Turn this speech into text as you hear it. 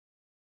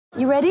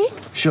You ready?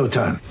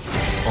 Showtime.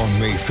 On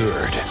May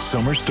 3rd,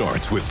 summer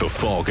starts with The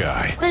Fall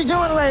Guy. Let's do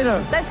it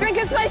later. Let's drink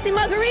a spicy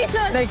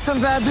margarita. Make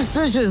some bad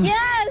decisions.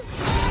 Yes!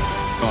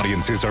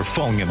 Audiences are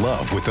falling in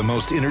love with the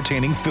most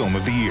entertaining film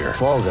of the year.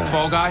 Fall Guy.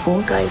 Fall Guy?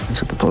 Fall guy.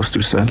 That's what the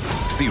poster said.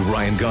 See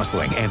Ryan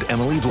Gosling and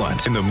Emily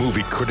Blunt in the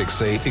movie critics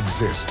say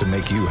exists to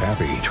make you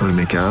happy. Trying to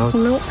make it out?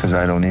 Nope. Because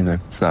I don't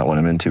either. It's not what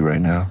I'm into right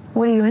now.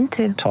 What are you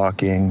into?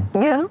 Talking.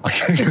 Yeah.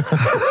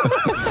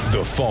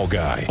 The Fall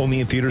Guy.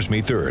 Only in theaters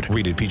May 3rd.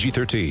 Rated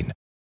PG-13.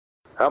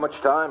 How much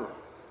time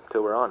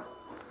till we're on?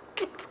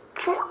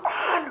 We're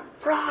on,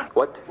 Ron.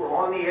 What? We're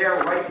on the air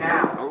right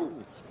now.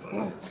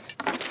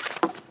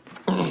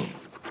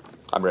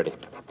 I'm ready.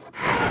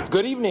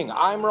 Good evening,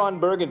 I'm Ron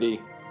Burgundy.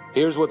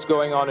 Here's what's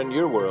going on in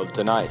your world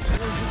tonight.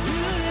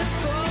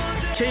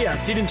 Kia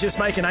didn't just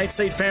make an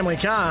 8-seat family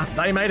car,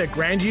 they made a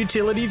grand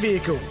utility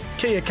vehicle,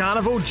 Kia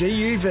Carnival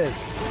GUV.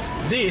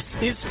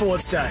 This is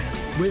Sports Day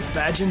with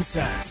Badge and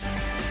Sats.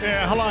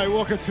 Yeah, hello,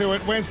 welcome to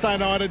it. Wednesday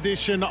night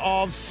edition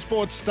of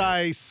Sports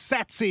Day.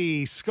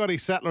 Satsy, Scotty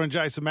Sattler and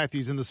Jason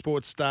Matthews in the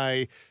Sports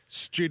Day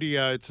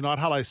studio tonight.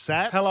 Hello,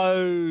 Sats.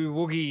 Hello,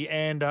 Woogie,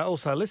 and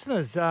also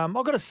listeners. I've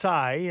got to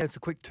say, it's a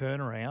quick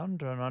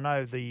turnaround, and I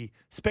know the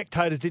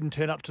spectators didn't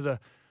turn up to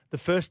the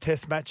first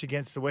test match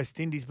against the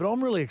West Indies, but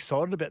I'm really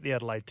excited about the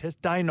Adelaide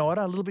Test.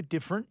 Day-nighter, a little bit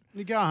different.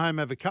 You go home,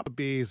 have a couple of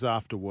beers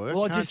after work.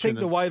 Well, I just think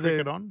the way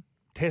cricket the on.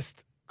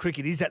 Test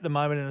cricket is at the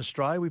moment in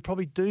Australia, we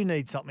probably do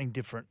need something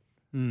different.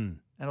 And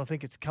I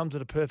think it comes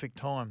at a perfect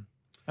time.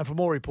 And for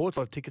more reports,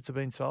 a lot of tickets have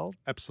been sold.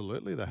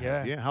 Absolutely, they have.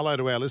 Yeah. Yeah. Hello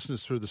to our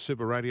listeners through the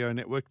Super Radio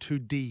Network,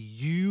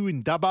 2DU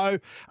in Dubbo.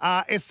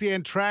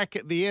 SEN Track,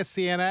 the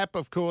SEN app,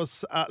 of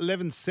course,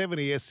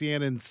 1170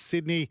 SEN in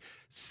Sydney,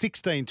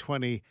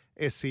 1620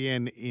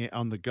 SEN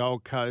on the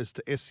Gold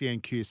Coast,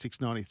 SENQ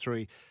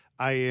 693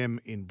 AM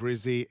in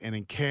Brizzy and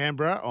in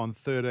Canberra on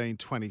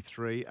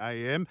 1323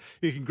 AM.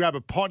 You can grab a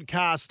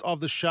podcast of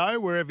the show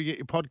wherever you get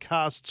your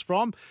podcasts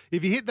from.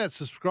 If you hit that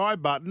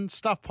subscribe button,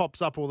 stuff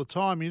pops up all the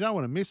time. You don't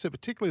want to miss it,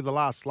 particularly The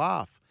Last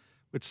Laugh,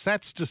 which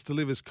Sats just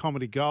delivers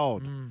comedy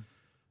gold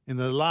in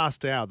the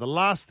last hour. The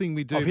last thing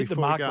we do I've hit the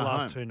before mark we go the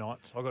last home. 2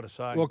 nights, I've got to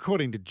say. Well,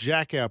 according to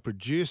Jack, our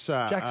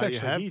producer. Jack's you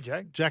actually have. here,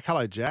 Jack. Jack,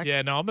 hello, Jack.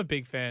 Yeah, no, I'm a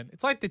big fan.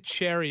 It's like the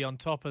cherry on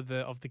top of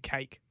the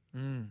cake.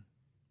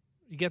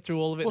 You get through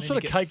all of it. What and sort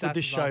then of you get cake would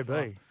this Sats's show last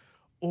laugh. be?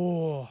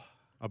 Oh,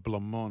 A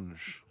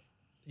blancmange.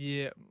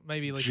 yeah,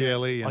 maybe like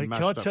Jelly and Can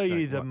mashed I up tell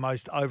you cake. the What?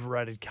 most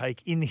overrated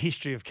cake in the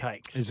history of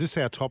cakes? Is this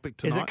our topic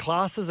Is tonight? it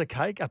classed as a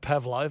cake, a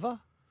pavlova?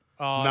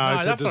 Oh, No, no,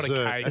 it's a that's not a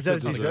dessert. cake. Is that a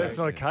dessert. dessert? It's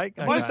not a cake?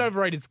 The most Okay.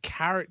 overrated is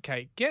carrot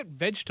cake. Get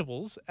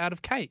vegetables out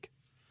of cake.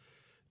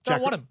 Jack,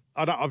 Don't want them.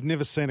 I've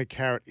never seen a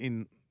carrot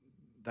in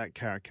that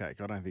carrot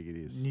cake. I don't think it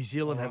is. New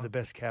Zealand have the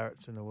best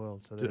carrots in the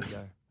world, so there you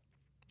go.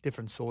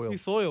 Different soil. New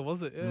soil,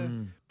 was it? Yeah.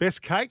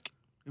 Best cake,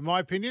 in my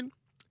opinion,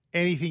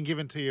 anything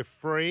given to you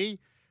free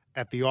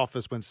at the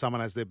office when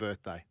someone has their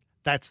birthday.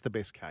 That's the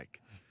best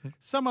cake.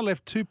 Someone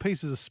left 2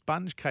 pieces of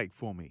sponge cake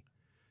for me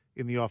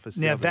in the office.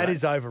 the Now, other that day.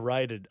 is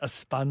overrated, a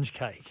sponge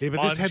cake. Yeah,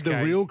 but this had sponge the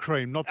cake. real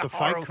cream, not the fake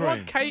Horrible. cream.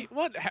 What cake?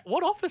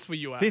 What office were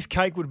you at? This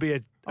cake would be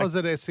I was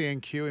at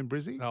SENQ in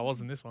Brizzy. No, it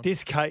wasn't this one.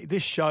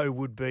 this show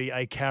would be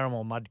a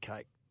caramel mud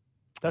cake.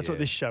 That's what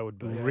Yeah. this show would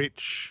be.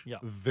 Rich, Yeah.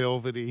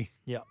 velvety,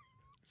 Yeah.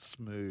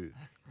 smooth.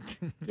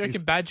 Do you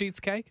reckon Badge eats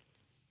cake?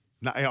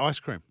 No, Ice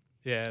cream.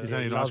 Yeah. He's that's-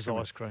 only an loves cream.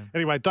 ice cream.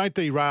 Anyway, don't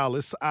derail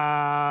us.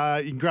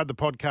 You can grab the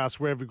podcast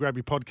wherever you grab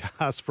your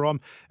podcast from.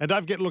 And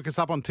don't forget to look us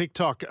up on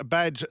TikTok,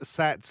 Badge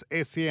Sats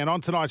SEN. On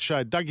tonight's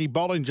show, Dougie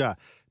Bollinger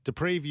to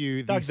preview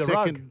the Doug the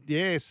second. Rug.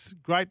 Yes,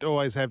 great to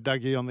always have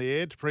Dougie on the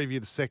air to preview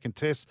the second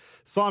test.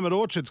 Simon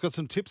Orchard's got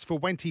some tips for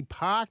Wenty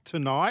Park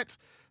tonight.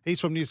 He's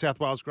from New South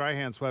Wales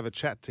Greyhounds. We'll have a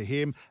chat to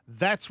him.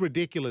 That's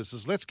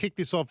ridiculous. Let's kick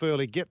this off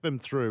early. Get them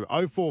through.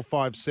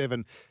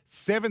 0457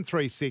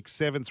 736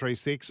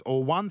 736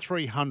 or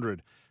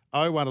 1300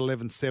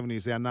 011170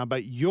 is our number.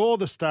 You're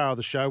the star of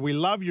the show. We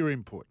love your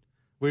input.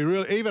 We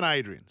really, even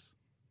Adrian's.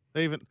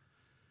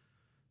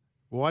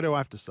 Why do I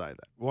have to say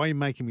that? Why are you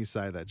making me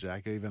say that,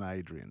 Jack? Even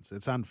Adrian's.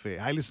 It's unfair.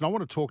 Hey, listen, I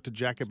want to talk to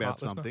Jack about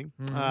Smart listener.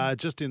 something.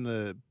 Just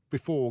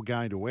before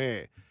going to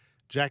air,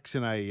 Jack's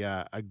in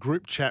a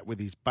group chat with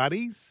his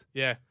buddies.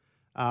 Yeah.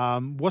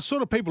 What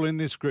sort of people in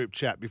this group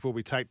chat before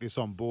we take this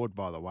on board,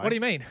 by the way? What do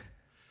you mean?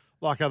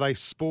 Like, are they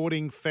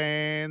sporting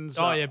fans?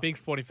 Oh, yeah, big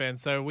sporting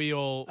fans. So we're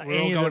all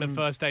any of going to them-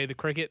 first day of the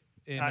cricket.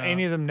 In,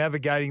 Any of them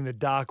navigating the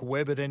dark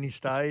web at any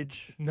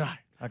stage? No.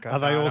 Okay. Are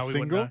they all No, we wouldn't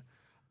single?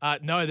 know.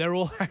 No, they're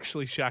all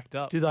actually shacked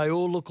up. Do they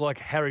all look like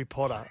Harry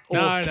Potter? Or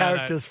No, no,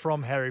 characters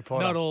from Harry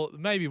Potter? Not all,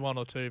 maybe one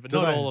or two, but Do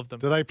not they- all of them.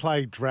 Do they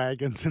play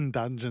Dragons and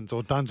Dungeons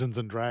or Dungeons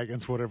and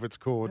Dragons, whatever it's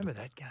called? Remember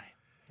that game?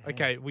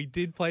 Okay, we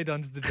did play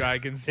Dungeons and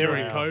Dragons Here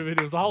during we are. COVID.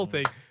 It was the whole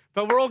thing.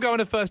 But we're all going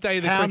to first day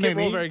of the How cricket. We're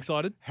all many- very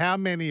excited. How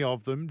many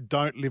of them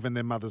don't live in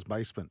their mother's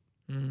basement?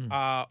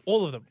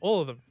 All of them.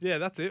 All of them. Yeah,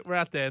 that's it. We're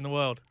out there in the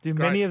world. Do It's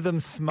many great. of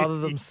them smother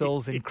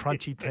themselves in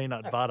crunchy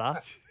peanut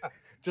butter?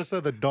 Just so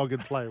the dog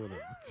would play with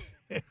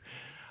it.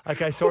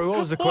 Okay, sorry, what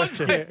was the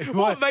question?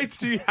 What mates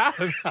do you have?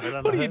 don't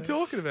What are know. you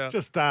talking about?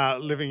 Just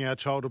living our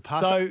childhood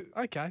past. So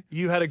Okay.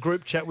 you had a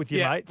group chat with your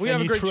Yeah, mates we and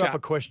have a you group threw chat. up a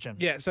question.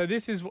 Yeah, so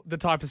this is the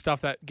type of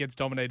stuff that gets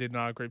dominated in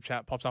our group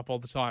chat, pops up all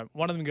the time.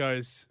 One of them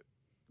goes,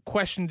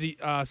 questioned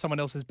someone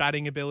else's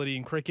batting ability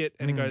in cricket,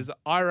 and it goes,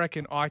 I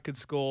reckon I could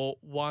score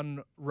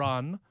 1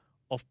 run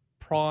of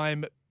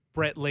prime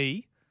Brett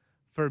Lee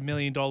for $1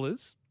 million.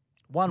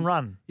 1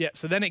 run. Yeah,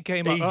 so then it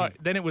came up. Easy. All right,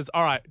 then it was,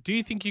 all right, do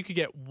you think you could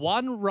get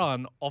 1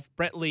 run of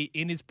Brett Lee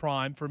in his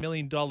prime for $1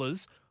 million,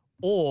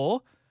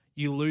 or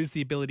you lose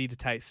the ability to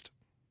taste?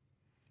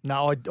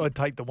 No, I'd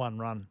take the 1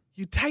 run.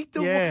 You take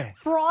the Yeah.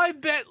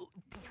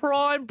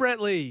 prime Brett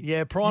Lee.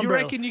 Yeah, prime You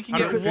Brett- reckon you can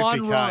get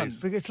 150 1 run?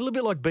 Ks. Because it's a little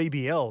bit like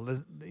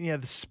BBL.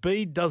 The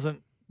speed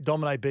doesn't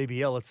dominate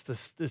BBL. It's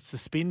the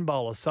spin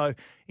bowler. So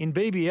in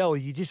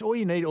BBL, all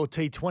you need, or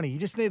T20, you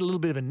just need a little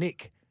bit of a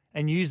nick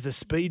and use the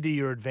speed to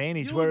your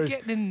advantage. You're Whereas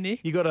getting a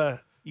nick. you got a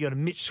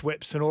Mitch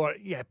Swepson or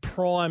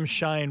prime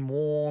Shane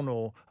Warne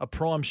or a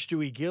prime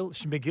Stewie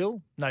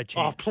McGill. No chance.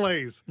 Oh,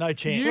 please. No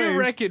chance. You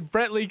reckon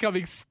Brett Lee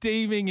coming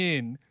steaming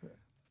in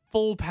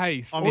full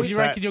pace? I Or mean, you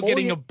reckon you're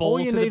getting a ball all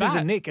you to the need is a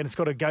bat? nick, and it's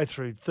got to go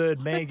through third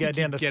man, go think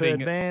down to you're getting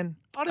third it. man.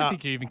 I don't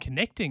think you're even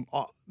connecting.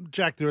 Oh,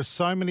 Jack, there are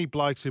so many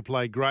blokes who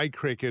play grade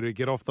cricket who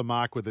get off the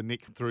mark with a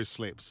nick through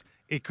slips.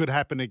 It could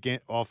happen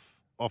again off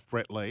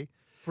Brett Lee.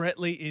 Brett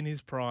Lee in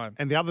his prime.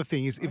 And the other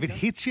thing is, if it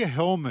hits your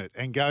helmet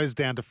and goes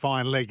down to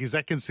fine leg, is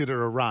that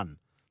considered a run?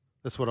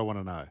 That's what I want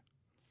to know.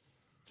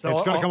 So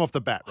It's got to I- come off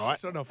the bat, right?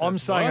 I don't know if I'm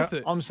that's saying worth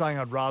it. I'm saying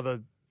I'd rather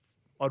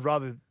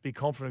be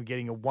confident of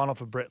getting a 1 off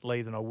of Brett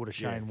Lee than I would a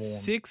Shane Warne.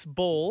 6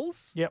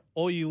 balls, Yep.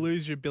 or you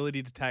lose your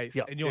ability to taste,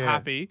 Yep. and you're Yeah.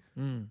 happy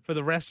for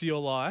the rest of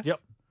your life.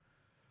 Yep.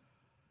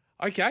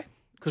 Okay.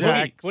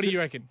 Jack, What do you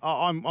reckon?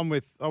 I'm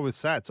with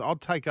Sats. I'll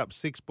take up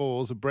 6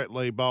 balls of Brett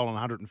Lee bowling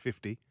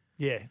 150.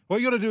 Yeah. All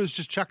you got to do is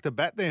just chuck the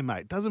bat there,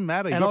 mate. Doesn't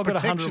matter. And You've I got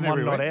protection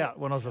 101 not everywhere. out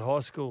when I was at high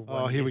school.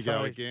 Oh, one here year, we go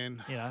so,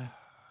 again. You know,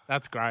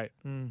 That's great.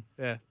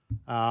 Yeah.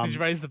 Did you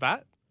raise the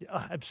bat?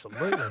 yeah,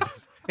 absolutely.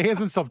 He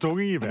hasn't stopped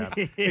talking about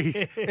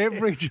it.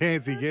 Every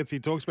chance he gets, he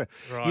talks about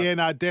it. Right. Yeah,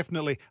 no,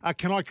 definitely.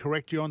 Can I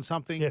correct you on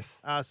something? Yes.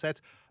 Sats?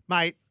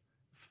 Mate,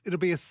 it'll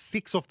be a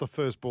 6 off the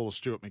first ball of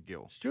Stuart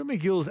McGill. Stuart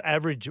McGill's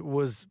average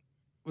was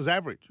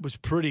Average.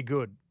 pretty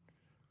good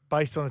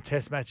based on the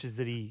test matches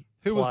that he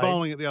Who was played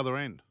bowling at the other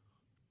end?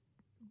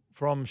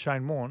 from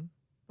Shane Warne.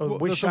 Well,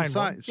 With that's what I'm Shane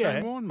saying. Warne. Shane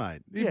Yeah. Warne,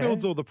 mate. He Yeah.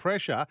 builds all the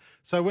pressure.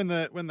 So when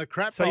the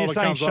crap So you're bowler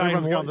saying comes on, Shane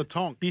everyone's Warne, going the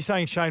tonk. You're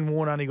saying Shane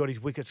Warne only got his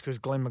wickets because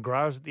Glenn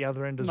McGrath was at the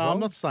other end as No, well? I'm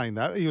not saying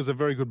that. He was a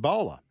very good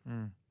bowler.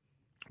 Mm.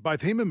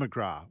 Both him and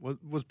McGrath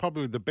was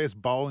probably the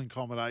best bowling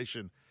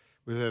combination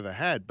we've ever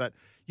had. But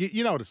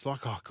you know what it's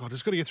like. Oh, God,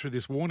 just got to get through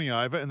this warning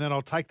over, and then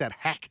I'll take that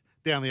hack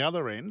down the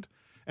other end.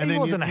 And He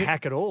then wasn't a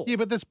hack at all. Yeah,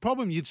 but that's the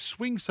problem. You'd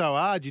swing so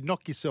hard, you'd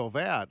knock yourself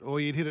out,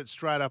 or you'd hit it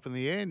straight up in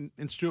the end,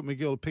 and Stuart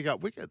McGill would pick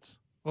up wickets.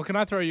 Well, can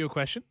I throw you a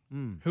question?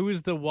 Hmm. Who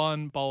is the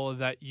one bowler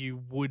that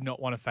you would not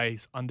want to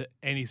face under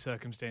any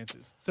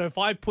circumstances? So if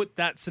I put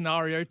that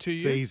scenario to you,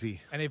 It's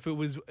easy. and if it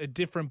was a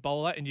different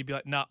bowler, and you'd be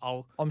like, "No,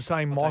 I'm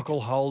saying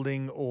Michael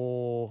Holding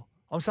or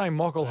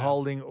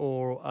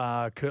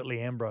Curtly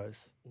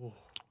Ambrose.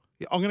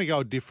 Yeah, I'm going to go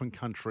a different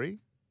country.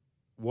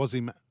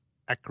 Wasim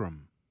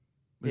Akram.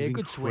 He's good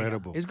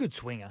incredible. swinger. He's a good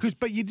swinger.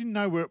 But you didn't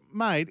know where,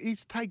 mate,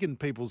 he's taken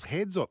people's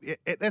heads off.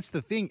 That's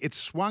the thing. It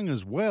swung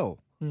as well.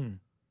 Hmm.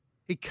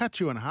 He cut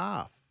you in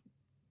half.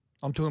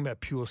 I'm talking about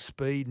pure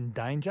speed and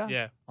danger.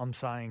 Yeah. I'm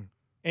saying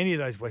any of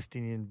those West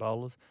Indian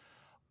bowlers.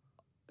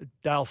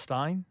 Dale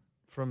Steyn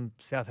from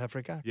South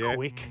Africa, Yeah.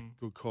 quick.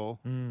 Good call.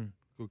 Mm.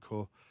 Good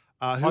call.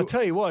 I'll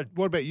tell you what.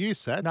 What about you,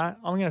 Sats? No,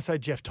 I'm going to say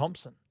Jeff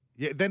Thompson.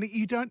 Yeah, then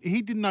he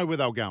didn't know where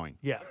they were going.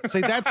 Yeah. See,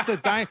 that's the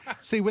day.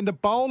 See, when the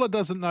bowler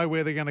doesn't know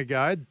where they're going to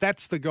go,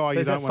 that's the guy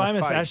There's you don't that want to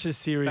famous face. Ashes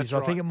series, That's I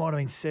think right. it might have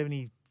been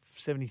 70,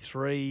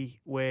 73,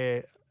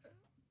 where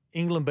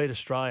England beat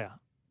Australia.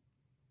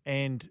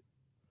 And,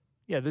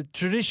 yeah, the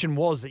tradition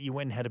was that you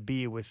went and had a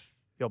beer with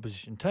the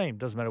opposition team.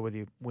 Doesn't matter whether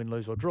you win,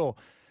 lose or draw.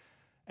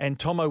 And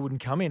Tomo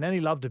wouldn't come in, and he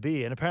loved a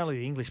beer. And apparently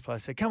the English player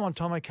said, "Come on,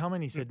 Tomo, come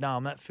in." He said, "No,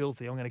 I'm that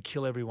filthy. I'm going to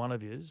kill every one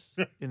of yous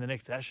in the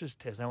next Ashes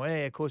test." And I went,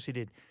 "Yeah, of course he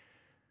did."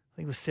 I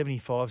think it was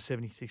 75,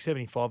 76,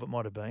 75 it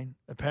might have been.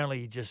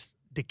 Apparently he just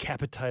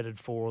decapitated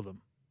 4 of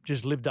them.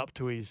 Just lived up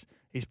to his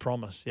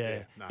promise.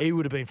 Yeah. no. He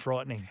would have been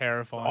frightening.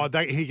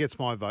 terrifying. He gets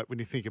my vote when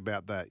you think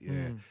about that,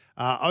 yeah.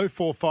 Mm.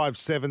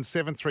 0457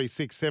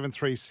 736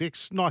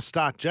 736. Nice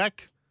start,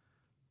 Jack.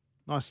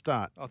 Nice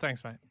start. Oh,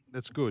 thanks, mate.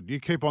 That's good. You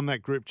keep on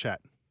that group chat.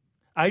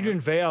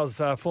 Adrian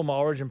Vowes, former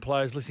Origin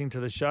players listening to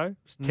the show,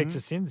 text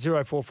us in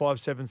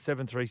 0457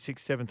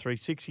 736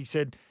 736. He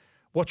said,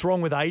 "What's wrong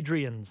with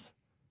Adrian's?"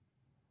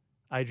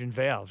 Adrian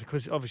Vowes,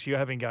 because obviously you're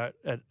having a go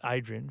at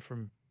Adrian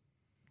from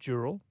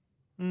Dural.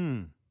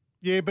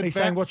 Yeah, but He's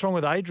saying, "What's wrong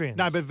with Adrian's?"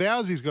 No, but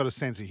Vowsy's got a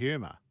sense of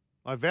humour.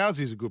 Like,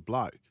 Vowsy's a good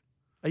bloke.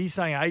 Are you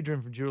saying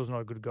Adrian from Dural's not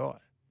a good guy?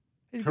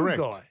 He's a Correct.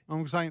 good guy.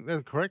 I'm saying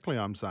that correctly.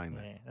 I'm saying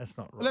that. Yeah, that's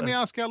not right. Let me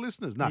ask our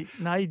listeners. No.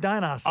 No, you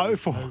don't ask. the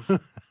 04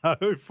 listeners.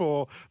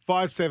 04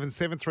 57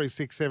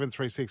 736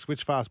 736.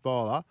 Which fast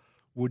bowler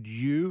would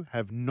you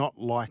have not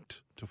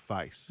liked to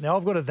face? Now,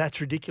 I've got a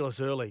That's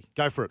Ridiculous early.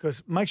 Go for it.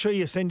 Because make sure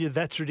you send your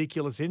That's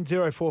Ridiculous in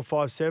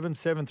 0457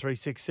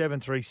 736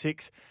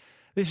 736.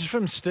 This is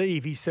from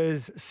Steve. He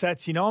says,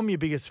 Sats, you know I'm your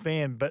biggest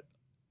fan, but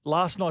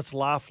last night's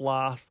last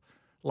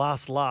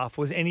laugh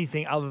was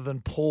anything other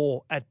than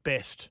poor at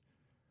best.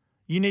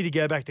 You need to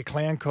go back to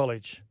clown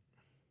college.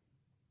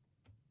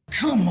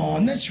 Come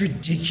on, that's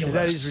ridiculous.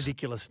 That is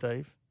ridiculous,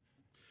 Steve.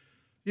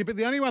 Yeah, but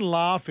the only one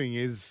laughing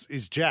is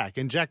Jack,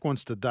 and Jack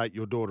wants to date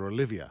your daughter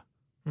Olivia.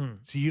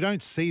 So you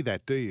don't see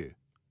that, do you?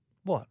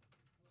 What?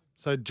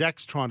 So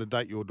Jack's trying to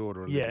date your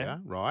daughter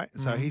Olivia, right?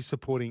 So he's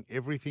supporting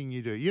everything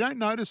you do. You don't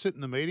notice it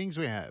in the meetings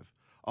we have.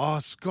 Oh,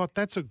 Scott,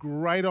 that's a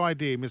great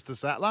idea, Mr.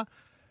 Sattler.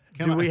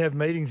 Do we have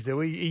meetings, do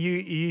we? Are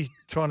you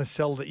trying to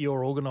sell that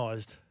you're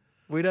organised?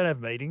 We don't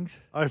have meetings.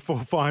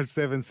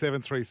 0457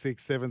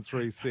 736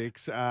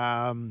 736.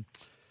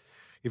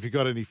 If you've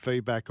got any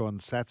feedback on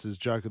Sats's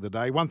joke of the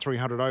day,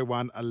 1300 01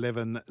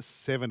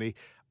 1170.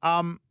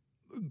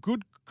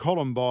 Good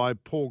column by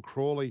Paul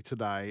Crawley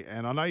today,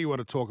 and I know you want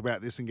to talk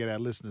about this and get our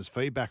listeners'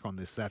 feedback on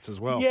this, Sats, as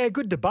well. Yeah,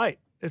 good debate.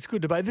 It's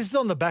good debate. This is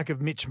on the back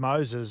of Mitch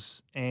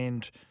Moses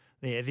and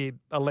the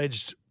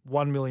alleged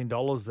 $1 million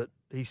that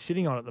he's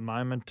sitting on at the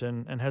moment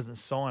and hasn't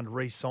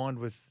re-signed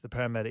with the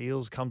Parramatta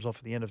Eels, comes off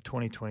at the end of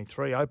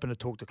 2023, open to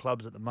talk to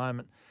clubs at the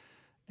moment.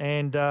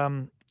 And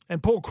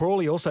Paul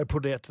Crawley also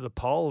put it out to the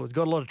poll. It's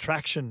got a lot of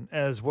traction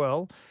as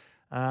well.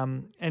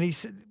 And he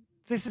said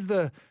this is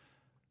the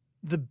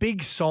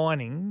big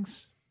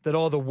signings that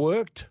either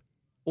worked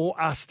or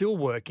are still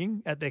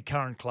working at their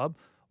current club,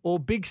 or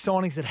big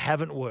signings that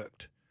haven't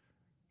worked.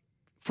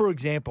 For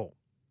example,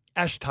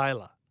 Ash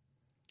Taylor,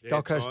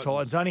 Gold Coast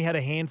Titans, only had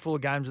a handful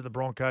of games at the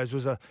Broncos,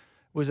 was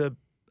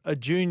a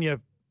junior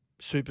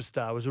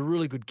superstar, was a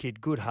really good kid,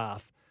 good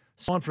half,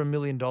 signed for $1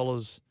 million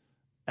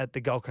at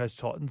the Gold Coast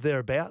Titans,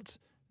 thereabouts,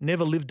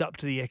 never lived up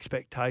to the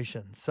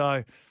expectations.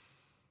 So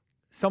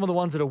some of the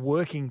ones that are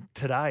working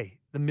today,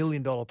 the $1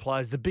 million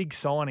players, the big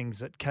signings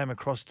that came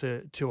across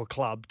to a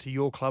club, to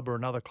your club or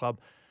another club,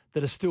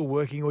 that are still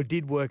working or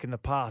did work in the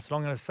past. And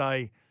I'm going to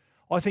say,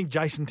 I think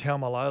Jason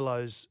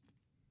Taumalolo's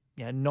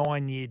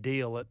 9-year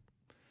deal at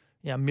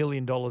 $1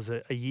 million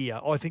a year,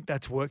 I think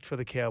that's worked for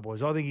the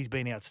Cowboys. I think he's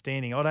been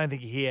outstanding. I don't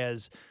think he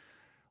has.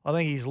 I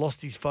think he's lost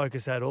his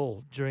focus at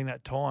all during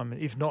that time.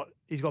 If not,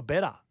 he's got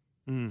better.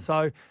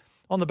 So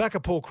on the back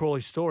of Paul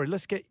Crawley's story,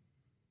 let's get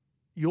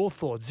your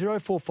thoughts.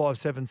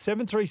 0457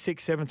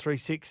 736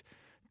 736.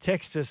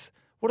 Text us.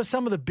 What are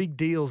some of the big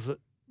deals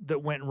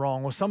that went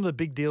wrong, or some of the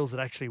big deals that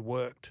actually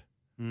worked?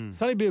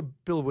 Sonny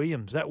Bill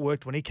Williams, that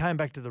worked when he came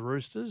back to the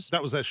Roosters.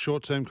 That was that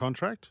short-term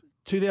contract?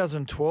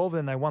 2012,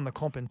 and they won the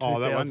comp in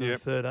 2013.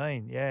 That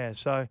one, Yeah,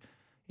 so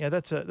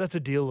that's a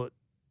deal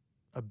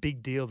a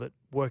big deal that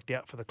worked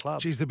out for the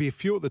club. Geez, there'd be a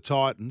few at the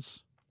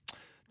Titans.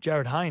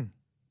 Jared Hayne.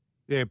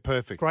 Yeah,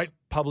 perfect. Great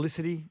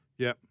publicity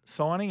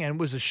signing, and it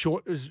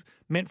was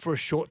meant for a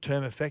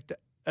short-term effect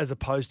as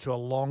opposed to a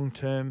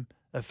long-term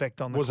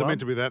effect on the club. Was it meant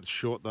to be that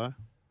short, though?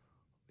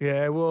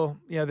 Yeah, well,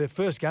 their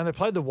first game, they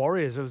played the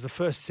Warriors. It was the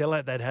first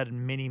sellout they'd had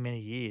in many, many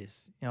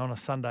years, on a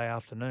Sunday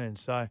afternoon.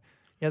 So,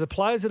 the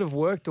players that have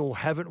worked or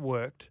haven't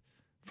worked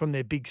from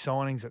their big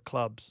signings at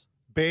clubs.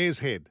 Bears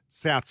Head,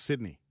 South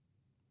Sydney.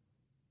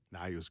 No,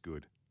 he was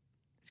good.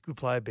 He's a good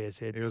player, Bears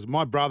Head. It was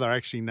my brother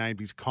actually named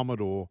his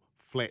Commodore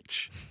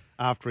Fletch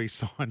after he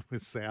signed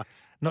with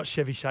South. Not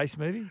Chevy Chase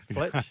movie,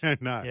 Fletch?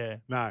 No. Yeah.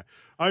 No.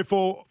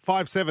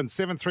 0457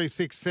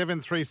 736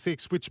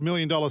 736. Which $1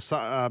 million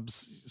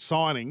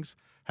signings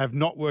have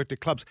not worked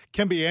at clubs?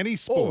 Can be any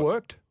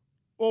sport.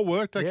 Or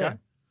worked, okay. Yeah.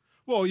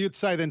 Well, you'd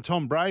say then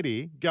Tom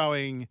Brady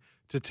going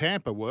to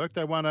Tampa worked.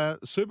 They won a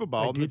Super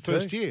Bowl in the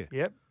first year.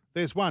 Yep.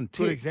 There's one. Good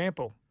tick.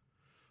 example.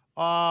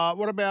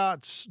 What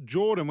about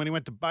Jordan when he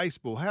went to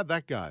baseball? How'd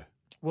that go?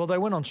 Well, they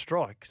went on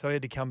strike, so he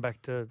had to come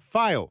back to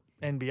Fail.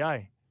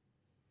 NBA.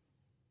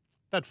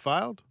 That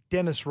failed?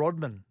 Dennis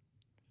Rodman.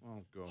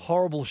 Oh, God.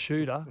 Horrible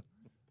shooter.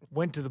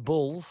 Went to the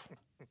Bulls.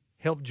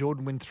 Helped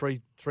Jordan win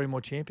three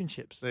more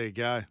championships. There you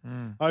go.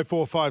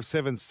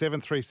 0457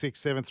 736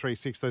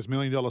 736. Those $1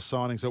 million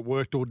signings that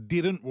worked or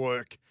didn't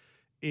work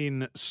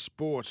in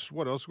sports.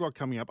 What else we got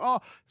coming up? Oh,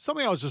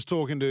 something I was just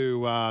talking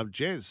to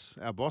Jez,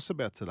 our boss,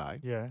 about today.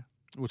 Yeah.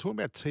 We're talking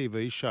about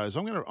TV shows.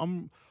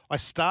 I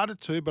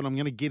started to, but I'm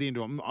going to get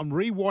into it. I'm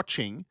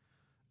rewatching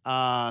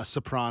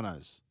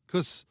Sopranos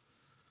because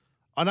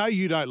I know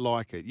you don't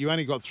like it. You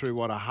only got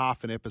through, a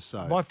half an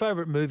episode. My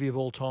favourite movie of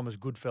all time is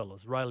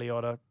Goodfellas. Ray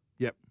Liotta.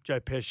 Yep. Joe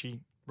Pesci,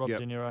 Rob De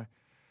Niro.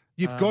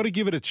 You've got to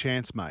give it a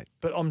chance, mate.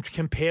 But I'm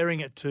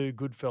comparing it to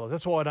Goodfellas.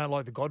 That's why I don't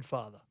like The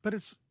Godfather. But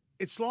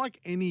it's like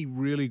any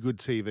really good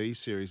TV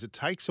series. It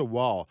takes a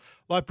while.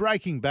 Like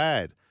Breaking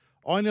Bad,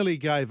 I nearly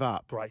gave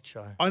up. Great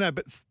show. I know,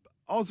 but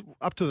I was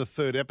up to the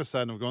third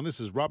episode and I've gone,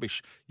 this is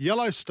rubbish.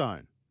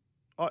 Yellowstone,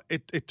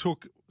 it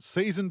took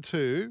season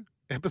 2,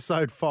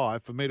 episode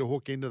 5 for me to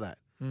hook into that.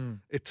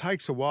 It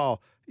takes a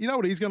while. You know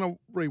what he's going to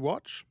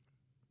rewatch?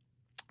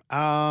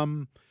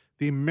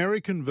 The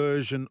American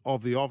version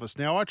of The Office.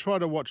 Now, I tried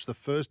to watch the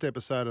first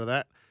episode of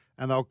that,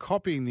 and they were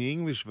copying the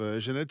English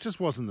version. It just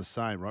wasn't the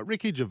same, right?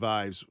 Ricky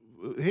Gervais,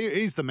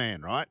 he's the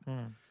man, right?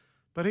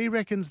 But he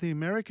reckons the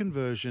American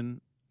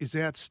version is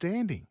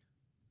outstanding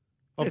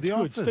of The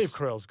Office. Good. Steve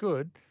Carell's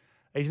good.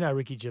 He's no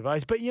Ricky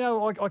Gervais. But, you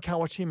know, I can't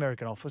watch the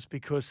American Office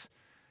because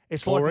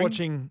it's Boring? like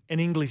watching an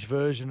English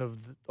version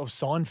of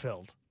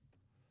Seinfeld.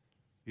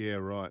 Yeah,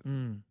 right.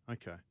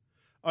 Okay.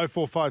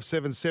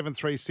 0457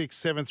 736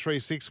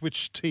 736.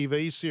 Which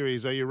TV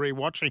series are you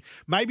rewatching?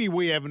 Maybe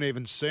we haven't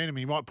even seen him.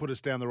 He might put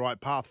us down the right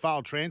path.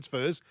 Failed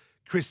transfers.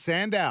 Chris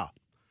Sandow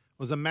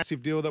was a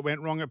massive deal that went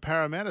wrong at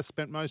Parramatta.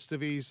 Spent most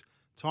of his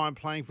time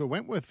playing for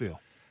Wentworthville.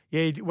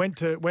 Yeah, he went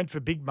for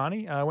big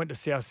money. Went to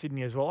South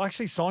Sydney as well. I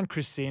actually signed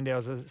Chris Sandow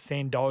as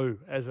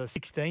a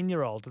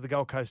 16-year-old to the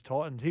Gold Coast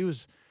Titans. He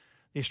was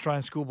the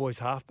Australian schoolboys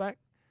halfback.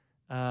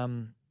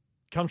 Comes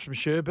from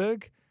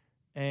Cherbourg.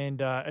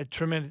 And a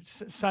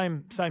tremendous,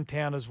 same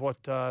town as what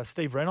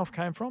Steve Renouf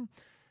came from.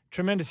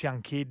 Tremendous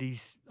young kid.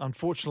 He's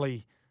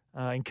unfortunately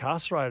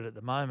incarcerated at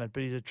the moment,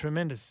 but he's a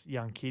tremendous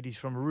young kid. He's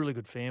from a really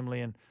good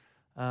family, and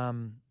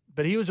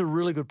but he was a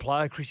really good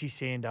player, Chrissy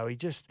Sandow.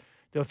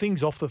 There were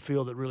things off the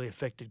field that really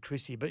affected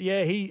Chrissy. But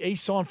yeah, he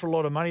signed for a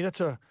lot of money. That's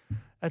a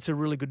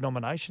really good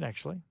nomination,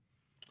 actually.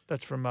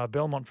 That's from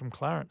Belmont from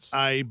Clarence.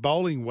 A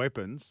bowling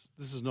weapons.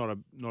 This is not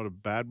a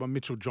bad one.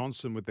 Mitchell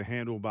Johnson with the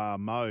handlebar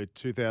mode,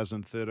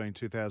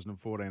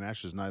 2013-2014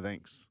 Ashes. No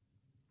thanks.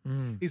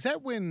 Is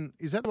that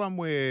the one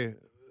where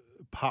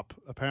Pup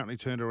apparently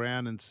turned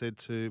around and said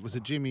to, was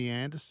it Jimmy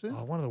Anderson?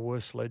 Oh, one of the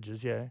worst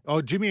sledges, yeah.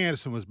 Oh, Jimmy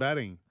Anderson was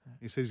batting.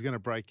 He said he's going to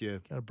break your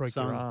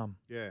arm.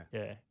 Yeah.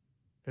 Yeah.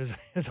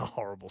 It's a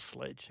horrible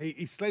sledge.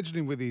 He sledged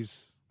him with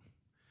his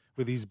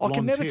blonde I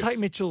can never tips. take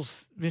Mitchell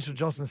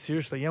Johnson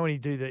seriously. You know when he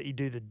do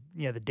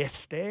the death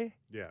stare.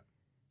 Yeah.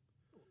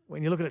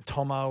 When you look at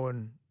Tomo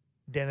and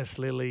Dennis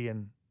Lilly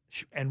and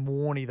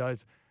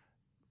Warney,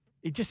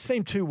 he just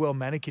seemed too well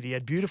manicured. He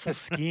had beautiful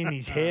skin.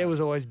 His hair was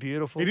always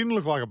beautiful. He didn't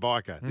look like a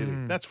biker, did he?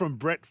 That's from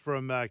Brett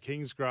from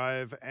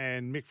Kingsgrove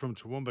and Mick from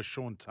Toowoomba,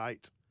 Sean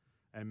Tate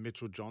and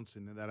Mitchell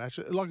Johnson in that.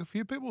 Actually, like a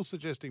few people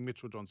suggesting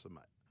Mitchell Johnson,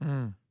 mate.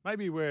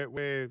 Maybe we're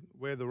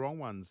the wrong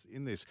ones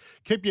in this.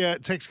 Keep your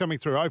text coming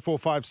through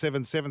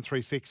 0457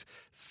 736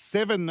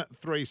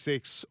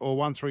 736 or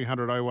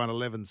 1300 01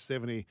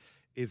 1170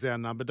 is our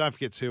number. Don't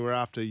forget to, we're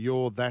after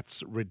your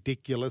That's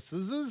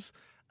Ridiculouses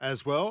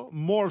as well.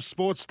 More of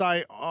Sports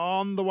Day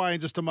on the way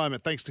in just a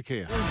moment. Thanks to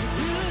Kia.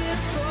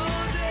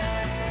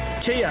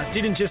 Kia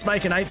didn't just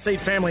make an 8-seat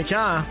family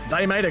car,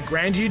 they made a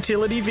grand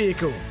utility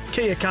vehicle.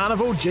 Kia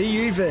Carnival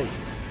GUV.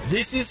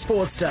 This is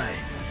Sports Day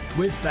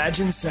with Badge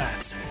and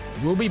Sats.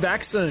 We'll be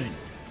back soon.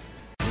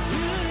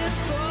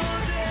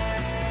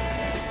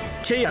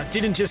 Kia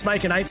didn't just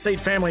make an 8-seat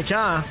family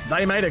car,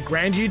 they made a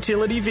grand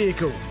utility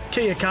vehicle.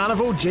 Kia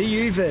Carnival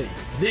GUV.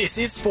 This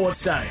is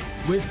Sports Day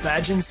with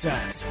Badge and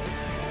Sats.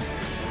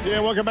 Yeah,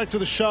 welcome back to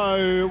the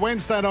show.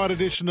 Wednesday night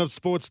edition of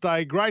Sports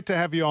Day. Great to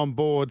have you on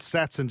board.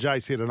 Sats and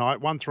Jace here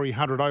tonight.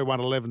 1300 01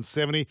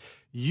 1170.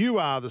 You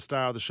are the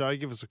star of the show.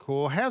 Give us a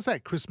call. How's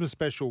that Christmas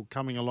special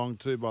coming along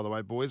too, by the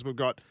way, boys? We're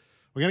going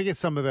to get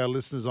some of our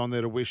listeners on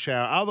there to wish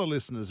our other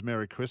listeners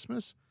Merry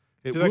Christmas.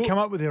 Do they come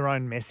up with their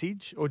own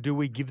message, or do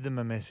we give them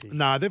a message?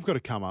 No, they've got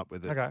to come up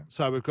with it. Okay.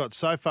 So we've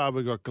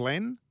got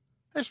Glenn.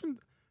 Actually,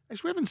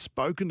 we haven't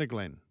spoken to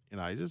Glenn in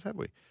ages, have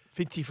we?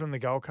 Fitzy from the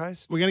Gold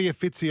Coast. We're going to get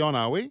Fitzy on,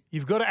 are we?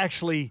 You've got to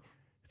actually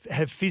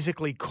have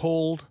physically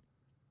called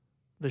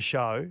the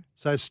show.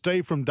 So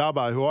Steve from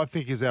Dubbo, who I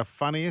think is our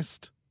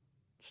funniest.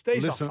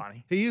 Steve's not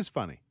funny. He is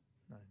funny.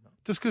 No, he's not.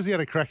 Just because he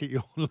had a crack at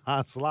your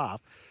last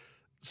laugh.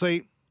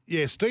 See,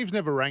 yeah, Steve's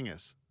never rang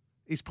us.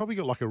 He's probably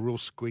got like a real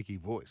squeaky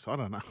voice. I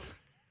don't know.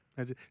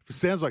 It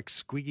sounds like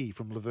Squiggy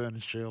from Laverne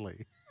and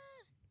Shirley.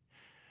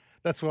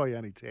 That's why he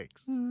only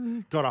texts.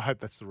 God, I hope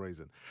that's the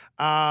reason.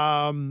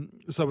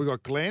 So we've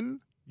got Glenn.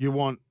 You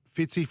want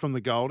Fitzy from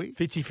the Goldie.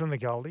 Fitzy from the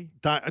Goldie.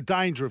 A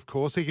Danger, of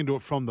course. He can do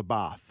it from the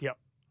bath. Yep.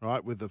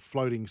 Right, with the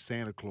floating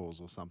Santa Claus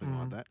or something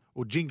like that.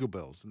 Or Jingle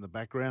Bells in the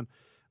background.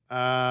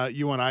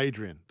 You want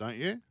Adrian, don't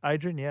you?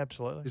 Adrian, yeah,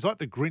 absolutely. He's like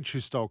the Grinch who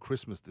stole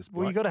Christmas, this boy.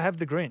 Well, you got to have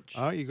the Grinch.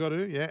 Oh, you got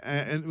to, yeah.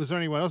 And was there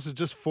anyone else? Is it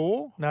just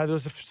 4? No, there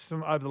was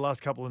some over the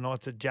last couple of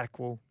nights that Jack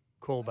will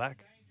call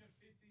back.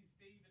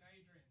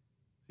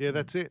 Yeah,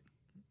 that's it.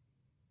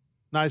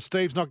 No,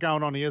 Steve's not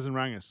going on. He hasn't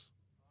rang us.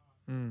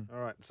 All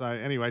right. So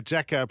anyway,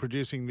 Jack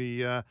producing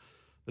the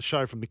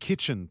show from the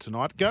kitchen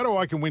tonight. Go to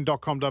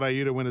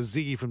iCanWin.com.au to win a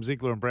Ziggy from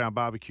Ziegler and Brown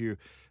Barbecue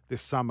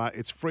this summer.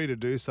 It's free to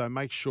do so.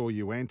 Make sure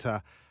you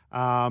enter.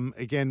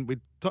 Again, we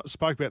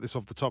spoke about this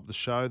off the top of the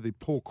show, the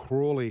Paul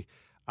Crawley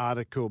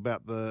article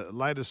about the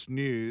latest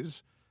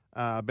news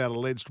about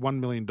alleged $1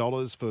 million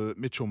for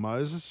Mitchell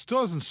Moses.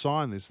 Still hasn't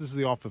signed this. This is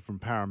the offer from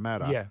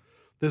Parramatta. Yeah.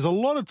 There's a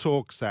lot of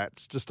talk,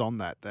 Sats, just on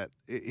that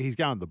he's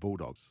going to the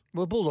Bulldogs.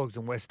 Well, Bulldogs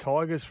and West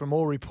Tigers, from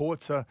all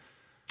reports, are...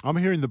 I'm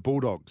hearing the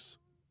Bulldogs.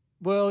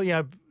 Well,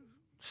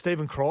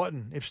 Stephen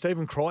Crichton. If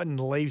Stephen Crichton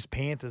leaves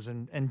Panthers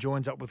and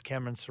joins up with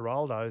Cameron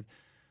Ciraldo,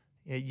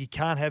 you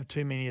can't have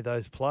too many of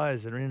those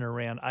players that are in and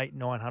around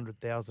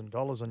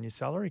 $800,000-900,000 on your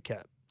salary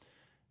cap.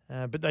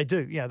 But they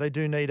do, they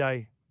do need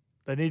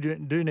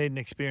an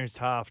experienced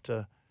half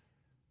to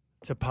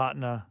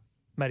partner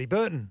Matty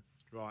Burton.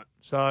 Right.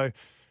 So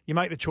you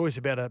make the choice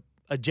about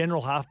a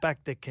general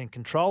halfback that can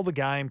control the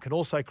game, can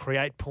also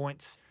create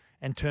points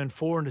and turn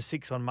 4 into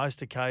 6 on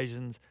most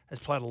occasions, has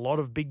played a lot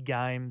of big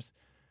games,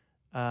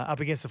 up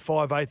against the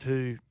 5'8"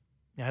 who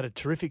had a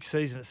terrific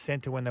season at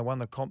centre when they won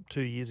the comp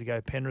 2 years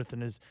ago, Penrith,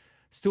 and is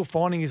still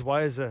finding his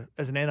way as an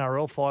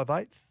NRL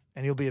 5'8",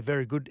 and he'll be a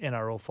very good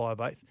NRL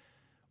 5'8".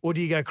 Or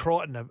do you go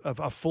Crichton,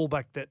 a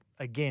fullback that,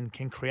 again,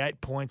 can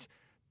create points,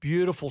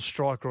 beautiful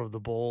striker of the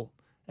ball,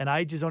 and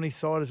age is on his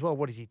side as well.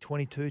 What is he,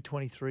 22,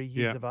 23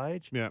 years of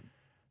age? Yeah.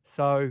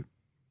 So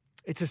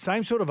it's the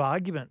same sort of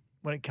argument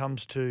when it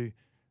comes to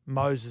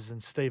Moses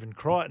and Stephen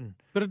Crichton.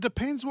 But it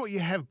depends what you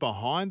have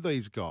behind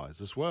these guys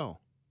as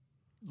well.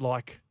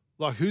 Like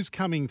who's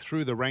coming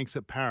through the ranks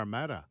at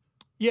Parramatta?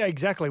 Yeah,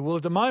 exactly. Well,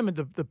 at the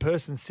moment, the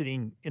person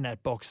sitting in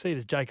that box seat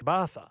is Jacob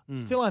Arthur.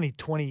 Still only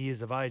 20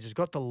 years of age. Has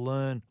got to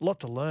learn a lot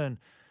to learn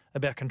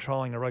about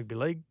controlling a rugby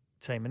league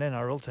team, an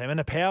NRL team, and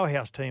a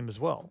powerhouse team as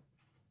well.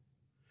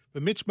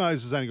 But Mitch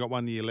Moses has only got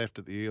 1 year left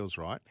at the Eels,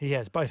 right? He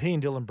has, both he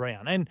and Dylan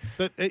Brown.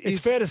 But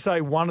it's fair to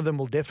say one of them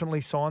will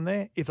definitely sign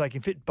there. If they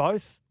can fit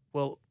both,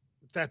 well...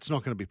 That's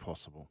not going to be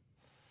possible.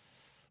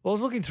 Well, I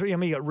was looking through,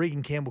 you got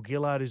Regan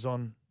Campbell-Gillard who's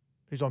on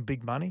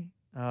big money.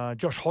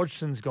 Josh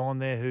Hodgson's gone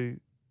there who...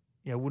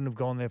 wouldn't have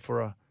gone there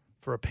for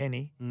a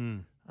penny.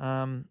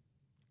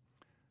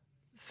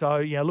 So,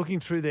 looking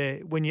through there,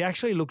 when you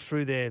actually look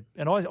through there,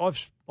 and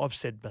I've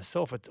said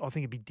myself, I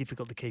think it'd be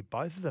difficult to keep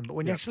both of them. But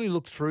when you actually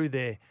look through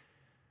their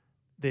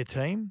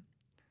team,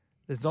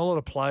 there's not a lot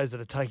of players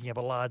that are taking up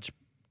a large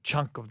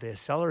chunk of their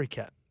salary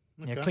cap.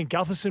 Okay. Clint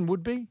Gutherson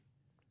would be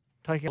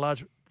taking a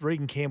large.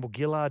 Regan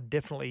Campbell-Gillard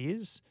definitely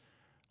is.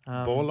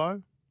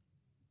 Barlow?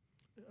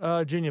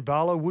 Junior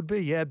Barlow would be,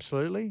 yeah,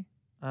 absolutely.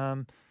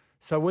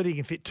 So whether you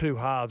can fit two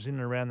halves in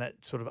and around that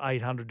sort of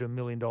 $800 to $1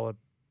 million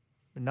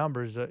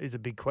number is a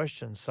big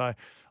question. So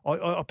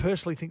I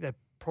personally think they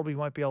probably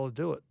won't be able to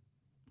do it.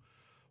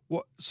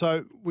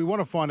 So we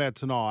want to find out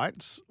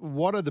tonight,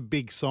 what are the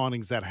big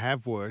signings that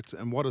have worked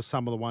and what are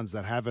some of the ones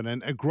that haven't?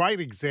 And a great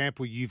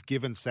example you've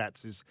given,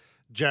 Sats, is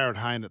Jared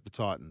Hayne at the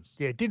Titans.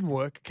 Yeah, it didn't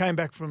work. Came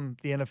back from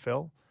the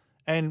NFL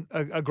and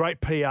a great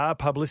PR,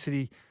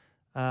 publicity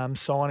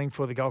signing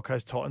for the Gold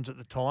Coast Titans at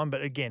the time.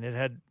 But again, it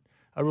had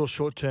a real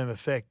short-term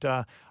effect.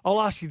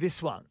 I'll ask you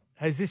this one.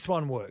 Has this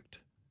one worked?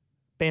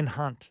 Ben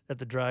Hunt at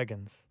the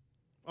Dragons.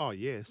 Oh,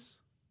 yes.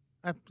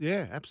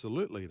 Yeah,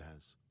 absolutely it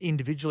has.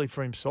 Individually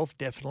for himself,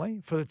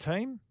 definitely. For the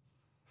team?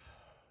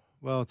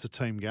 Well, it's a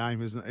team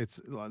game, isn't it?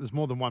 There's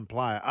more than one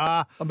player.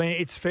 I mean,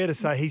 it's fair to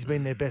say he's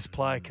been their best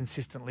player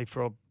consistently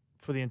for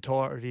the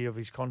entirety of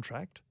his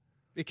contract.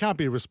 He can't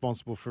be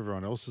responsible for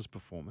everyone else's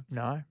performance.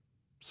 No.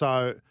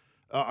 So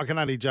I can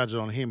only judge it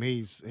on him.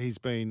 He's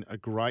been a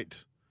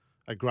great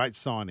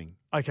signing.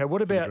 Okay,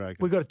 what about,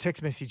 we've got a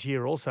text message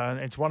here also, and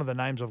it's one of the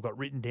names I've got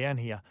written down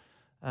here.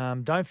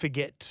 Don't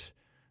forget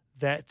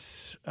that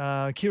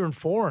Kieran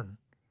Foran,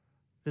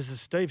 this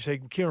is Steve, so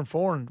Kieran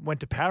Foran went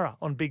to Para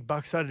on big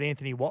bucks, so did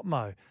Anthony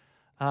Watmoe.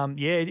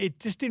 It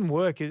just didn't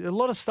work. There's a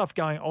lot of stuff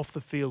going off the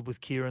field with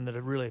Kieran that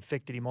had really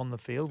affected him on the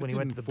field when he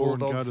went to the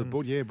Bulldogs and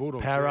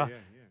Bulldogs, Para. yeah.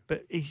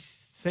 But he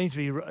seems to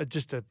be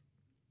just a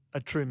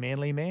true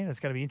manly man. It's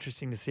going to be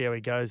interesting to see how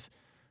he goes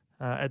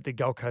at the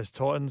Gold Coast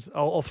Titans.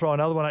 I'll throw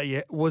another one at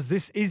you.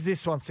 Is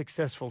this one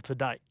successful to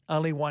date?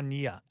 Only 1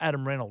 year.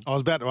 Adam Reynolds. I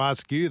was about to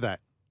ask you that.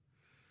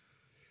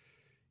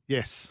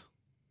 Yes.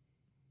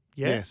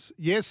 Yeah?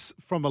 Yes,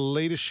 from a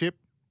leadership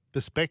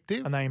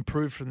perspective. And they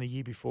improved from the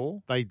year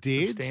before? They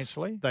did.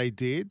 Substantially? They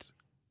did.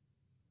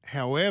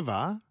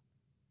 However,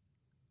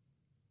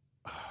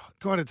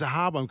 God, it's a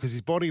hard one because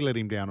his body let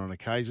him down on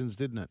occasions,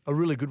 didn't it? A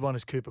really good one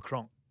is Cooper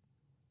Cronk.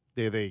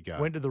 Yeah, there you go.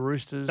 Went to the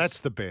Roosters. That's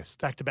the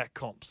best. Back-to-back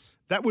comps.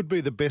 That would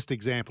be the best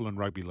example in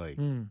rugby league.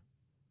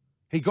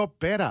 He got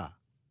better.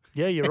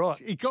 Yeah, you're right.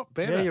 He got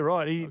better. Yeah, you're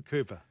right.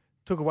 Cooper.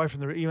 Took away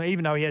from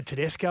even though he had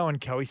Tedesco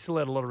and co, he still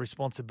had a lot of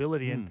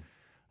responsibility. And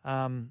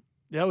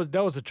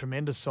that was a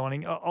tremendous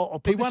signing.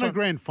 He won a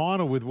grand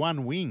final with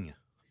one wing.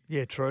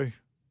 Yeah, true.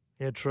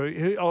 Yeah,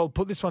 true. I'll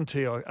put this one to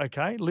you,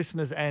 okay?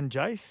 Listeners and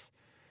Jace.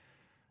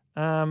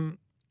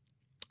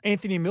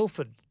 Anthony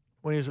Milford,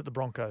 when he was at the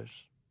Broncos.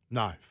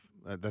 No,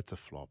 that's a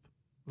flop.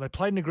 They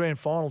played in the grand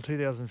final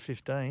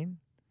 2015,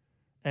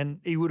 and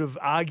he would have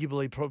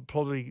arguably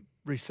probably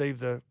received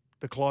the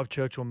Clive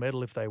Churchill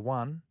medal if they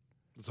won.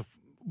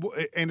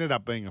 It ended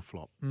up being a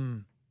flop.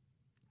 Didn't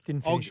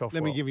finish off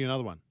Let well. me give you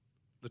another one.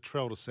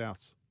 Latrell to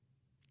Souths.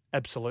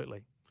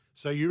 Absolutely.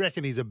 So you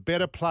reckon he's a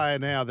better player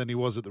now than he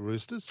was at the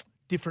Roosters?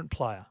 Different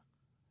player.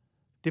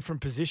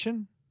 Different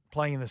position,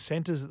 playing in the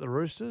centres at the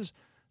Roosters.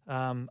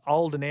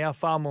 older now,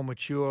 far more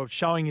mature,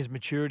 showing his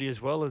maturity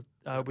as well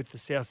with the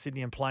South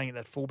Sydney and playing at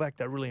that fullback,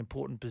 that really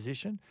important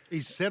position.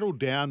 He's settled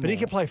down But more. he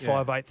can play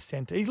 5'8"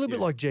 centre. He's a little bit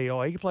Yeah. like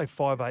GI. He can play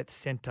 5'8"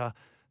 centre,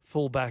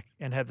 fullback,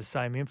 and have the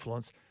same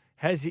influence.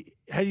 Has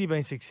he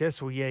been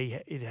successful? Yeah,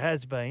 it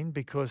has been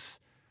because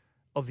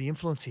of the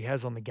influence he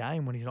has on the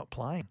game when he's not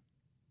playing.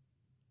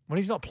 When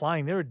he's not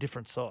playing, they're a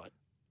different side.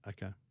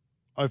 Okay.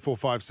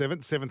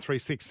 0457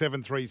 736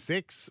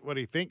 736. What do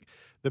you think?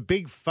 The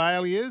big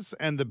failures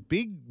and the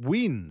big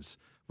wins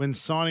when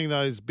signing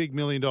those big $1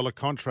 million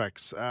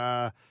contracts.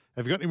 Have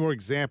you got any more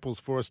examples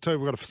for us too?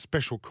 We've got a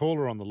special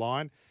caller on the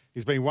line.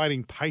 He's been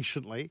waiting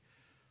patiently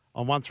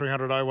on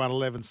 1300 01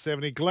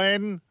 1170.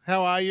 Glenn,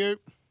 how are you?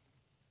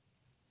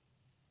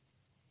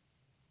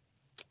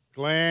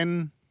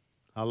 Glenn,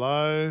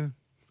 hello.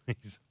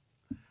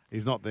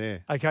 He's not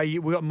there. Okay,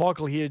 we got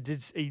Michael here.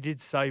 He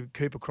did say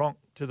Cooper Cronk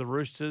to the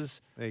Roosters.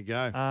 There you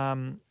go.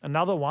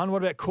 Another one.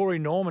 What about Corey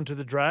Norman to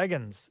the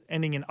Dragons,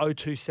 ending in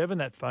 027,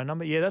 that phone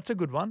number? Yeah, that's a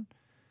good one.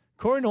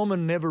 Corey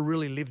Norman never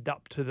really lived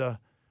up to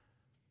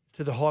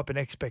the hype and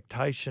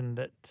expectation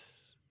that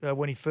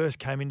when he first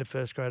came into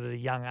first grade at a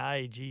young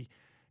age, he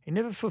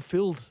never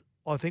fulfilled,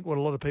 I think, what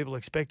a lot of people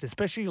expect,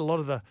 especially a lot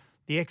of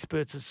the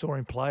experts that saw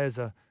him play as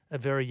a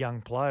very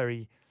young player.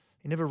 He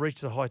never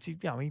reached the heights.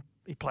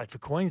 He played for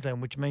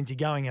Queensland, which means you're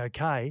going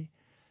okay.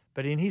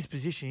 But in his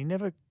position, he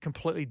never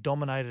completely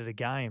dominated a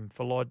game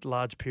for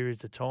large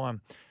periods of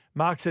time.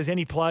 Mark says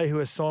any player who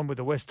has signed with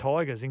the West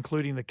Tigers,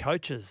 including the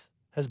coaches,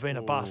 has been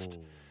a bust.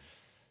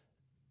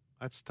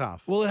 That's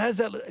tough. Well,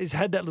 it's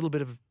had that little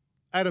bit of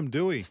Adam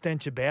Dewey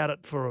stench about it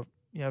for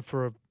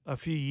a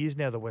few years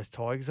now, the West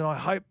Tigers, and I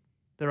hope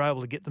they're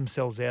able to get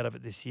themselves out of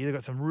it this year. They've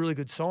got some really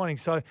good signings.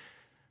 So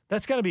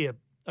that's going to be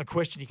a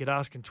question you could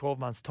ask in 12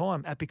 months'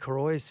 time. Api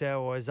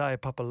Koroisau or Isaiah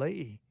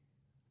Papali'i.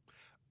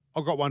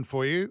 I've got one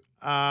for you.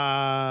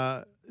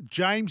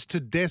 James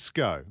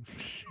Tedesco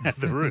at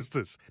the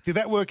Roosters. Did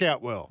that work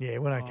out well? Yeah,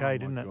 it went okay,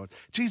 didn't it? God.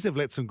 Geez, they've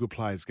let some good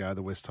players go,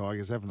 the West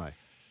Tigers, haven't they?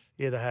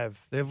 Yeah, they have.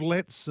 They've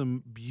let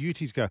some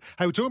beauties go.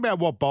 Hey, we're talking about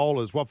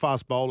what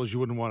fast bowlers you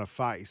wouldn't want to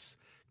face.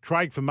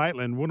 Craig from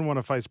Maitland wouldn't want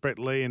to face Brett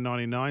Lee in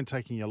 99,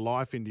 taking your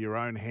life into your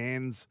own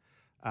hands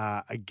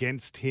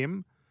against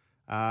him.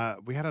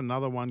 We had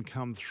another one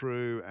come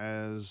through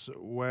as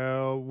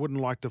well.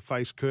 Wouldn't like to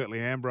face Curtly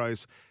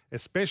Ambrose,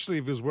 especially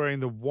if he was wearing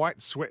the white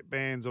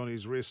sweatbands on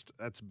his wrist.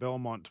 That's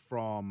Belmont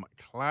from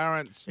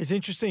Clarence. It's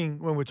interesting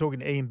when we were talking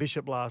to Ian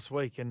Bishop last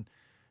week,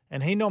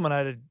 and he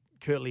nominated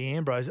Curtly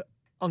Ambrose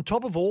on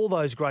top of all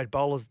those great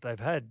bowlers that they've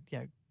had.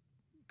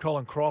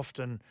 Colin Croft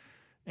and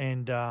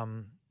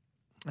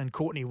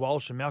Courtney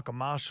Walsh and Malcolm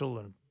Marshall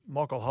and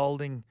Michael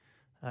Holding,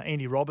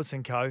 Andy Roberts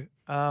and co.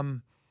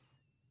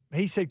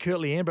 He said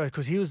Curtly Ambrose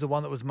because he was the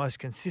one that was most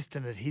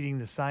consistent at hitting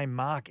the same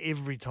mark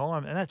every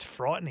time, and that's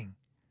frightening.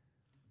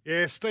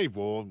 Yeah, Steve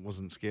Waugh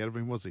wasn't scared of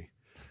him, was he?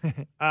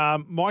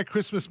 My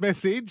Christmas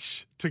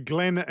message to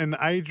Glenn and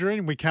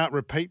Adrian. We can't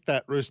repeat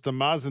that, Rooster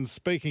Muzz. And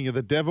speaking of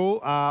the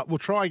devil, we'll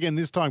try again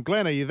this time.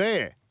 Glenn, are you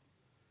there?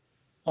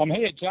 I'm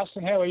here,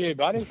 Justin. How are you,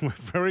 buddy?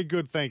 Very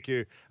good, thank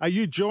you. Are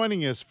you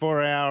joining us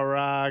for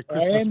our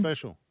Christmas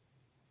special?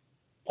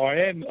 I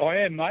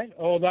am, mate,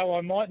 although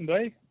I mightn't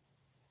be.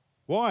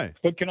 Why?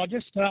 But can I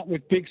just start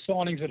with big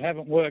signings that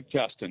haven't worked,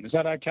 Justin? Is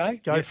that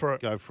okay? Go for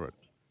it. Go for it.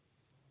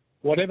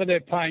 Whatever they're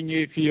paying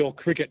you for your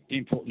cricket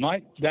input,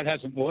 mate, that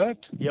hasn't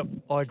worked. Yep,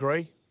 I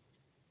agree.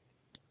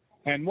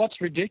 And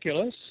what's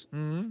ridiculous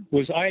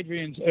was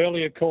Adrian's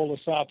earlier call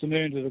this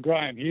afternoon to the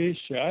Graham Hughes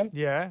show.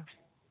 Yeah.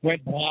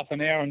 Went for half an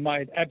hour and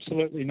made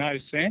absolutely no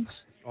sense.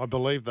 I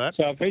believe that.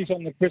 So if he's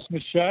on the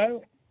Christmas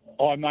show,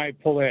 I may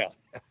pull out.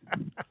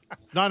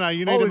 No,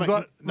 you need to we've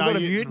got a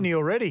mutiny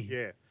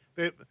already.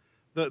 Yeah.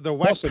 The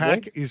whack Possibly.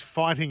 pack is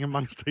fighting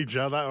amongst each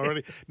other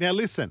already. Now,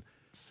 listen,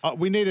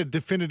 we need a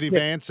definitive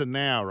answer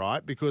now,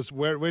 right? Because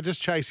we're just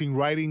chasing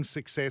ratings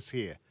success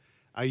here.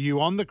 Are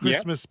you on the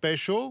Christmas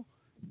special?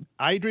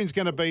 Adrian's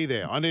going to be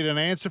there. I need an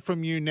answer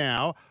from you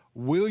now.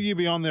 Will you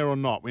be on there or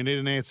not? We need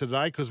an answer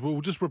today because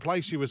we'll just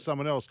replace you with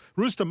someone else.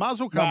 Rooster Muzz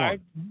will come on.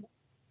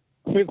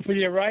 For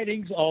your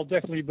ratings, I'll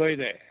definitely be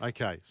there.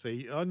 Okay.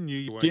 See, I knew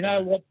you weren't. Do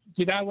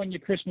you know when your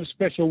Christmas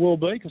special will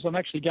be? Because I'm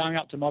actually going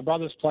up to my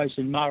brother's place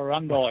in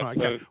Murrurundi.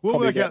 Okay. We'll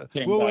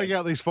work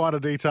out these finer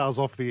details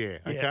off the air.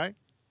 Okay. Yeah.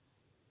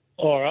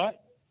 All right.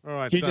 All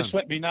right. You done. just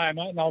let me know,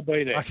 mate, and I'll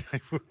be there. Okay.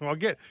 I'll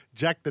get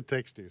Jack to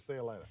text you. See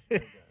you later.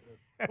 There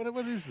you go.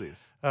 What is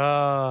this?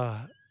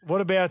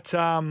 What about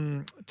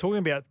talking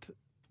about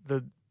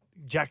the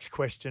Jack's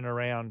question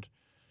around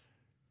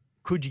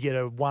could you get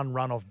a one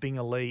run off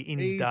Binger Lee in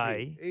his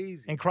day?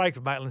 Easy. And Craig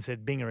from Maitland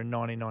said Binger in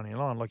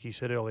 1999, like you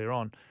said earlier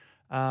on.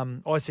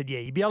 I said, yeah,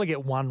 you'd be able to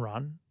get one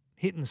run,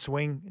 hit and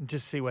swing, and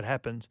just see what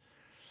happens.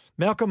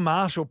 Malcolm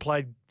Marshall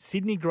played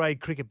Sydney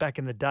grade cricket back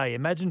in the day.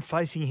 Imagine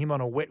facing him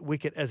on a wet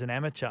wicket as an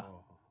amateur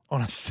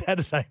on a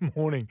Saturday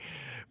morning.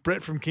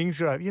 Brett from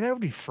Kingsgrove. Yeah, that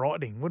would be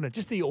frightening, wouldn't it?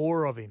 Just the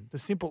aura of him, the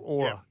simple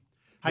aura.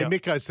 Hey,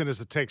 Miko sent us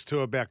a text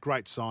too about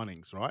great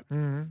signings, right?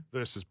 Mm-hmm.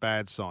 Versus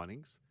bad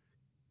signings.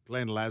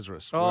 Glenn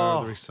Lazarus, where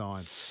Oh. he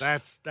signed.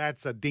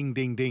 That's a ding,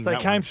 ding, ding. So he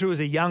that came one. through as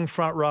a young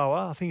front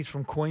rower. I think he's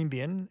from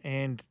Queanbeyan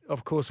and,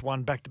 of course,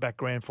 won back-to-back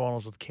grand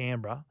finals with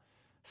Canberra.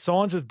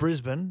 Signs with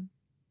Brisbane,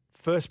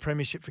 first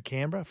premiership for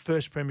Canberra,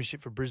 first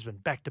premiership for Brisbane,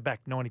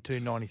 back-to-back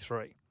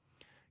 92-93.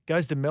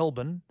 Goes to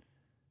Melbourne,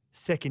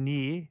 second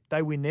year.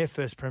 They win their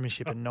first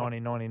premiership in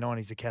 1999.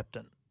 He's the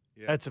captain.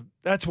 Yeah.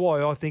 That's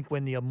why I think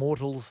when the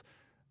Immortals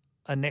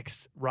are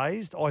next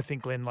raised, I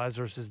think Glenn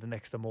Lazarus is the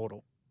next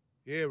Immortal.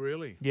 Yeah,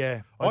 really.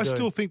 Yeah, I do.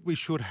 still think we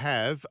should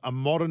have a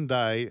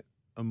modern-day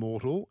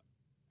immortal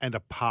and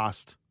a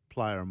past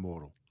player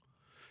immortal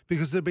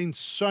because there have been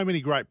so many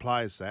great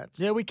players, Sats.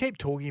 Yeah, we keep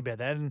talking about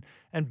that,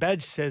 and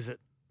Badge says it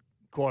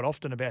quite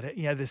often about it.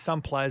 You know, there's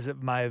some players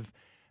that may have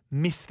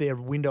missed their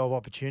window of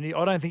opportunity.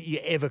 I don't think you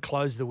ever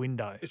close the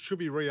window. It should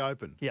be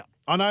reopened. Yeah.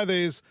 I know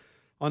there's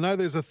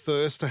a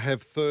thirst to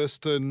have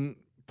Thurston,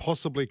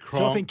 possibly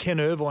Cronk. So I think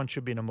Ken Irvine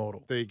should be an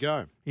immortal. There you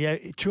go. Yeah,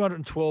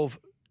 212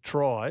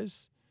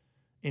 tries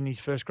in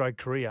his first grade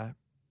career,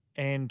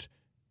 and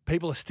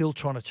people are still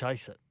trying to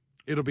chase it.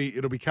 It'll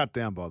be cut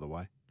down, by the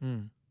way.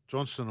 Mm.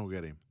 Johnston will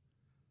get him.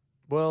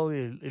 Well,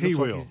 He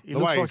will. The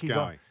way he's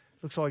going.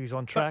 Looks like he's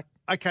on track.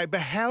 Okay,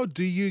 but how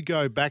do you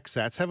go back,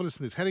 Sats? Have a listen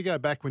to this. How do you go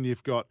back when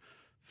you've got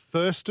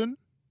Thurston,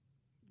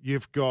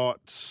 you've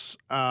got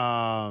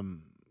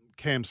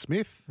Cam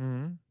Smith,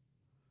 Mm-hmm.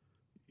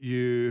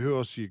 who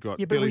else you got?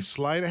 Yeah, but Billy we-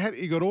 Slater.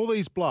 You got all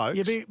these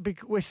blokes. Yeah,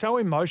 we're so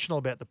emotional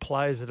about the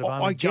players that have I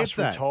only get just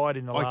that. retired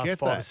in the I last get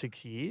 5 or that.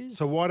 6 years.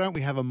 So why don't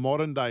we have a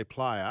modern day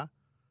player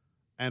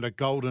and a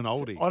golden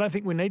oldie? I don't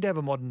think we need to have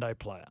a modern day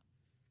player.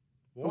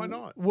 Why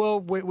not? Well,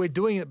 we're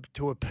doing it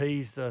to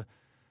appease the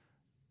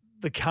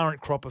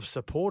current crop of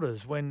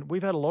supporters when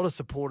we've had a lot of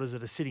supporters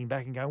that are sitting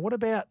back and going, what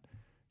about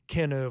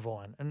Ken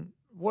Irvine? And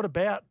what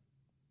about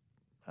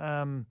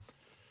Tommy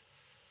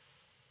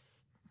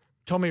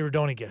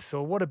Rodonigas?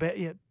 Or what about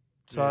you?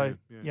 So,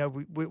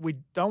 we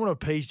don't want to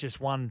appease just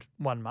one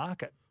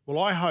market. Well,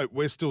 I hope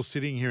we're still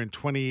sitting here in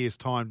 20 years'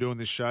 time doing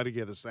this show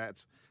together,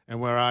 Sats,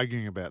 and we're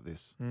arguing about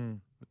this.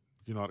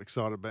 You're not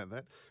excited about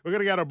that? We're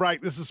going to go to a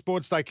break. This is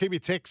Sports Day. Keep your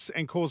texts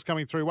and calls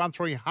coming through.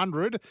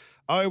 1300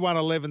 01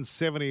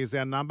 1170 is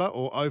our number,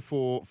 or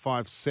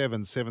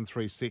 0457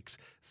 736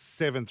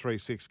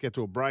 736. Get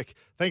to a break.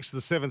 Thanks to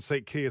the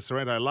 7-seat Kia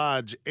Sorento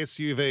large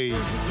SUV.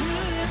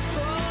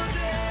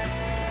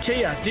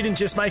 Kia didn't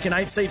just make an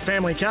 8-seat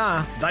family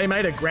car, they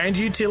made a grand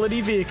utility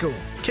vehicle.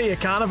 Kia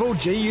Carnival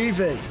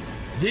GUV.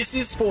 This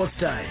is Sports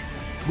Day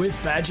with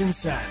Badge and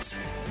Sats.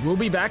 We'll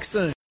be back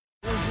soon.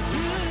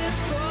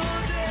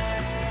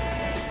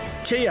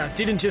 Kia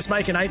didn't just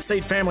make an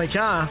 8-seat family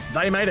car,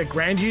 they made a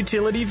grand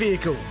utility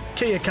vehicle.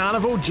 Kia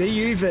Carnival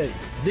GUV.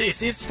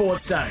 This is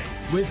Sports Day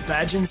with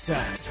Badge and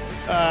Sats.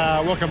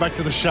 Welcome back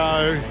to the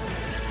show.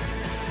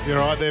 You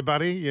all right there,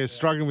 buddy? You're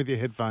struggling with your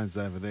headphones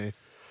over there.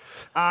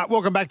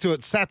 Welcome back to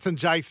it. Sats and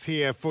Jace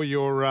here for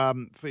your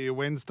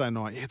Wednesday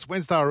night. Yeah, it's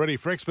Wednesday already.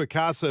 For expert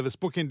car service,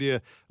 book into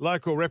your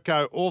local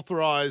Repco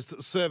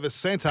authorised service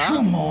centre.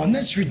 Come on,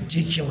 that's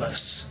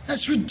ridiculous.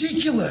 That's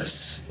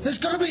ridiculous. There's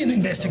got to be an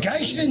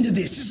investigation into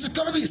this. This has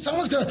got to be,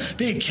 someone's got to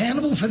be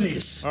accountable for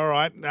this. All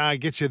right,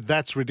 get you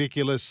That's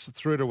Ridiculous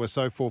through to us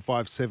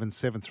 0457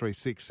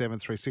 736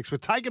 736. We're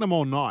taking them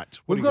all night.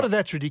 What We've do you got a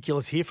That's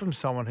Ridiculous here from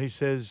someone who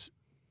says,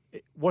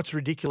 what's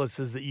ridiculous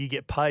is that you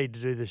get paid to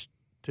do this,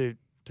 to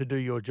do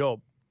your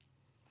job.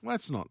 Well,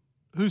 that's not.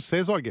 Who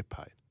says I get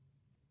paid?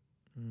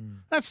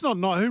 That's not.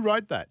 Who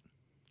wrote that?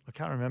 I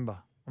can't remember.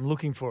 I'm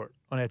looking for it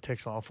on our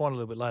text line. I'll find it a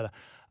little bit later.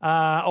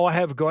 I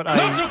have got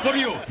a... for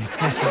you.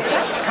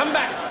 Come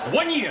back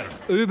 1 year.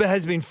 Uber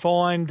has been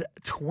fined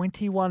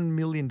 $21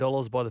 million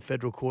by the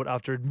federal court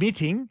after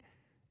admitting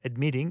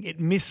it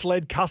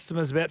misled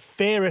customers about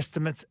fare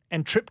estimates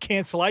and trip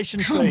cancellation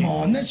fees. Come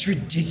on, that's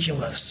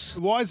ridiculous.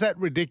 Why is that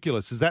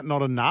ridiculous? Is that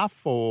not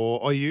enough,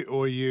 or are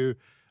you?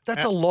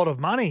 That's a lot of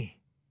money.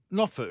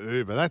 Not for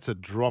Uber. That's a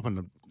drop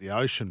in the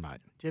ocean, mate.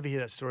 Did you ever hear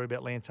that story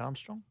about Lance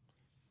Armstrong?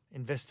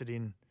 Invested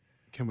in...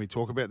 Can we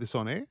talk about this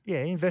on air?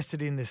 Yeah, he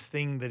invested in this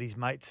thing that his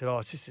mate said,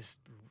 it's just this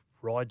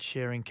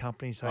ride-sharing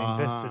company. So he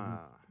invested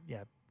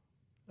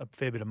a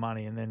fair bit of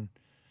money, and then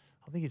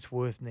I think it's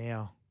worth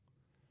now...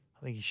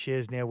 I think his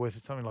share's now worth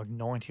something like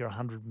 $90 or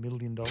 $100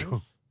 million.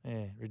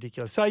 Yeah,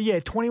 ridiculous. So, yeah,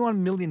 $21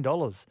 million.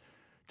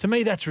 To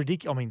me, that's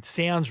ridiculous. I mean,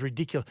 sounds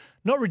ridiculous.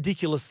 Not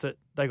ridiculous that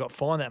they got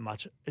fined that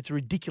much. It's a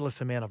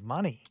ridiculous amount of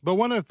money. But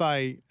what if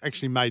they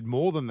actually made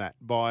more than that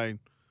by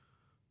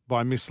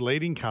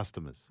misleading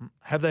customers?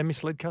 Have they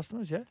misled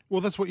customers, yeah?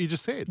 Well, that's what you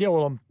just said. Yeah,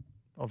 well,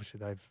 obviously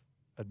they've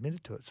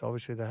admitted to it, so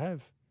obviously they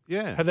have.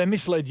 Yeah. Have they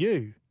misled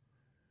you?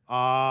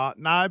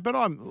 No, but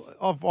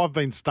I've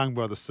been stung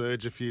by the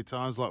surge a few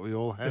times, like we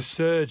all have. The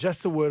surge, that's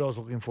the word I was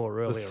looking for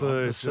earlier. The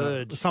surge. The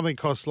surge. Something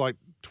costs like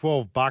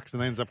 $12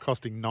 and ends up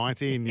costing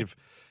 $90, and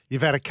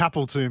you've had a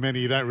couple too many.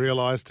 You don't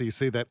realise till you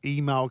see that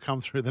email come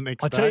through the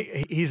next day. I tell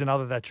you, here's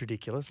another that's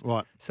ridiculous.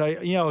 What? So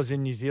I was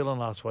in New Zealand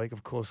last week.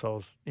 Of course, I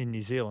was in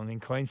New Zealand, in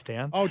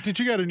Queenstown. Oh, did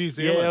you go to New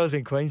Zealand? Yeah, I was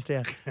in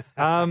Queenstown.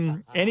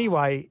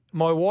 Anyway,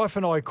 my wife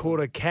and I caught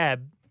a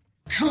cab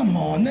Come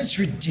on, that's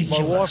ridiculous.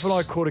 My wife and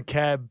I caught a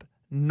cab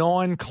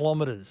 9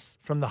 kilometres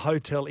from the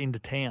hotel into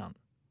town.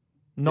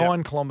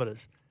 9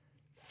 kilometres.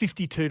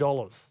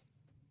 $52.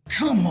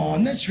 Come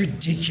on, that's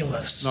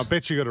ridiculous. And I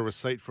bet you got a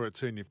receipt for it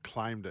too and you've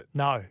claimed it.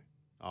 No.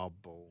 Oh,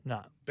 bull.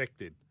 No. Beck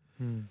did.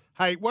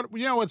 Hey, you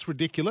know what's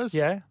ridiculous?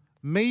 Yeah.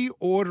 Me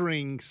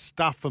ordering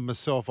stuff for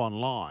myself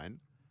online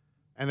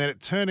and then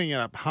it turning it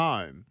up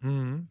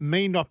home,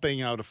 me not being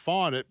able to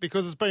find it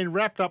because it's been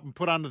wrapped up and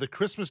put under the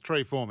Christmas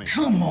tree for me.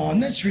 Come on,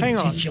 that's Hang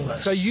on.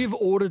 ridiculous. So you've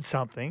ordered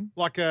something.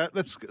 Like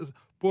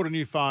bought a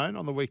new phone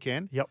on the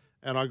weekend. Yep.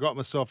 And I got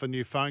myself a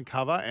new phone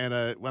cover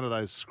and one of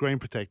those screen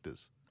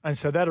protectors. And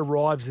so that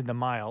arrives in the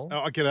mail.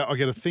 I get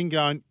a thing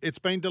going, it's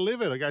been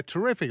delivered. I go,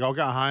 terrific. I'll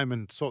go home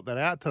and sort that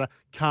out today.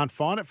 Can't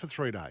find it for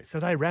 3 days. So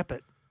they wrap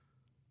it.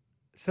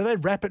 So they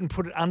wrap it and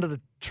put it under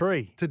the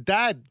tree. To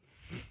Dad.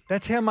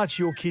 That's how much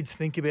your kids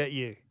think about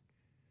you.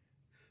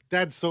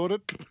 Dad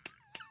sorted.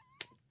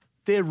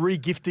 They're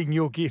re-gifting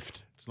your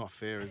gift. It's not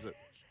fair, is it?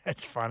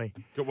 That's funny.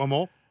 Got one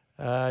more?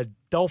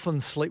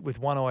 Dolphins sleep with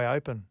one eye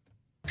open.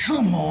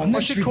 Come on,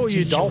 that's I should call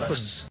you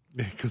Dolphins.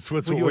 Yeah, because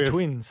what's with your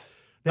twins.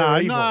 No,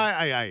 They're evil.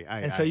 hey.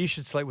 And so you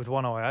should sleep with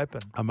one eye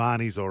open.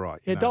 Amani's all right.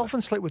 Yeah,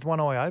 dolphins sleep with one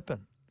eye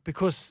open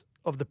because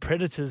of the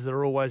predators that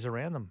are always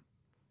around them.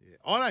 Yeah.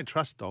 I don't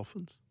trust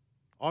dolphins.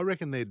 I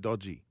reckon they're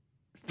dodgy.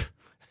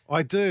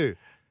 I do.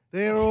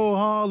 They're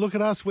all, look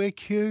at us, we're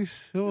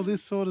cute, all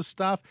this sort of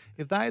stuff.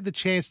 If they had the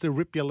chance to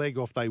rip your leg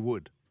off, they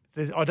would.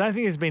 I don't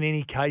think there's been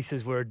any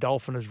cases where a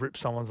dolphin has ripped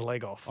someone's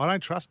leg off. I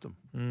don't trust them.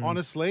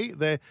 Honestly,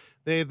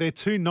 they're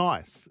too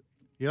nice.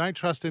 You don't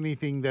trust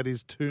anything that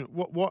is too.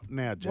 What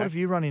now, Jack? What have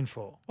you run in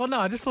for? Well,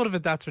 no, I just thought of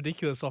it. That's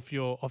ridiculous off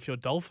your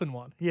dolphin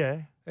one.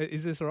 Yeah.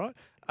 Is this all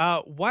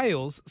right?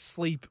 Whales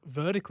sleep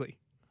vertically.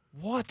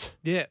 What?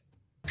 Yeah.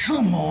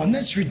 Come on,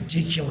 that's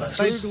ridiculous.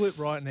 Google it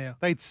right now.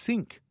 They'd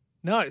sink.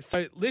 No,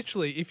 so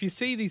literally, if you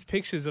see these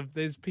pictures of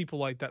there's people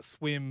like that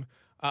swim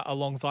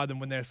alongside them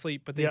when they're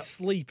asleep, but they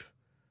sleep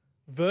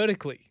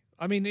vertically.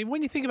 I mean,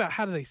 when you think about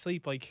how do they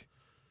sleep, like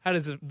how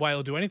does a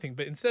whale do anything?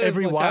 But instead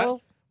Every of like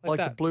whale, that,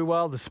 like the blue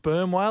whale, the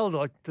sperm whale,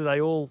 like do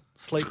they all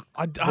sleep?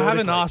 I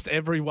haven't asked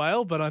every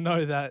whale, but I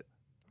know that.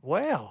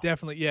 Wow,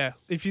 definitely, yeah.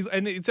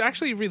 And it's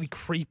actually a really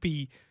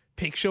creepy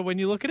picture when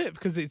you look at it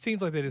because it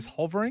seems like they're just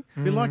hovering.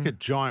 It'd be like a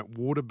giant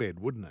waterbed,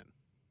 wouldn't it?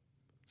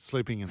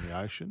 Sleeping in the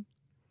ocean.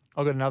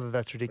 I've got another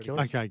that's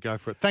ridiculous. Okay, go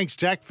for it. Thanks,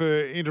 Jack,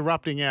 for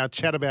interrupting our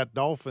chat about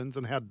dolphins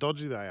and how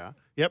dodgy they are.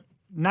 Yep.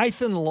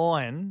 Nathan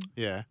Lyon,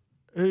 Yeah.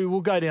 who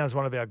will go down as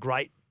one of our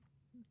great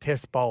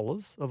test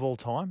bowlers of all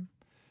time.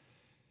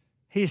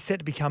 He is set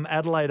to become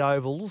Adelaide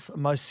Oval's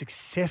most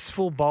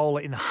successful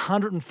bowler in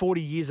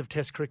 140 years of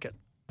test cricket.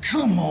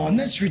 Come on,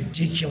 that's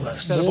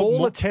ridiculous. So of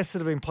all the tests that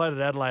have been played at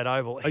Adelaide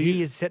Oval,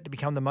 he is set to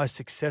become the most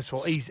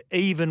successful. He's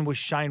even with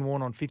Shane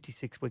Warne on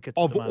 56 wickets.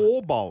 Of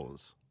all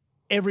bowlers?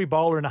 Every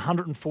bowler in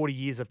 140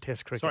 years of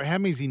test cricket. Sorry, how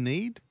many does he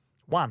need?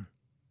 1.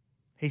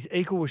 He's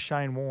equal with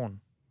Shane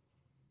Warne.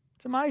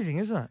 It's amazing,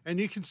 isn't it? And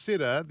you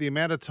consider the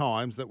amount of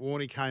times that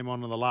Warney came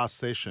on in the last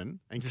session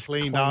and Just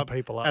cleaned cleaned up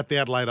people up. at the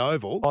Adelaide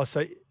Oval. Oh,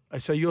 so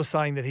you're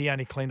saying that he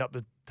only cleaned up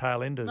the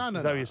tail enders? No, Is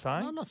that what you're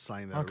saying? No, I'm not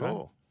saying that at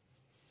all.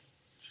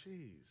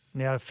 Jeez.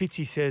 Now,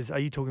 Fitzy says, are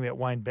you talking about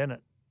Wayne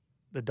Bennett,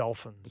 the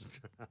Dolphins?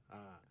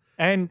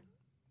 And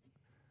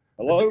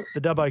hello,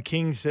 the Dubbo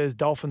King says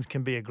Dolphins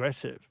can be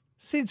aggressive.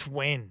 Since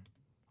when?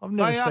 I've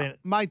never seen it.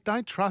 Mate,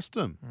 don't trust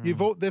them.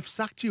 They've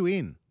sucked you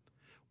in.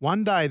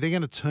 One day they're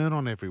going to turn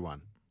on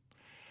everyone.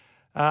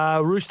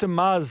 Rooster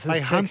Muzz has They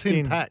hunt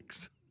in texted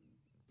packs.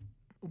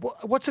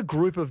 What's a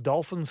group of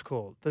dolphins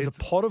called? There's a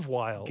pod of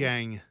whales.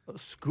 Gang. A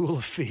school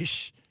of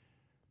fish.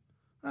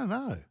 I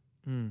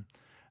don't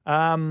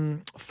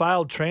know.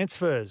 Failed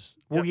transfers.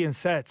 Woogie and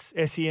Sats,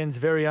 SEN's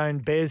very own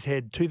Bears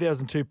Head,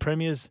 2002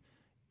 premiers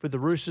with the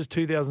Roosters,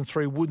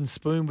 2003 Wooden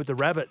Spoon with the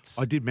Rabbits.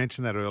 I did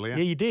mention that earlier.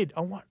 Yeah, you did.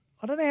 I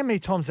don't know how many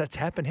times that's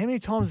happened. How many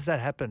times has that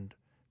happened?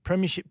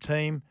 Premiership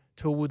team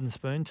to a Wooden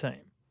Spoon team.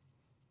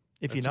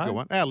 If That's you know. a good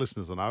one. Our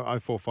listeners will know.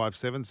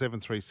 0457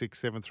 736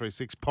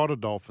 736.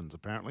 Potted Dolphins,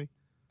 apparently.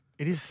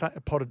 It is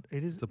potted.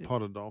 It is. It's a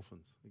potted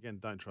Dolphins. Again,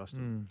 don't trust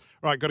them.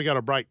 Right, got to go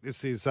to break.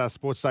 This is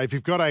Sports Day. If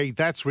you've got a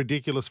That's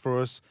Ridiculous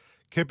for us,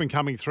 keep them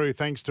coming through.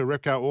 Thanks to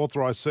Repco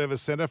Authorised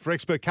Service Centre. For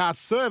expert car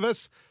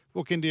service,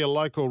 book into your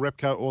local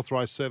Repco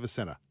Authorised Service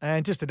Centre.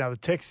 And just another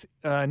text.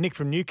 Nick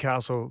from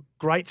Newcastle.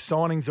 Great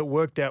signings that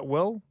worked out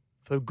well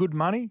for good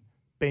money.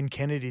 Ben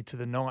Kennedy to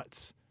the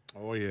Knights.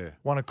 Oh, yeah.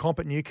 Won a comp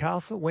at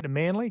Newcastle. Went to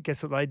Manly.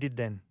 Guess what they did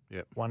then?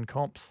 Yep. Won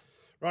comps.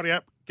 Righty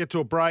up. Get to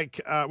a break.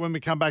 When we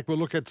come back, we'll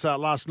look at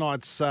last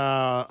night's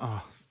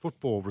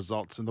football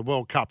results in the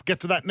World Cup.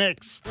 Get to that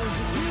next.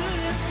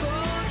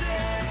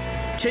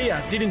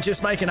 Kia didn't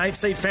just make an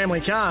 8-seat family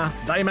car,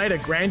 they made a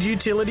grand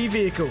utility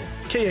vehicle.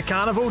 Kia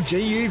Carnival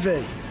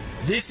GUV.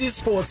 This is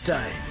Sports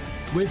Day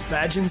with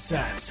Badge and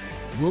Sats.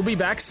 We'll be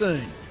back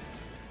soon.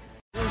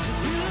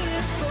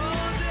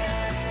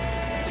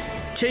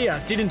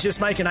 Kia didn't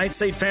just make an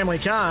 8-seat family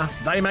car,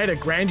 they made a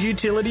grand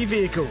utility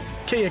vehicle.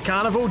 Kia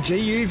Carnival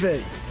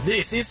GUV.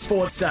 This is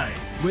Sports Day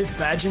with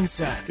Badge and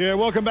Sats. Yeah,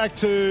 welcome back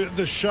to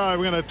the show.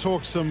 We're going to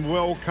talk some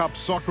World Cup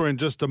soccer in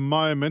just a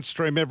moment.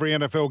 Stream every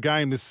NFL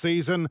game this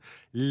season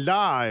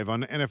live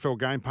on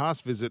NFL Game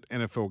Pass. Visit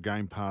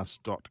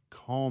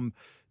nflgamepass.com.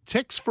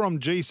 Text from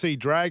GC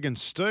Dragon.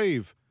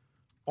 Steve,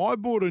 I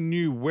bought a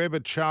new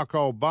Weber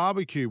charcoal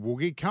barbecue.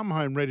 Woogie, come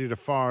home ready to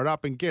fire it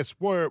up, and guess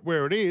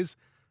where it is?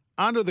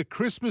 Under the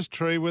Christmas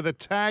tree with a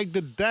tag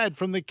to Dad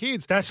from the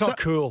kids. That's not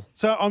cool.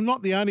 So I'm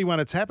not the only one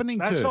it's happening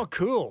to. That's not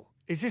cool.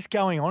 Is this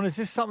going on? Is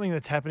this something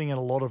that's happening in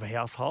a lot of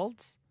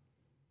households?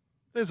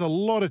 There's a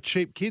lot of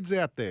cheap kids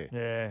out there.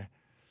 Yeah.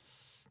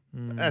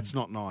 That's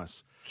not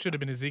nice. Should have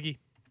been a Ziggy.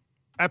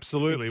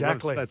 Absolutely.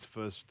 Exactly. That's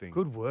first thing.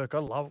 Good work. I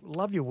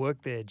love your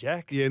work there,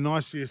 Jack. Yeah,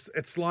 nice use.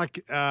 It's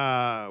like,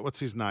 what's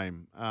his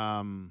name?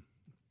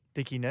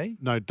 Dickie Knee?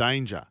 No,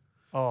 Danger.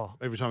 Oh.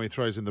 Every time he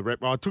throws in the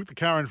rep. I took the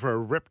car in for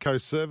a Repco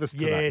service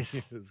today.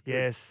 Yes.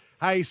 Yes.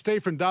 Hey,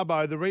 Steve from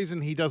Dubbo, the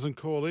reason he doesn't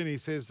call in, he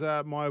says,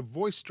 my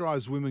voice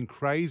drives women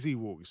crazy,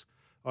 Woogs.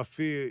 I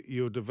fear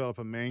you'll develop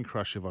a man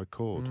crush if I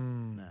called.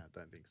 No, I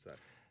don't think so.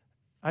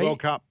 Hey, World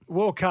Cup.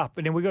 World Cup.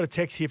 And then we got a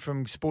text here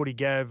from Sporty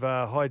Gav.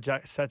 Hi,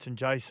 Sats and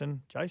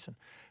Jason.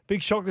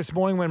 Big shock this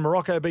morning when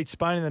Morocco beat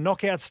Spain in the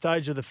knockout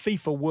stage of the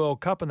FIFA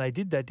World Cup. And they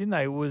did that, didn't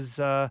they? It was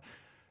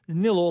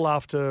 0-0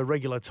 after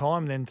regular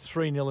time, then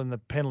 3-0 in the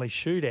penalty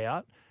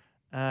shootout.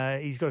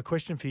 He's got a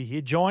question for you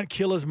here. Giant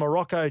killers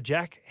Morocco,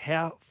 Jack.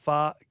 How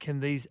far can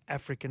this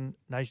African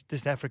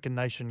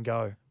nation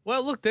go?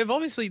 Well, look,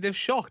 they've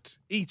shocked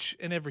each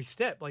and every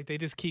step. Like, they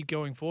just keep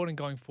going forward and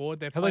going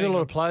forward. Have they got a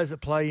lot of players that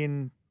play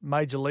in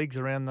major leagues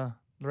around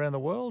the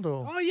world?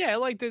 Or Oh yeah,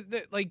 like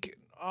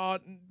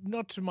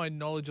not to my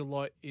knowledge a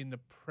lot in the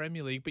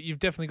Premier League, but you've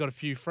definitely got a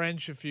few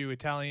French, a few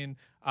Italian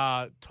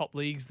top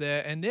leagues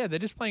there, and yeah, they're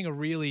just playing a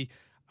really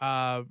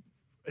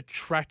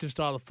attractive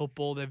style of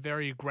football. They're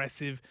very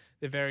aggressive.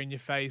 They're very in your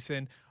face,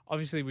 and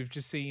obviously we've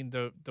just seen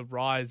the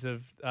rise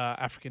of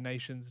African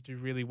nations do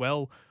really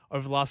well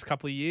over the last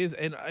couple of years,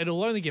 and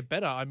it'll only get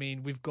better. I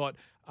mean, we've got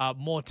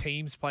more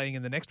teams playing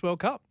in the next World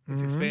Cup.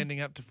 It's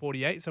expanding up to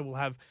 48, so we'll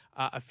have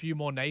a few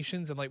more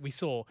nations, and like we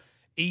saw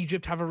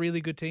Egypt have a really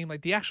good team.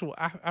 Like the actual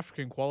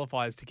African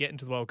qualifiers to get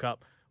into the World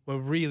Cup were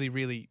really,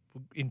 really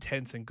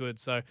intense and good.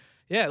 So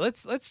yeah,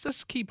 let's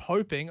just keep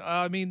hoping.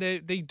 I mean, they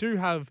do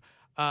have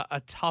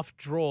a tough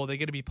draw. They're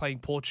going to be playing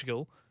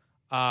Portugal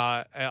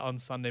on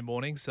Sunday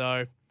morning.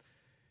 So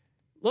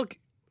look,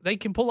 they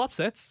can pull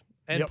upsets,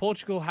 and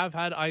Portugal have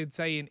had, I'd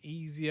say, an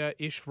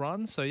easier-ish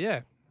run. So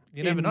yeah,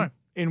 you never know.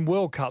 In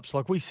World Cups,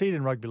 like we see it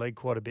in rugby league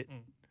quite a bit.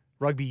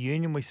 Rugby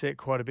union, we see it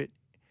quite a bit.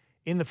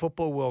 In the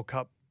Football World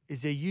Cup,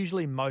 is there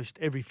usually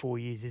every 4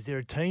 years, is there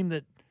a team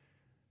that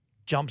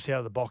jumps out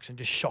of the box and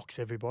just shocks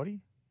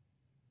everybody?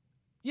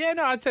 Yeah,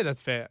 no, I'd say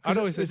that's fair.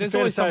 There's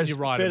always someone you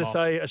ride fair them to off.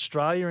 say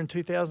Australia in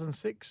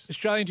 2006?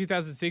 Australia in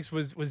 2006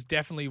 was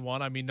definitely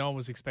one. I mean, no one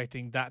was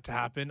expecting that to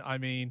happen. I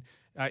mean,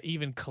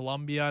 even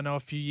Colombia, I know a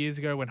few years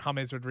ago when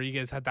James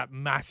Rodriguez had that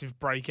massive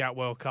breakout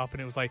World Cup,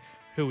 and it was like,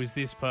 who is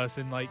this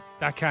person? Like,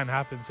 that can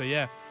happen. So,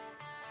 yeah.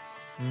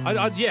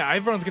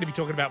 Everyone's going to be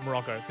talking about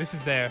Morocco. This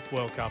is their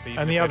World Cup, even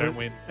if they don't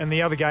win. And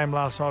the other game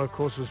last night, of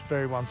course, was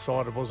very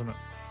one-sided, wasn't it?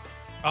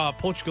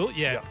 Portugal,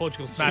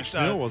 Portugal smashed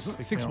 6-0, wasn't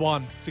it?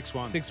 6-1.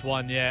 6-1.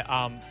 6-1,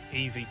 yeah.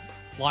 Easy.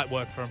 Light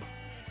work from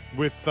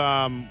With,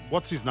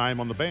 what's his name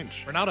on the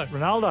bench?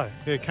 Ronaldo.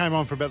 Yeah, came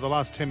on for about the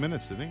last 10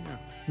 minutes, didn't he? Yeah.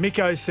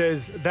 Miko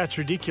says, that's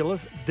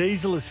ridiculous.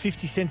 Diesel is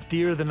 50 cents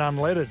dearer than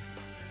unleaded.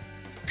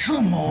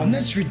 Come on,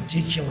 that's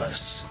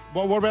ridiculous.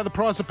 Well, what about the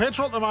price of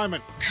petrol at the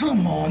moment?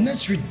 Come on,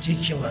 that's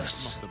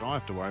ridiculous. Not that I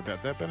have to worry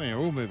about that, but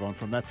anyway, we'll move on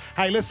from that.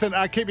 Hey, listen,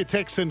 keep your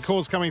texts and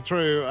calls coming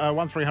through,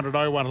 1300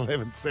 01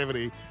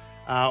 1170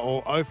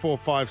 or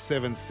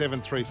 0457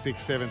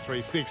 736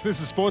 736.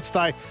 This is Sports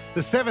Day.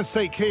 The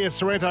 7-seat Kia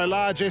Sorento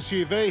large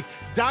SUV.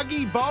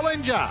 Dougie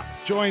Bollinger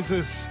joins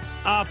us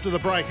after the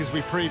break as we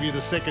preview the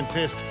second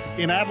test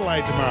in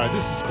Adelaide tomorrow.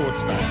 This is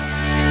Sports Day.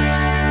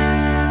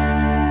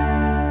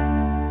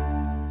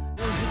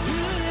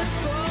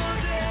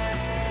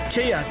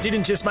 Kia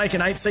didn't just make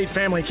an 8-seat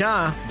family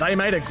car, they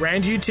made a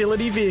grand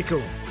utility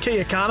vehicle.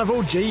 Kia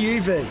Carnival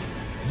GUV.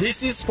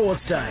 This is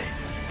Sports Day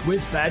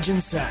with Badge and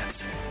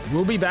Sats.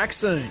 We'll be back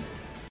soon.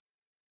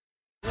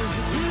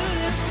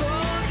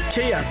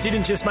 Kia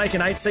didn't just make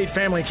an 8-seat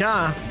family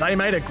car, they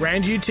made a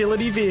grand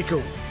utility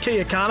vehicle.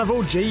 Kia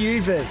Carnival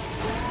GUV.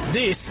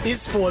 This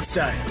is Sports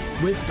Day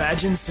with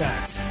Badge and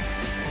Sats.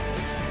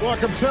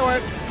 Welcome to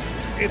it.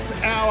 It's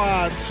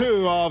hour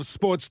 2 of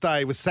Sports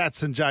Day with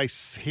Sats and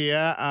Jace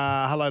here.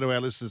 Hello to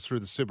our listeners through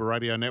the Super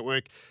Radio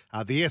Network,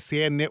 the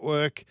SCN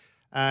Network,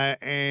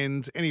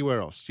 and anywhere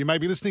else. You may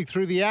be listening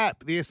through the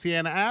app, the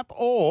SCN app,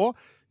 or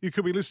you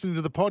could be listening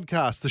to the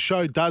podcast. The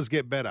show does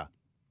get better.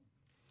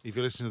 If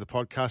you're listening to the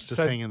podcast,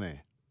 just hang in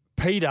there.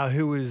 Peter,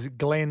 who was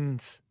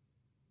Glenn's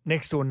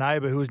next-door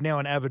neighbour, who is now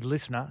an avid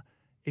listener,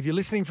 if you're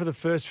listening for the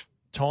first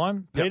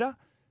time, Peter,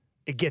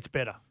 it gets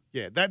better.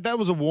 Yeah, that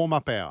was a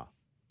warm-up hour.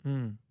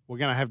 Mm. We're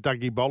going to have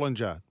Dougie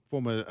Bollinger,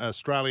 former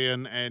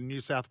Australian and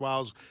New South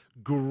Wales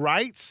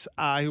greats.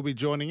 He'll be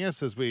joining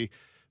us as we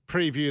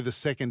preview the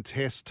second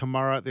test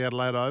tomorrow at the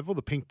Adelaide Oval,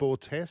 the pink ball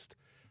test.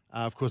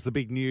 Of course, the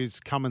big news,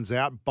 Cummins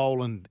out,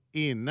 Boland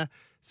in,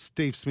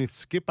 Steve Smith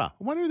skipper.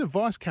 I wonder who the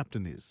vice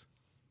captain is.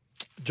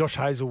 Josh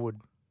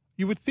Hazelwood.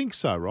 You would think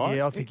so, right?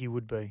 Yeah, I think he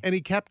would be. And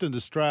he captained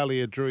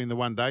Australia during the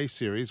one-day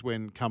series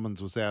when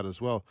Cummins was out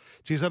as well.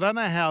 Geez, I don't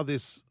know how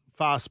this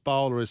fast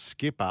bowler as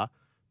skipper,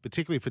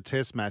 particularly for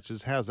test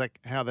matches, how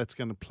that's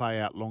going to play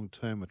out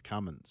long-term with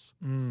Cummins.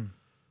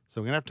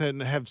 So we're going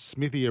to have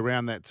Smithy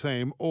around that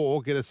team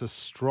or get us a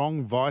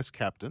strong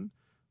vice-captain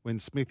when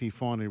Smithy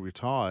finally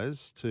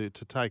retires to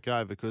take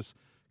over, because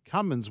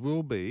Cummins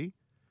will be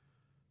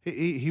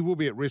he will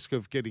be at risk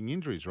of getting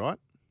injuries, right?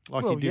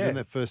 Like he did in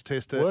that first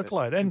test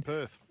workload in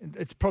Perth.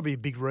 It's probably a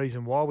big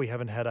reason why we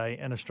haven't had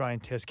an Australian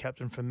Test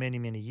captain for many,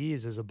 many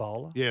years as a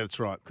bowler. Yeah, that's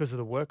right. Because of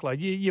the workload.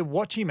 You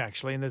watch him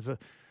actually, and there's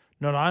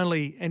not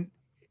only, and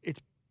it's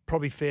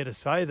probably fair to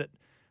say that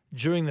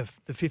during the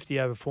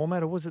 50-over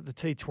format, or was it the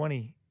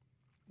T20,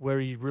 where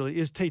it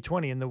was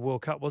T20 in the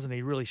World Cup, wasn't he?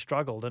 He really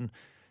struggled, and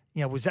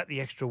was that the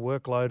extra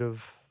workload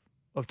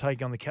of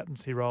taking on the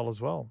captaincy role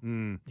as well?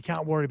 You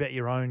can't worry about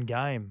your own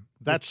game.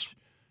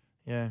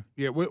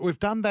 Yeah, we've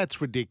done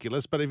That's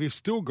Ridiculous, but if you've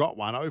still got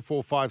one,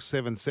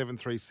 0457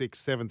 736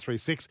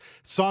 736.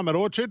 Simon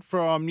Orchard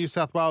from New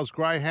South Wales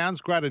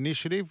Greyhounds, great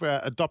initiative,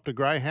 Adopt a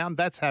Greyhound,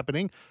 that's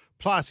happening.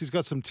 Plus, he's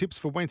got some tips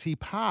for Wenty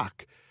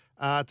Park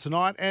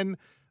tonight. And,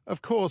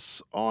 of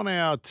course, on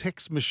our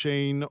text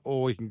machine,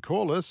 or you can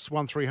call us,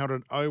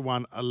 1300 01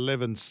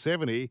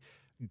 1170,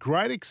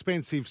 great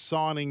expensive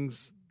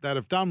signings that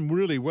have done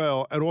really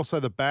well, and also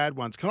the bad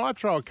ones. Can I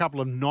throw a couple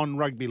of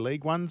non-rugby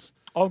league ones?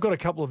 I've got a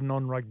couple of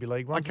non-rugby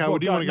league ones. Okay, well,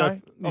 do you want to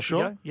go? You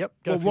sure? Yep.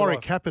 Well,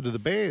 Warwick Kappa to the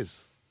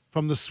Bears.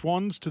 From the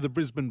Swans to the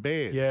Brisbane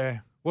Bears.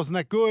 Yeah. Wasn't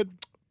that good?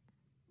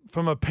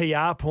 From a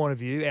PR point of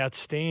view,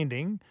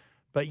 outstanding.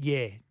 But,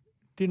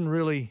 didn't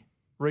really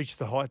reach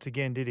the heights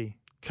again, did he?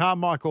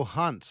 Carmichael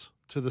Hunt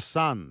to the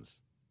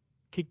Suns.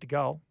 Kicked a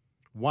goal.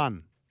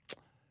 Won.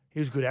 He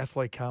was a good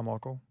athlete,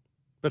 Carmichael.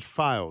 But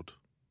failed.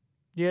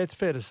 Yeah, it's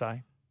fair to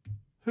say.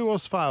 Who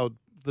else failed?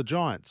 The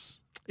Giants.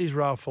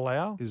 Israel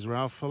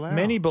Folau.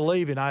 Many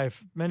believe in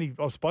I've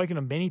spoken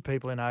to many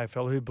people in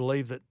AFL who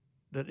believe that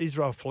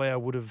Israel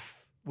Folau would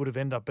have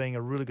ended up being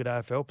a really good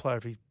AFL player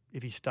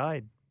if he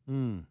stayed.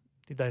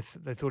 They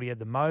thought he had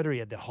the motor, he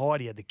had the height,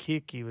 he had the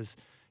kick, he was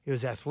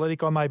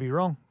athletic. I may be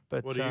wrong,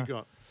 but what do you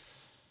got?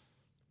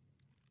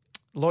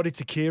 Lottie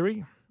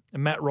Takiri,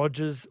 Matt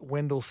Rogers,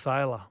 Wendell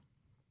Saylor.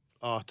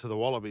 Oh, to the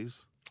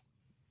Wallabies.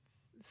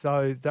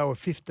 So they were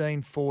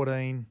 15,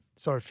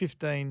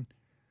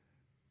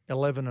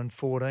 11 and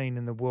 14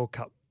 in the World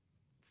Cup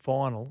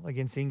final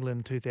against England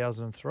in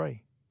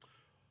 2003.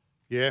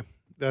 Yeah,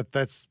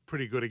 that's a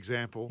pretty good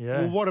example.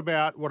 Yeah. Well, what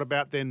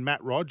about then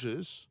Matt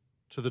Rogers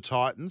to the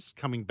Titans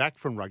coming back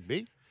from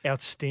rugby?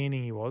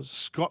 Outstanding he was.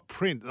 Scott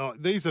Prince. Oh,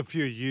 these are a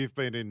few you've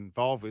been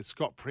involved with.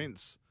 Scott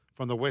Prince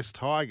from the West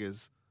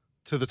Tigers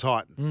to the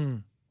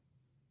Titans.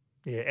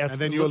 Yeah, and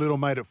then your little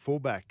mate at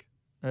fullback.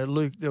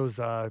 Luke. There was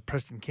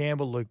Preston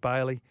Campbell, Luke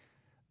Bailey.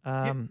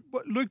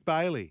 Luke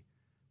Bailey.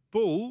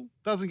 Bull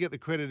doesn't get the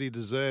credit he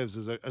deserves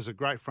as a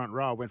great front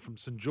row. Went from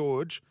St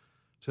George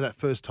to that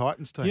first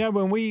Titans team.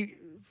 When we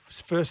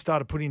first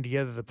started putting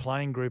together the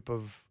playing group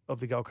of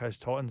the Gold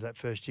Coast Titans that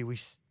first year,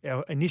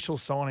 our initial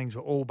signings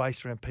were all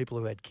based around people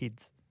who had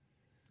kids.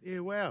 Yeah,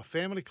 wow,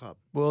 family club.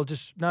 Well,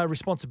 just no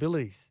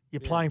responsibilities. You're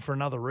playing for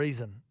another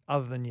reason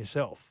other than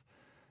yourself.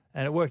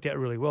 And it worked out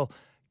really well.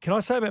 Can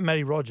I say about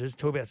Matty Rogers,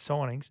 talk about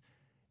signings,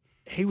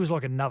 he was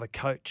like another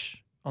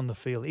coach on the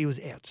field. He was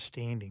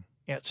outstanding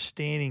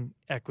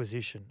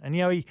acquisition. And,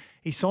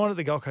 he signed at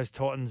the Gold Coast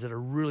Titans at a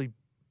really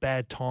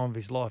bad time of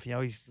his life.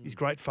 His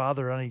great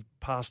father only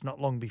passed not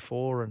long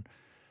before, and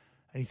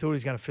he thought he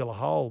was going to fill a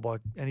hole.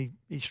 And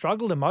he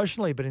struggled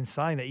emotionally, but in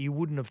saying that, you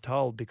wouldn't have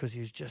told, because he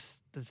was just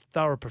the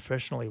thorough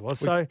professional he was.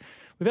 So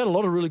we've had a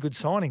lot of really good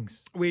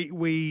signings.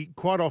 We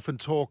quite often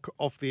talk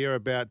off the air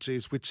about,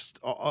 which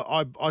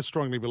I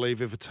strongly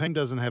believe if a team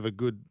doesn't have a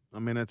good,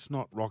 it's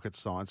not rocket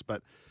science,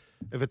 but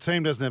if a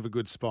team doesn't have a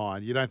good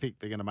spine, you don't think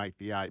they're going to make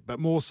the 8. But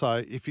more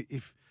so,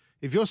 if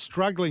you're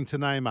struggling to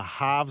name a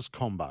halves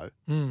combo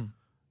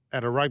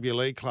at a rugby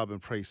league club in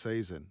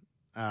pre-season,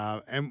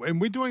 and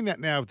we're doing that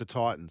now with the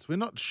Titans. We're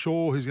not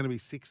sure who's going to be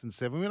 6 and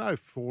 7. We know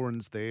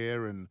Foran's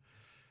there, and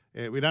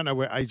we don't know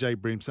where AJ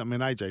Brimson.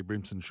 AJ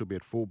Brimson should be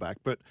at fullback,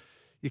 but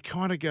you're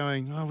kind of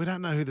going, we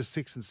don't know who the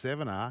 6 and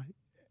 7 are.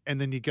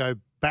 And then you go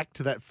back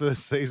to that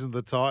first season of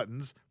the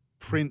Titans,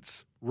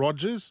 Prince,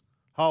 Rogers.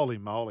 Holy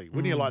moly.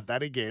 Wouldn't you like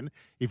that again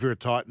if you're a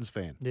Titans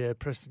fan? Yeah,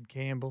 Preston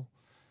Campbell,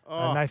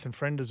 Nathan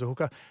Friend as a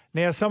hooker.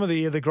 Now, some of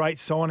the great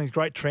signings,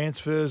 great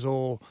transfers,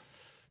 or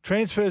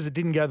transfers that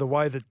didn't go the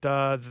way that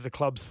the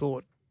clubs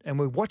thought. And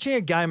we're watching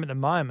a game at the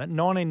moment,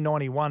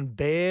 1991,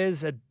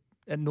 Bears at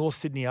North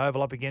Sydney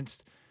Oval up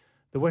against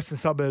the Western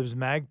Suburbs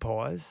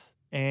Magpies,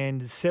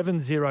 and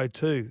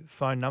 702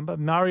 phone number.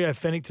 Mario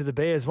Fennick to the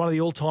Bears, one of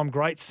the all-time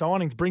great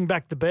signings. Bring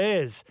back the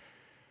Bears.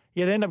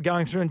 Yeah, they end up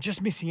going through and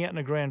just missing out in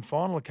a grand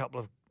final a couple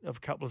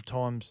of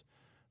times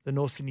the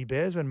North Sydney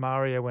Bears when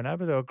Mario went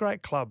over. They were a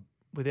great club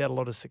without a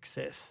lot of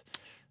success.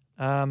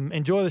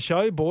 Enjoy the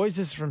show, boys.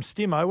 This is from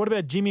Stimo. What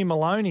about Jimmy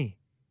Maloney,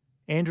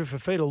 Andrew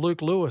Fafita,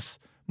 Luke Lewis,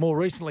 more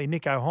recently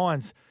Nico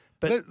Hines?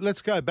 But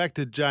Let's go back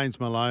to James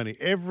Maloney.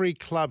 Every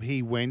club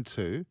he went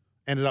to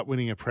ended up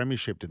winning a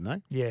premiership, didn't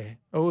they? yeah,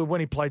 when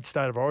he played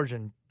State of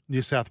Origin,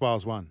 New South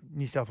Wales won.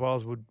 New South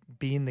Wales would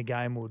be in the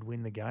game, would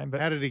win the game.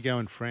 But How did he go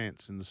in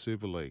France in the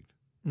Super League?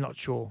 not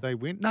sure. They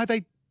win? No,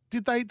 they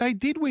did. They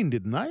did win,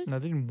 didn't they? No,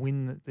 they didn't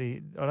win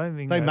the. I don't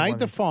think They won made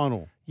the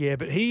final. Yeah,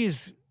 but he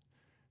is.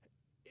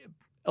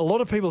 A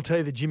lot of people tell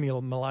you that Jimmy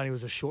Maloney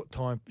was a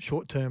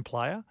short-term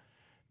player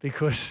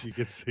because You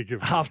get sick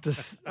of it.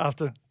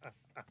 after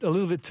a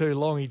little bit too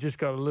long, he just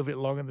got a little bit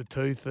long in the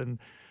tooth and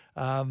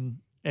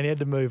he had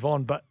to move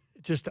on. But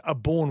just a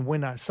born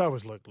winner. So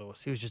was Luke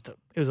Lewis. He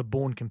was a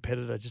born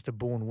competitor, just a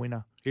born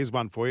winner. Here's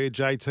one for you.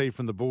 JT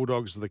from the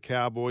Bulldogs to the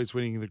Cowboys,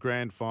 winning the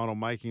grand final,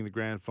 making the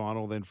grand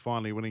final, then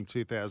finally winning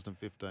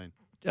 2015.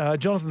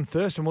 Jonathan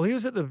Thurston, well, he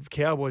was at the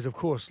Cowboys, of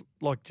course,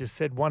 like just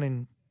said, won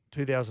in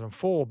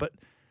 2004, but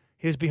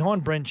he was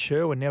behind Brent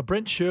Sherwin. Now,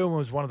 Brent Sherwin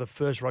was one of the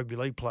first rugby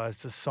league players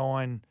to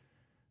sign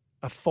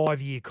a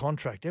 5-year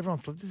contract. Everyone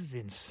thought, this is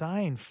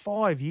insane,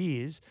 5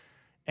 years.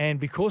 And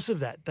because of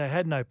that, they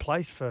had no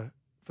place for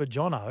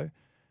Jono.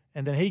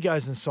 And then he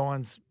goes and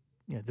signs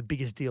the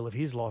biggest deal of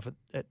his life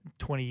at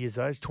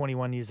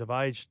 21 years of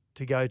age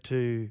to go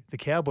to the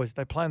Cowboys.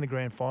 They play in the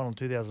grand final in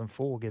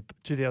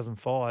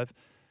 2005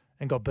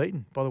 and got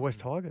beaten by the West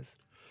Tigers.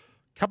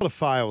 Couple of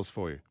fails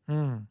for you.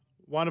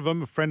 One of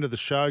them, a friend of the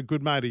show,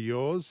 good mate of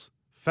yours,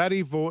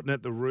 Fatty Vorton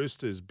at the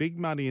Roosters. Big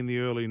money in the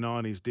early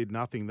 90s, did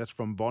nothing. That's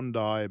from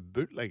Bondi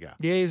Bootlegger.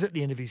 Yeah, he was at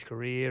the end of his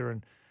career,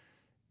 and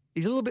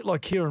he's a little bit like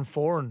Kieran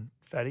Foran,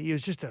 Fatty. He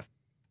was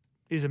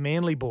a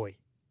manly boy,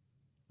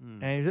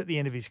 and he was at the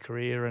end of his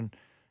career, and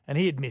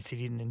he admits he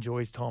didn't enjoy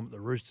his time at the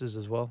Roosters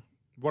as well.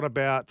 What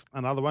about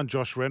another one,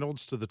 Josh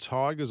Reynolds to the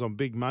Tigers on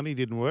big money,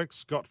 didn't work.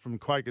 Scott from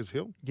Quakers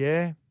Hill.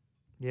 Yeah,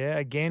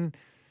 again,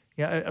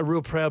 a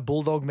real proud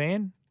Bulldog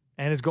man,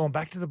 and has gone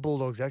back to the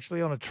Bulldogs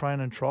actually on a train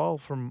and trial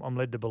from, I'm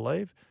led to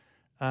believe.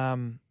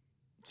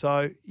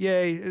 So,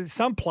 yeah,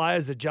 some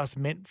players are just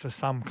meant for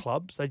some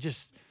clubs. They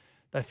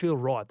feel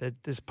right. They're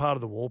part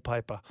of the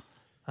wallpaper.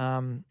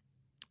 So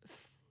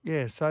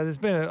there's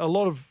been a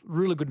lot of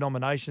really good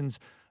nominations.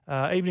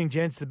 Evening,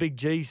 gents. The Big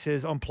G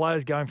says, on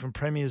players going from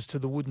premiers to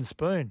the wooden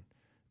spoon.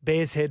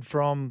 Bears head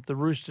from the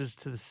Roosters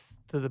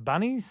to the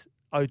Bunnies,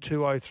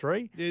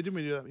 02-03. Yeah, didn't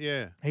we do that?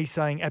 Yeah. He's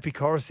saying Appy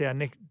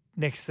Coruscant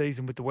next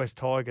season with the West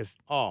Tigers.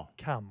 Oh.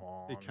 Come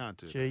on. You can't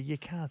do Gee, you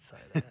can't say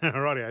that.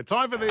 Rightio.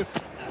 Time for this.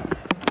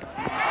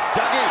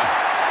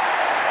 Dougie.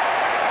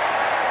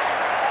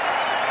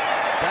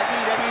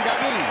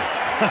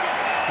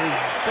 His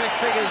best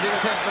figures in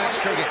Test match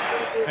cricket.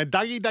 And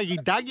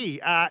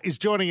Dougie is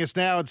joining us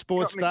now at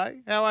Sports Day.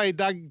 How are you,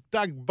 Doug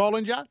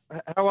Bollinger?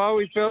 How are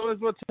we, fellas?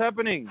 What's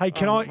happening? Hey,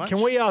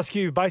 can we ask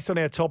you, based on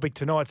our topic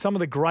tonight, some of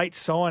the great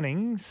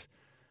signings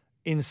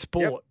in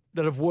sport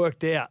that have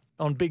worked out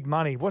on big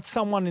money? What's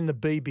someone in the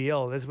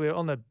BBL, as we're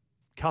on the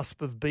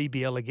cusp of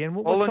BBL again?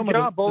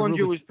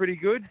 Bollinger was pretty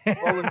good.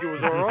 Bollinger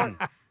was all right.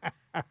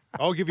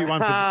 I'll give you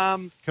one.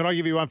 Can I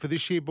give you one for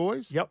this year,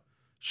 boys? Yep.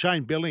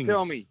 Shane Billings.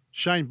 Tell me.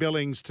 Shane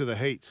Billings to the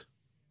Heat.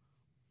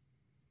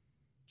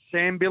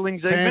 Sam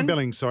Billings. Sam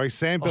Billings to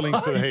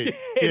the Heat.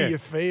 How do you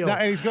feel? No,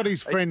 and he's got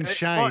his friend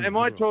Shane. Am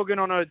I talking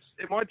on a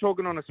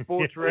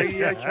sports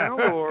radio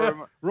channel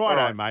or?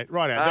 Right, mate.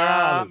 Right, there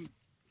are others.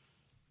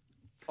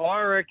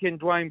 I reckon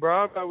Dwayne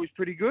Bravo was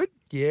pretty good.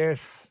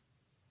 Yes.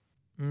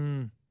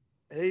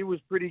 He was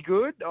pretty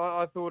good.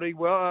 I thought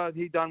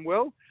he done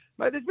well.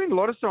 Mate, there's been a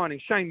lot of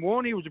signings. Shane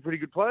Warne, he was a pretty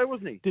good player,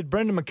 wasn't he? Did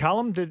Brendan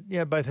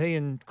McCullum, both he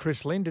and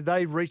Chris Lynn, did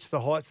they reach the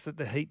heights that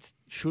the Heat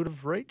should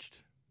have reached?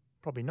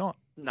 Probably not.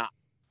 Nah.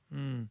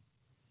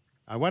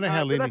 I wonder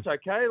how but that's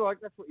okay. Like,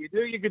 that's what you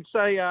do. You could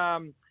say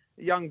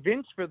young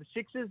Vince for the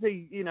Sixers.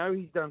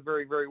 He's done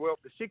very, very well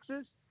for the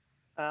Sixers.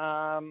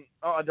 I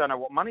don't know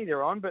what money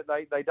they're on, but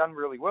they done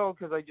really well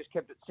because they just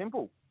kept it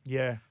simple.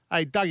 Yeah.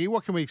 Hey, Dougie,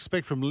 what can we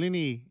expect from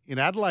Linney in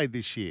Adelaide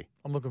this year?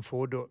 I'm looking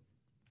forward to it.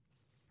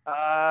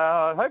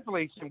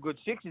 Hopefully some good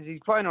sixes.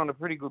 He's playing on a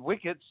pretty good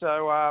wicket,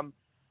 so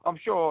I'm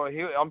sure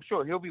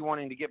he'll be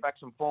wanting to get back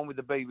some form with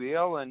the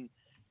BBL and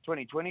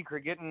 2020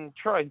 cricket and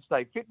try and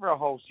stay fit for a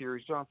whole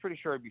series. So I'm pretty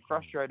sure he'd be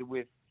frustrated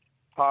with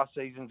past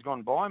seasons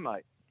gone by,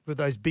 mate. With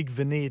those big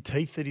veneer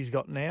teeth that he's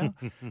got now,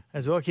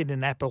 as well, getting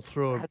an apple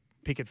through a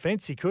picket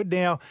fence, he could.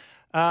 Now,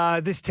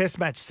 this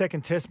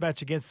second test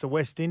match against the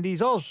West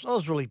Indies, I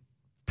was really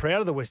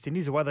proud of the West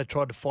Indies, the way they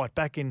tried to fight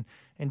back in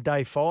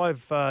day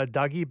 5,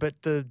 Dougie. But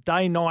the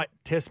day-night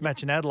test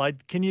match in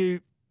Adelaide, can you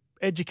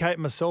educate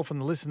myself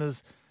and the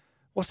listeners,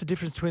 what's the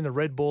difference between the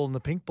red ball and the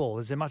pink ball?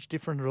 Is there much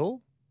different at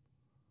all?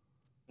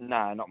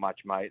 No, not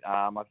much, mate.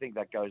 I think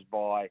that goes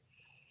by.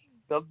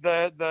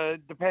 The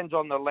depends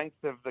on the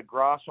length of the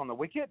grass on the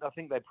wicket. I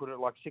think they put it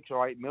like 6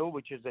 or 8 mil,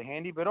 which is a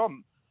handy. But I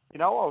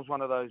was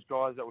one of those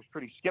guys that was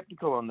pretty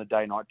sceptical on the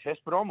day-night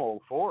test, but I'm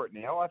all for it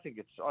now. I think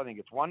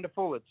it's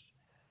wonderful.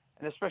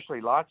 and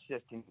especially last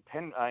test in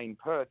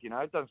Perth, you know,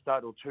 it doesn't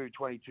start till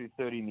 2:20,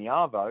 2:30 in the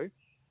Arvo.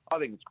 I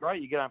think it's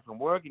great. You get home from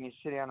work and you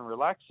sit down and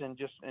relax and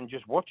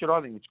just watch it.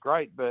 I think it's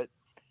great, but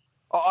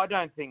I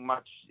don't think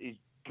much is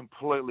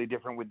completely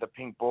different with the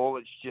pink ball.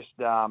 It's just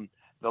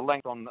the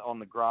length on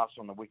the grass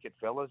on the wicket,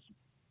 fellas.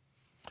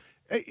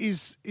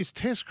 Is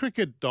Test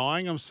cricket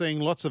dying? I'm seeing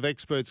lots of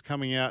experts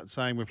coming out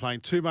saying we're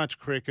playing too much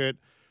cricket.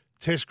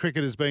 Test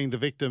cricket is being the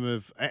victim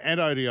of, and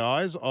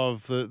ODIs,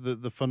 of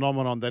the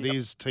phenomenon that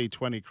is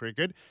T20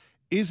 cricket.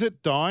 Is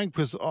it dying?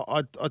 Because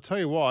I tell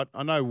you what,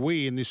 I know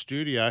we in this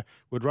studio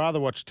would rather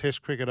watch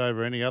Test cricket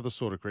over any other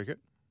sort of cricket.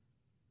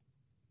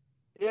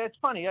 Yeah, it's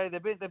funny.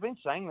 They've been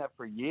saying that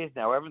for years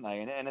now, haven't they?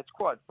 And it's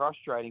quite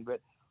frustrating.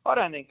 But I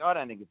don't think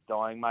it's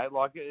dying, mate.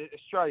 Like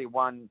Australia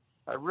won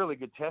a really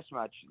good Test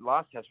match,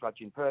 last Test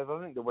match in Perth.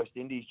 I think the West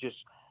Indies just,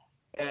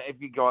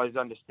 if you guys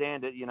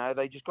understand it, you know,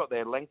 they just got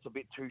their lengths a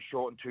bit too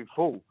short and too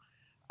full.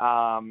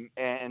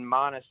 And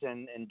Marnus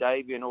and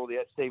Davey and all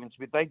the Stephen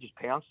Smith, they just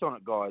pounced on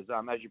it, guys,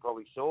 as you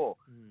probably saw.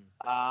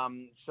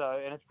 And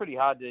it's pretty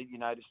hard to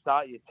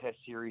start your Test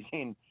series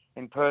in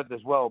Perth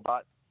as well.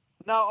 But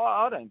no,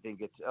 I don't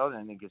think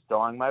it's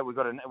dying, mate. We've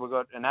got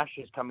an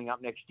Ashes coming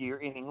up next year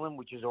in England,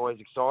 which is always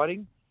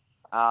exciting.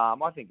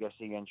 I think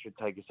SEN should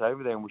take us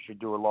over there and we should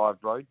do a live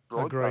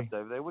broadcast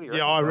over there. What do you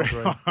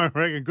reckon? Yeah, I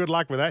reckon. Good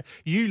luck with that.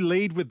 You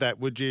lead with that,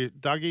 would you,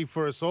 Dougie,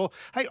 for us all?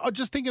 Hey, I'm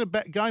just thinking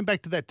about going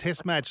back to that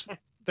Test match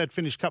that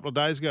finished a couple of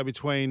days ago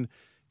between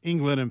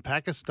England and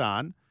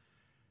Pakistan.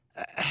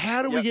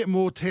 How do we get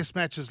more Test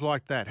matches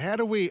like that?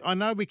 I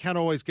know we can't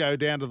always go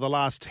down to the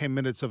last 10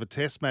 minutes of a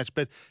Test match,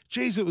 but,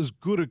 geez, it was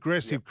good,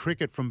 aggressive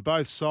cricket from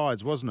both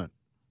sides, wasn't it?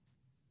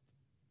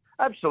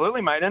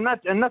 Absolutely, mate, and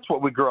that's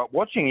what we grew up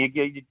watching.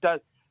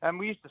 And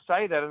we used to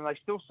say that, and they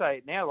still say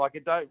it now. Like,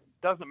 it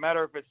doesn't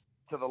matter if it's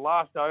to the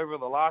last over,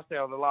 the last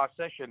hour, the last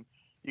session.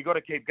 You got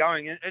to keep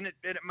going, and it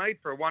made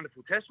for a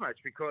wonderful Test match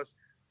because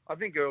I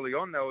think early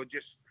on they were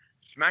just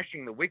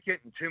smashing the wicket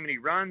and too many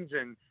runs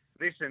and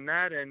this and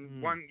that,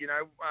 and one,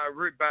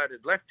 Root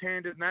batted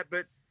left-handed and that.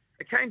 But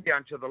it came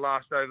down to the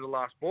last over, the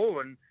last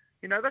ball, and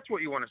that's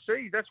what you want to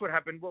see. That's what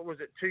happened. What was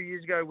it, 2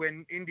 years ago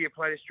when India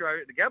played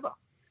Australia together?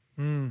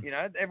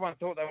 Everyone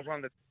thought that was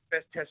one of the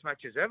best Test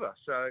matches ever.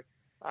 So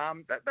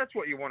that's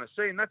what you want to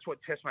see, and that's what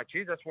Test match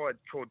is. That's why it's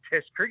called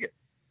Test cricket.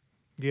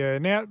 Yeah.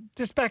 Now,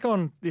 just back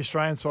on the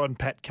Australian side and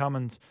Pat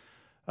Cummins,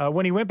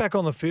 when he went back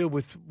on the field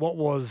with what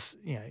was,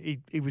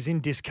 he was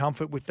in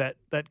discomfort with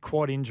that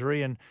quad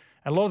injury, and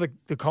a lot of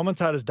the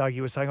commentators,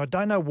 Dougie, were saying, I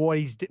don't know why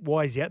he's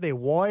out there.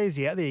 Why is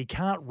he out there? He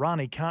can't run.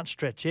 He can't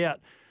stretch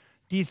out.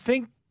 Do you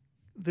think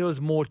there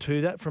was more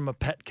to that from a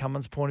Pat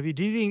Cummins point of view?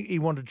 Do you think he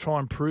wanted to try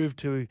and prove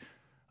to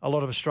a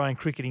lot of Australian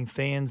cricketing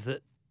fans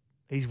that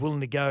he's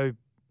willing to go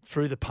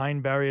through the pain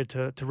barrier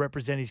to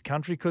represent his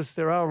country? Because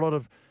there are a lot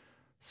of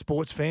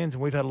sports fans,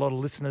 and we've had a lot of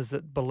listeners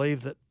that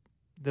believe that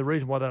the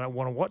reason why they don't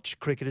want to watch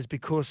cricket is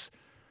because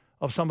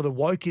of some of the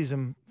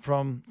wokeism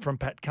from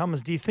Pat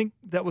Cummins. Do you think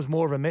that was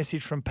more of a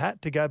message from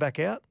Pat to go back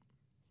out?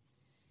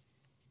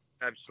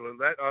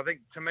 Absolutely. I think,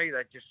 to me,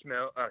 that just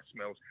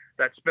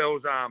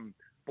spells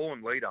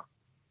born leader.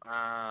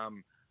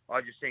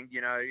 I just think, he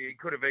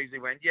could have easily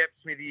went, yep,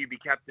 Smithy, you be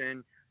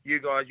captain. You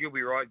guys, you'll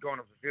be right, going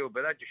off the field.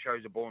 But that just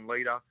shows a born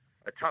leader,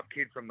 a tough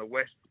kid from the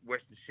west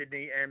of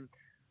Sydney. And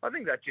I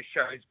think that just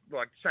shows,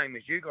 like, same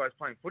as you guys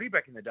playing footy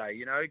back in the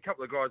day. A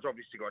couple of guys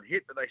obviously got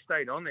hit, but they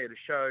stayed on there to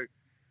show,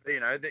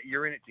 that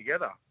you're in it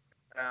together.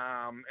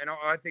 And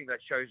I think that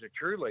shows a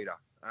true leader.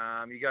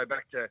 You go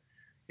back to,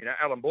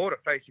 Alan Border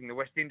facing the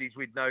West Indies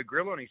with no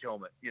grill on his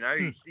helmet.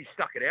 He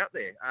stuck it out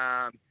there.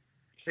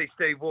 See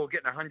Steve Waugh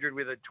getting 100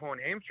 with a torn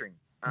hamstring.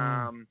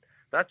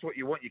 That's what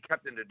you want your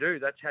captain to do.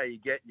 That's how you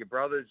get your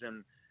brothers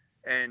and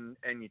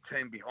your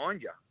team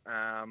behind you.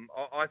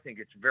 I think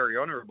it's very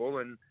honourable.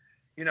 And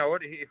you know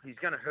what? If he's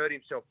going to hurt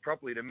himself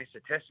properly to miss a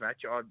Test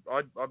match,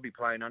 I'd be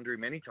playing under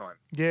him anytime.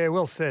 Yeah,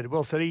 well said.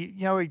 Well said.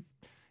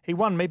 He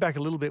won me back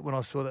a little bit when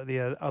I saw that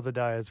the other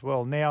day as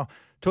well. Now,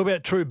 talk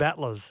about true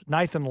battlers.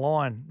 Nathan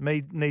Lyon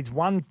needs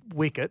one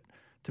wicket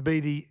to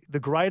be the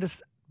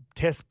greatest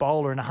Test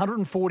bowler in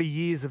 140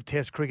 years of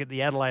Test cricket at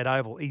the Adelaide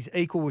Oval. He's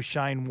equal with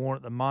Shane Warne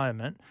at the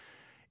moment.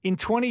 In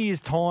 20 years'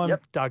 time,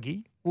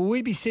 Dougie, will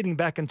we be sitting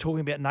back and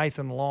talking about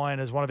Nathan Lyon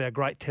as one of our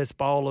great Test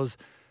bowlers,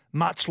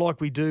 much like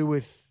we do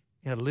with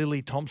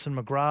Lilly, Thompson,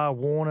 McGrath,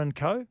 Warne and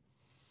co?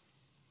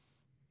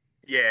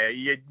 Yeah,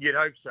 you'd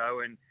hope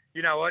so. And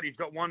you know what? He's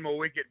got one more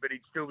wicket, but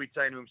he'd still be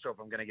saying to himself,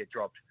 I'm going to get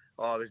dropped.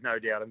 Oh, there's no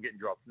doubt I'm getting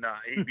dropped. No,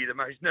 he'd be the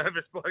most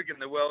nervous bloke in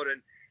the world.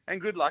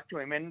 And good luck to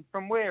him. And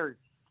from where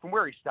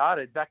he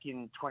started back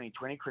in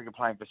 2020 cricket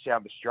playing for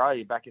South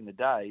Australia back in the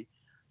day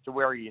to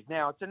where he is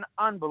now, it's an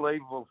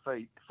unbelievable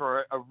feat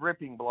for a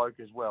ripping bloke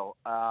as well.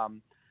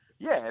 And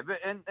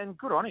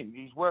good on him.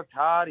 He's worked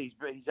hard. He's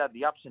had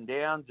the ups and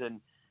downs,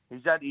 and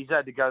he's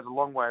had to go the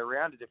long way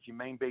around it, if you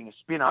mean being a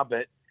spinner.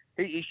 But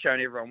he's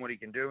shown everyone what he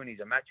can do, and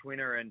he's a match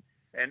winner, and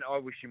I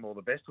wish him all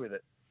the best with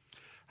it.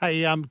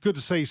 Hey, good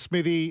to see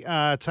Smithy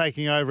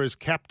taking over as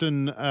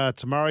captain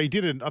tomorrow. He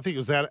did it, I think it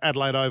was at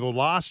Adelaide Oval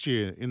last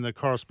year in the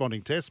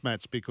corresponding test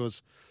match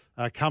because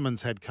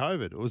Cummins had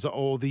COVID. It was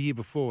all the year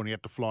before and he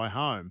had to fly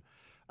home.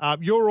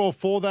 You're all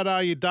for that,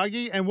 are you,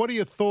 Dougie? And what are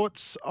your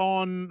thoughts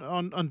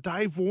on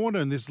Dave Warner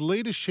and this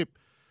leadership,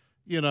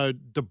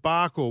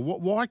 debacle?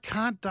 Why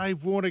can't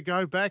Dave Warner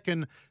go back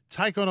and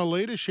take on a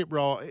leadership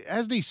role?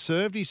 Hasn't he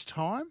served his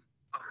time?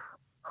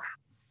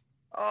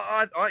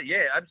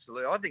 Yeah,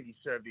 absolutely. I think he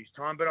served his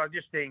time, but I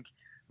just think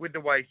with the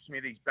way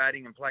Smithy's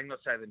batting and playing, not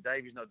saying that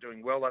Davey's not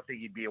doing well, I think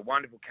he'd be a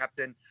wonderful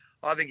captain.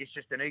 I think it's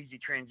just an easy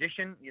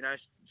transition.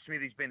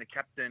 Smithy's been a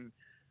captain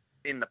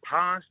in the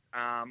past.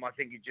 I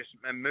think he just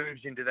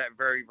moves into that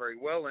very, very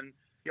well. And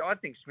I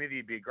think Smithy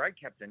would be a great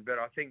captain, but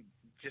I think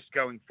just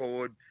going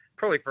forward,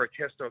 probably for a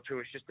test or two,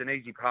 it's just an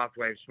easy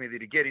pathway of Smithy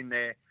to get in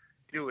there,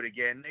 do it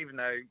again, even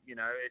though,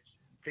 it's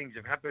things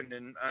have happened,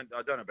 and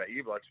I don't know about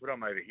you blokes, but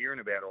I'm overhearing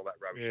about all that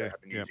rubbish that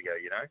happened years ago,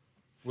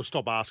 We'll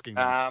stop asking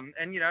them.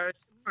 And, it's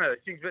one of those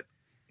things, but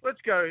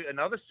let's go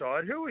another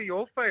side. Who are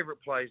your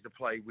favourite players to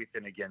play with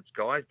and against,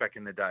 guys, back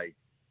in the day?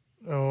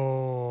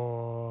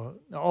 Oh,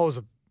 I was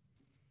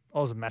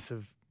a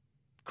massive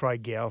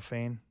Craig Gower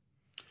fan.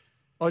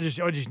 I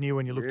just knew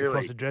when you looked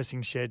across the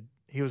dressing shed,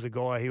 he was a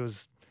guy.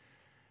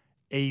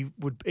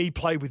 He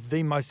played with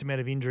the most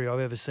amount of injury I've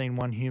ever seen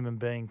one human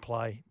being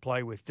play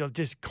with.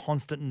 Just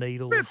constant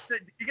needles.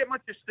 Did you get much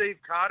of Steve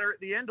Carter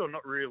at the end, or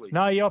not really?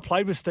 No, I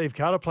played with Steve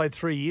Carter. Played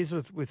 3 years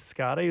with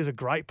Carter. He was a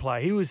great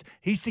player.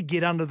 He used to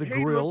get under the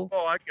grill.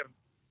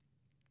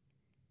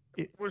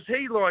 Was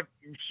he like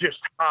just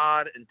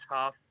hard and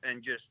tough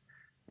and just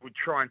would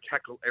try and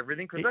tackle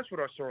everything? Because that's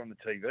what I saw on the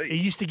TV. He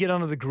used to get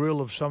under the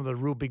grill of some of the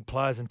real big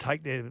players and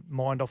take their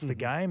mind off the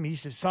game. He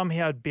used to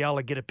somehow be able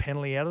to get a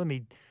penalty out of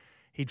them.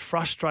 He'd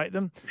frustrate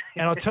them.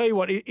 And I'll tell you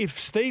what, if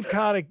Steve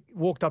Carter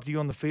walked up to you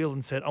on the field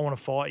and said, I want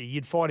to fight you,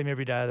 you'd fight him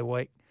every day of the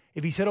week.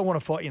 If he said, I want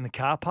to fight you in the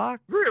car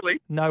park, really?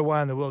 No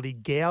way in the world.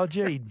 He'd gouge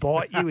you, he'd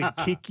bite you, he'd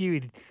kick you,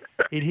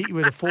 he'd hit you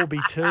with a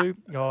 4B2.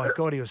 Oh,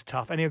 God, he was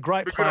tough. And he was a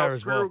great player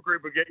as well.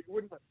 Group would get you,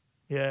 wouldn't it?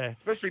 Yeah.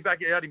 Especially back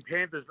out in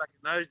Panthers back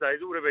in those days,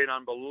 it would have been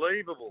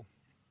unbelievable.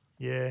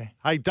 Yeah.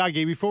 Hey,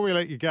 Dougie, before we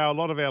let you go, a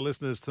lot of our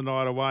listeners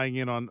tonight are weighing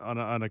in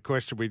on a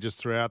question we just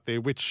threw out there.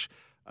 Which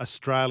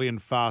Australian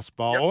fast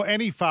bowler, or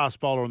any fast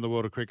bowler in the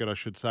world of cricket, I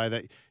should say,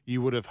 that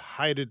you would have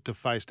hated to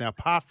face? Now,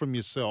 apart from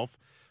yourself,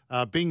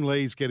 Bing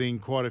Lee's getting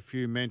quite a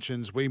few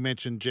mentions. We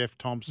mentioned Jeff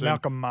Thompson.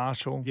 Malcolm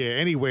Marshall. Yeah,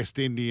 any West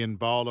Indian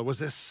bowler. Was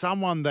there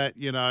someone that,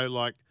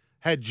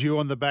 had you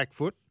on the back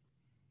foot?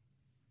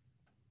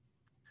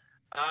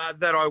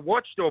 That I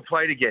watched or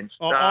played against.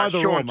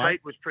 Either Sean or,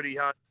 Tate was pretty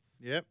hard.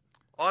 Yep.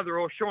 Either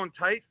or. Sean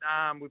Tate,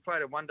 we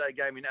played a one-day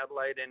game in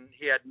Adelaide and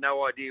he had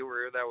no idea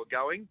where they were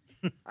going.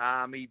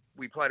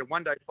 We played a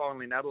one-day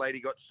final in Adelaide.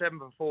 He got 7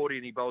 for 40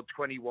 and he bowled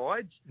 20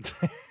 wides.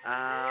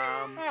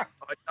 I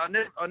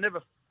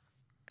never...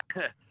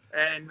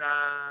 and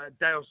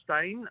Dale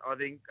Steyn, I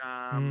think,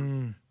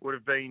 would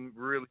have been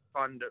really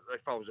fun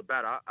if I was a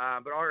batter.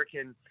 But I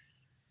reckon...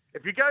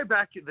 If you go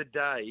back in the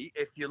day,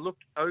 if you look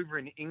over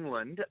in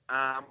England,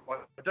 I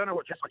don't know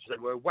what test matches they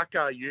were,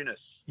 Waqar Younis.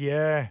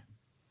 Yeah.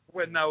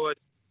 When they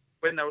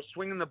were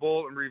swinging the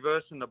ball and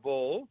reversing the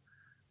ball,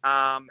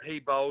 he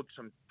bowled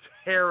some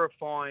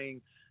terrifying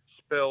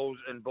spells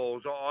and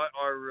balls.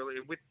 I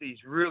really, with these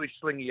really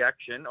slingy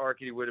action, I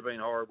reckon he would have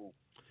been horrible.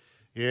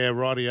 Yeah,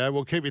 rightio.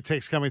 We'll keep your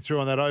text coming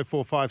through on that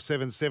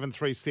 0457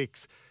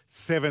 736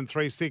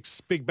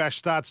 736. Big Bash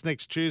starts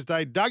next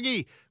Tuesday.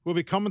 Dougie will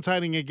be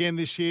commentating again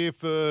this year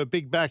for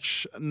Big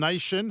Bash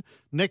Nation.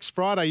 Next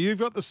Friday, you've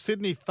got the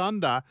Sydney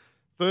Thunder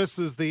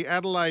versus the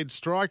Adelaide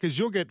Strikers.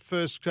 You'll get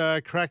first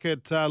crack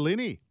at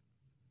Linny.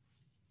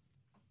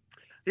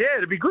 Yeah,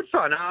 it'll be good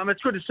fun.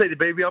 It's good to see the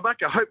BBL back.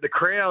 I hope the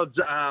crowds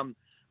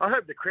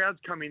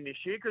come in this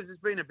year because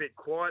it's been a bit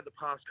quiet the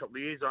past couple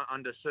of years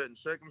under certain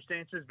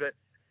circumstances, but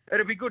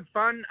it'll be good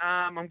fun.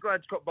 I'm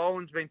glad Scott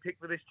Boland's been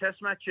picked for this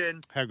test match.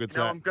 And how good's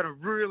that? I'm going to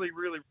really,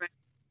 really rank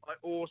my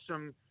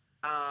awesome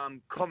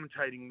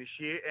commentating this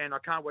year, and I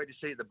can't wait to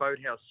see you at the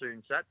Boathouse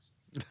soon, Sats.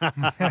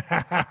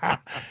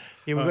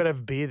 Yeah, we've got to have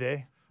a beer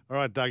there. All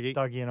right, Dougie.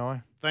 Dougie and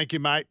I. Thank you,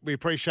 mate. We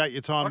appreciate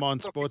your time on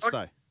Sports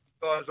Day.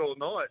 Guys all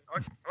night.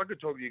 I could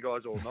talk to you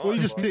guys all night. Well,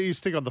 you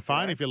stick on the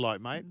phone if you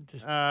like, mate,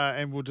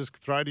 and we'll just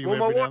throw to you every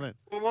now and then.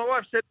 Well, my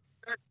wife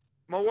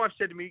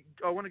said to me,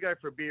 I want to go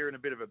for a beer and a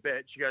bit of a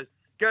bet. She goes,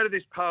 go to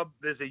this pub,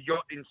 there's a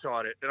yacht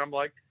inside it. And I'm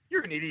like,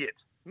 you're an idiot.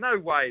 No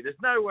way. There's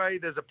no way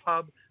there's a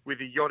pub with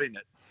a yacht in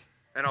it.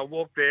 And I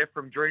walked there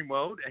from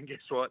Dreamworld, and guess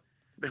what?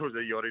 There was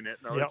a yacht in it.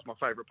 No, It's my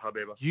favourite pub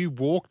ever. You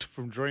walked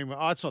from Dreamworld?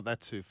 Oh, it's not that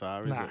too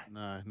far, is it?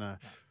 No.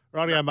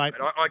 Rightio, mate.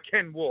 I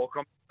can walk.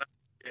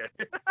 Yeah.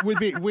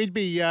 we'd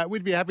be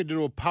happy to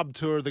do a pub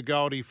tour of the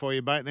Goldie for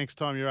you, mate, next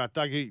time you're out.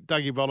 Dougie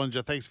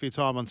Bollinger, thanks for your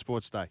time on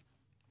Sports Day.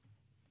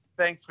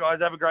 Thanks, guys.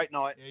 Have a great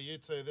night. Yeah, you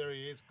too. There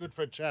he is. Good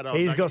for a chat.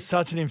 He's Dougie. got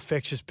such an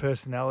infectious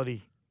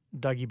personality,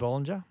 Dougie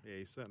Bollinger. Yeah,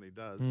 he certainly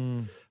does.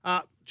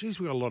 Geez,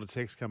 we've got a lot of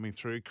text coming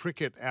through.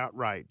 Cricket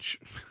outrage.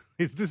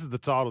 This is the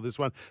title of this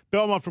one.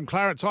 Belmont from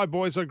Clarence. Hi,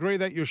 boys. I agree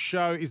that your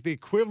show is the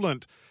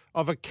equivalent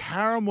of a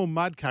caramel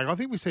mud cake. I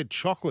think we said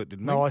chocolate,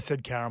 didn't we? No, I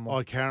said caramel.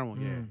 Oh, caramel,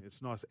 yeah.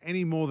 It's nice.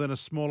 Any more than a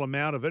small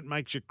amount of it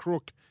makes you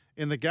crook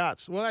in the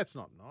guts. Well, that's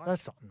not nice.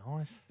 That's not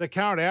nice. The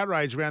current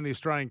outrage around the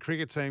Australian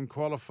cricket team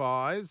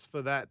qualifies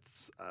for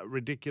that's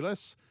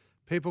ridiculous.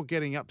 People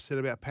getting upset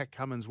about Pat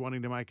Cummins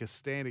wanting to make a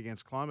stand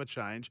against climate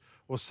change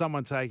or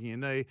someone taking a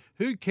knee.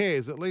 Who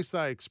cares? At least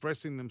they're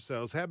expressing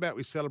themselves. How about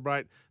we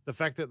celebrate the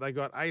fact that they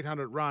got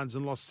 800 runs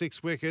and lost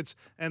 6 wickets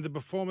and the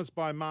performance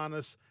by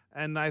Marnus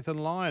and Nathan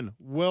Lyon.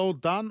 Well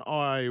done,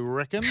 I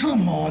reckon.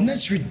 Come on,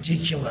 that's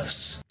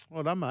ridiculous.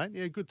 Well done, mate.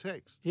 Yeah, good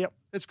text. Yep.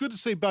 It's good to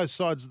see both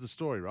sides of the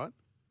story, right?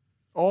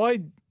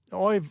 When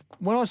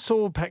I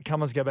saw Pat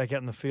Cummins go back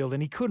out in the field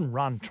and he couldn't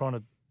run trying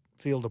to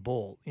field a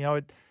ball,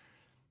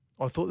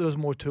 I thought there was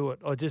more to it.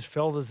 I just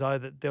felt as though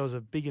that there was a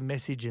bigger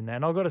message in that.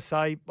 And I've got to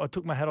say, I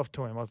took my hat off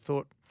to him. I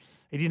thought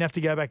he didn't have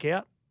to go back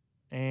out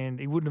and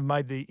he wouldn't have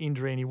made the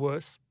injury any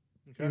worse.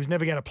 Okay. He was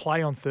never going to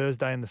play on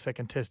Thursday in the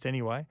second test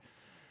anyway.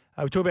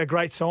 We talk about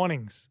great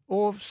signings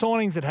or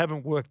signings that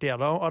haven't worked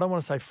out. I don't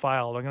want to say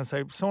failed. I'm going to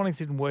say signings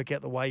didn't work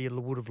out the way you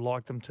would have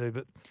liked them to.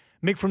 But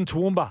Mick from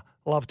Toowoomba,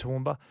 love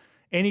Toowoomba.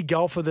 Any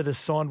golfer that has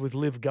signed with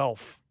Live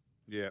Golf.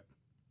 Yeah.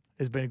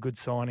 Has been a good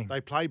signing.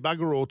 They play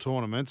bugger all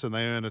tournaments and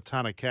they earn a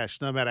ton of cash.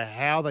 No matter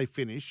how they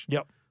finish,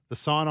 yep. The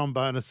sign-on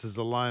bonuses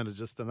alone are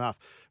just enough.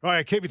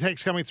 Right, keep your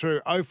text coming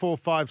through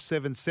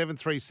 0457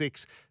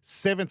 736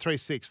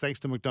 736. Thanks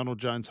to McDonald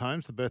Jones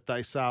Homes, the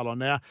birthday sale on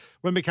now.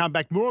 When we come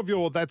back, more of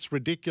your That's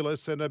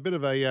Ridiculous and a bit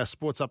of a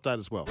sports update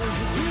as well.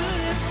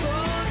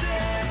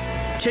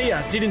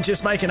 Kia didn't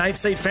just make an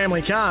 8-seat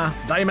family car,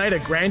 they made a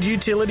grand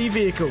utility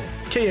vehicle.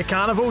 Kia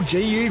Carnival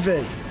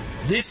GUV.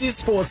 This is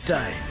Sports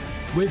Day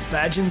with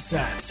Badge and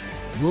Sats.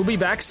 We'll be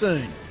back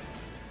soon.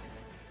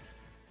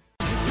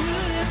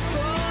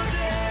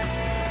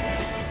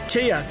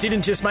 Kia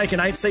didn't just make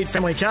an 8-seat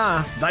family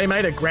car, they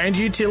made a grand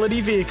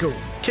utility vehicle.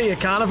 Kia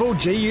Carnival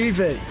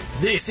GUV.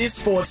 This is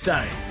Sports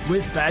Day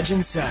with Badge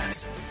and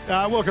Sats.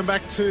 Welcome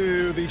back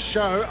to the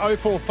show.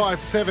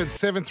 0457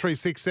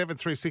 736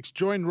 736.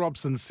 Join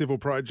Robson Civil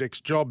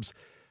Projects jobs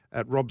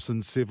at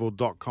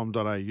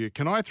robsoncivil.com.au.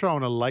 Can I throw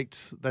in a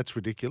late That's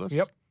Ridiculous?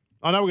 Yep.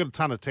 I know we've got a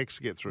ton of texts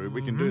to get through.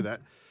 We can do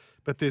that.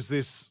 But there's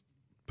this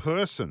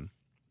person,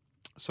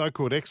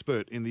 so-called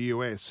expert in the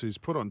US, who's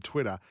put on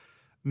Twitter,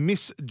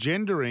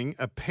 misgendering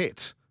a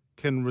pet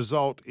can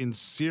result in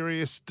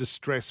serious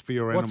distress for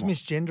your animal. What's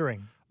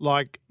misgendering?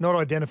 Like not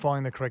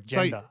identifying the correct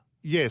gender.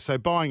 So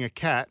buying a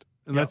cat,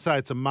 and let's say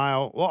it's a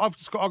male. Well, I've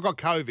got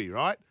Covey,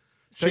 right?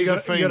 So She's you a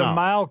female. got a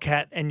male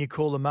cat, and you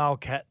call the male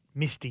cat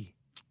Misty.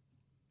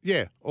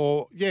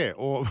 Or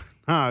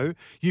no,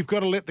 you've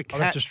got to let the cat.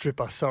 Oh, that's a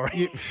stripper.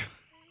 Sorry.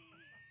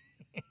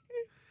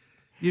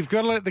 You've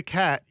got to let the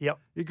cat. Yep.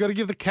 You've got to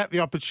give the cat the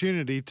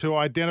opportunity to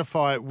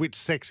identify which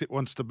sex it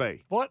wants to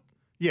be. What?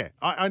 Yeah,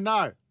 I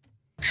know.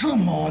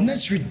 Come on,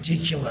 that's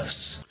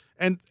ridiculous.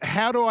 And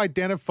how to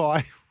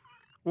identify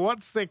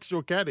what sex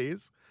your cat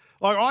is?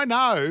 Like, I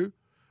know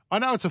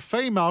it's a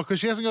female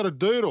because she hasn't got a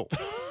doodle.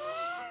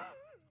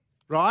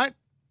 Right?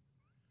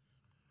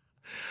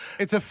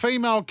 It's a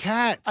female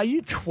cat. Are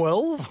you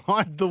 12?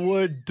 The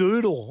word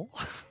doodle.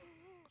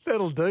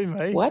 That'll do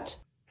me. What?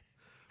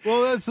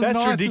 Well, that's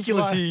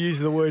ridiculous. You use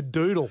the word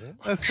doodle.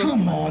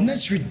 Come on,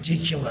 that's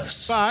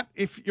ridiculous. But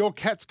if your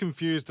cat's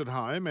confused at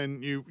home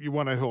and you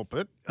want to help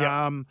it,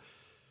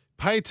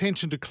 pay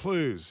attention to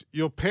clues.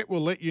 Your pet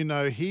will let you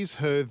know his,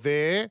 her,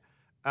 their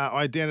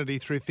identity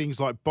through things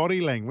like body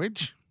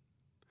language.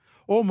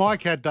 All my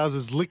cat does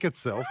is lick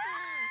itself.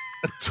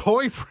 A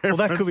toy preference.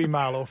 Well, that could be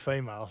male or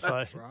female. So.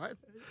 That's right.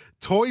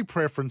 Toy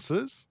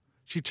preferences.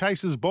 She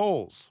chases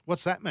balls.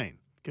 What's that mean?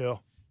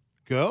 Girl.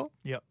 Girl?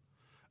 Yep.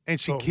 And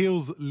she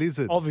kills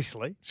lizards.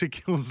 Obviously. She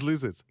kills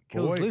lizards.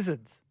 Kills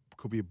lizards.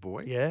 Could be a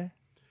boy. Yeah.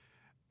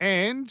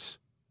 And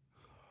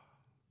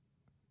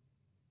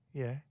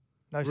yeah.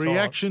 No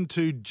reaction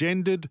to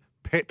gendered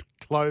pet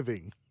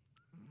clothing.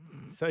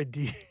 So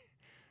do you...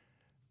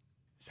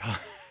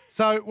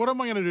 So what am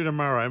I going to do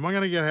tomorrow? Am I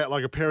going to get out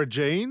like a pair of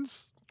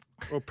jeans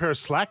or a pair of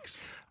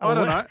slacks? I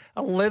don't know.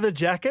 A leather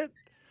jacket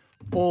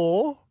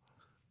or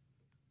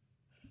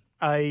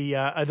a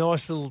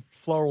nice little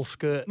floral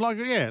skirt. Like,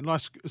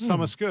 nice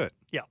summer skirt.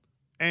 Yeah.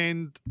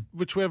 And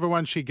whichever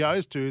one she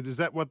goes to, is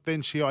that what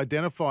then she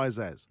identifies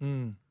as?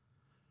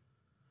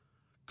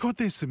 God,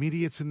 there's some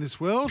idiots in this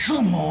world.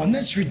 Come on,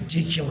 that's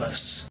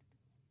ridiculous.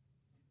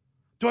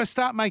 Do I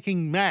start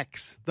making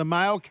Max, the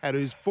male cat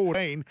who's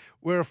 14,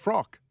 wear a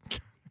frock?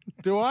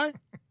 Do I?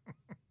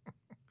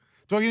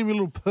 Do I get him a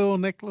little pearl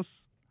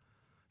necklace?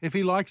 If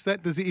he likes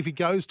that, if he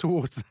goes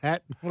towards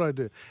that, what do I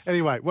do?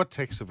 Anyway, what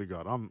text have we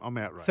got? I'm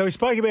outraged. So we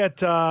spoke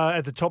about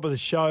at the top of the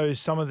show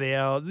some of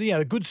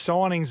the good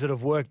signings that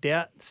have worked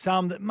out,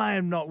 some that may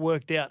have not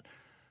worked out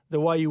the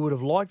way you would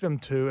have liked them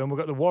to, and we've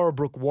got the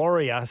Warrabrook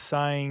Warrior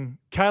saying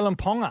Kalen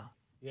Ponga,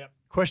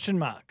 question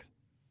mark,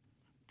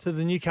 to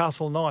the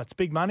Newcastle Knights.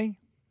 Big money.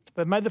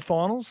 They've made the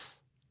finals,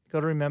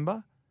 got to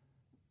remember,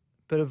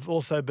 but have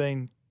also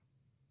been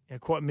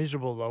quite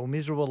miserable. They were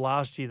miserable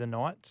last year, the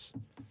Knights.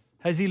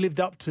 Has he lived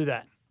up to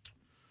that?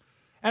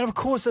 And of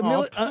course, a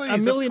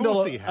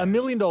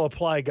million dollar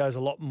player goes a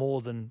lot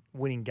more than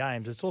winning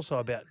games. It's also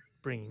about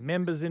bringing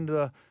members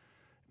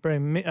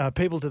bringing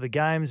people to the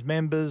games,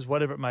 members,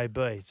 whatever it may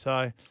be.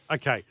 So,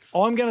 okay,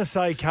 I'm going to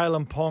say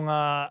Kalen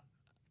Ponga.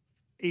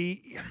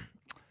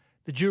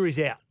 The jury's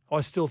out.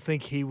 I still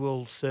think he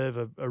will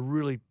serve a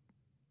really,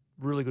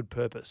 really good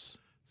purpose.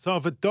 So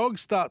if a dog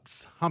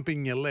starts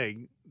humping your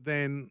leg,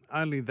 then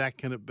only that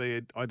can it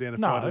be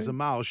identified as a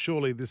male.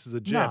 Surely this is a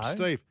jab,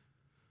 Steve.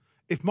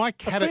 If my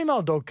cat, a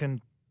female dog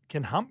can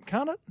hump,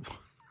 can't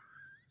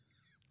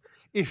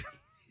it?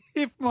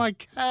 If my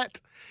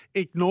cat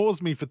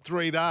ignores me for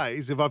 3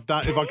 days, if I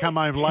come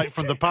home late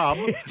from the pub,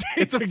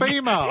 it's a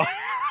female.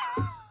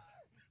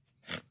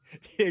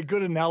 Yeah,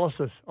 good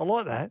analysis. I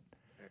like that.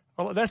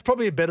 That's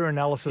probably a better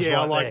analysis. Yeah,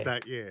 right I like there.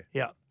 that.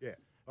 Yeah, yeah.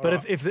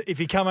 But if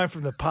you come home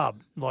from the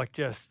pub like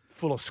just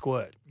full of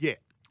squirt, yeah,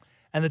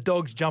 and the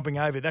dog's jumping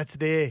over, that's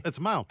a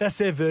male. That's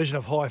their version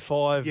of high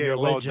five. Yeah, you're a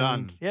well legend.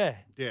 done. Yeah,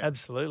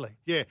 absolutely.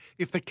 Yeah,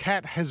 if the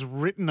cat has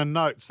written a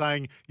note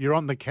saying you're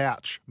on the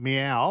couch,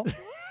 meow,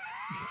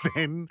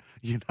 then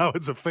you know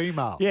it's a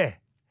female. Yeah.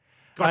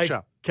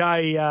 Gotcha.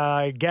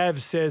 Okay,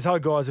 Gav says, hi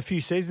guys, a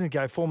few seasons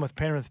ago, former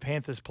Penrith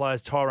Panthers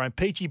players Tyrone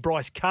Peachy,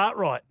 Bryce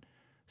Cartwright,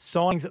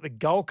 signings at the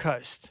Gold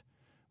Coast.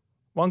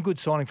 One good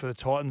signing for the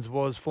Titans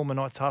was former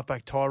Knights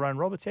halfback Tyrone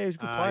Roberts. Yeah, he was a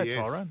good player,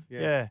 yes, Tyrone.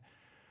 yes.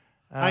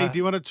 Yeah. Hey, do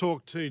you want to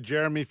talk to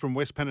Jeremy from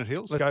West Pennant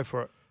Hills? Let's go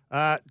for it.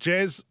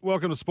 Jez,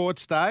 welcome to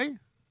Sports Day.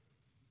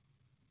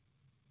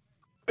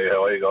 Hey,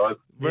 how are you guys?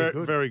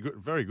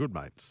 Very good,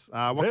 mates.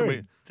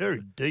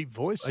 Very deep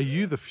voice. Are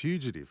you the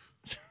fugitive?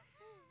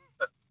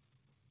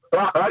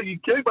 You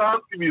keep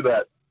asking me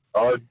that.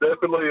 I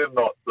definitely am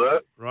not, sir.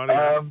 Right.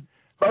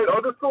 Mate,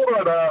 I just thought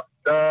I'd ask,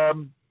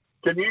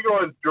 can you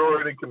guys draw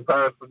any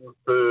comparisons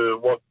to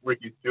what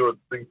Ricky Stewart's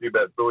thinking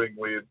about doing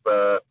with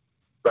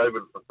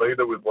David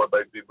Fafita with what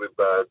they did with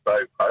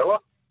Dave Taylor?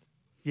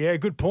 Yeah,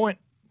 good point,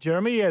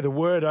 Jeremy. Yeah, the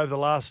word over the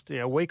last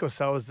week or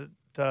so is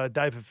that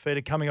Dave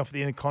Fafita coming off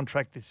the end of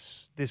contract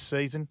this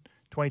season,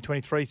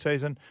 2023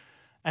 season,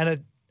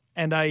 and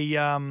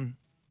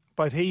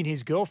both he and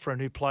his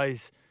girlfriend, who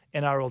plays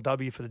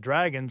NRLW for the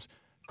Dragons,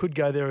 could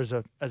go there as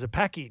a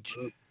package.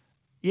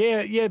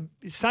 Yeah,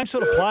 same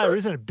sort of player,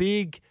 isn't it?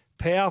 Big,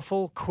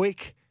 powerful,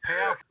 quick.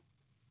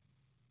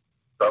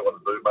 Don't want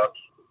to do much.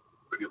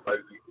 Pretty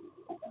lazy.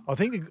 I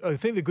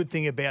think the good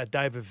thing about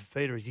David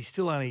Fafita is he's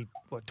still only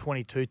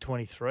 22,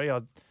 23.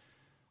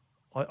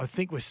 I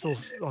think we still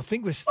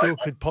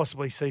could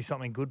possibly see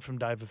something good from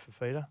David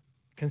Fafita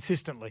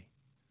consistently.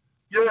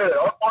 Yeah,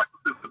 I'd like to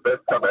see the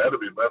best come out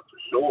of him. That's for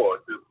sure.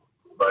 Just,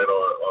 mate,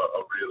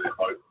 I really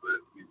hope that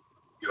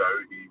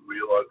he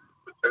realises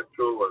his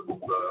potential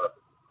and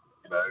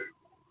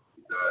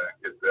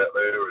gets out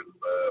there and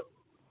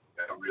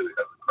really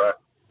has a crack.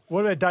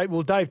 What about Dave?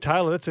 Well, Dave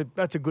Taylor,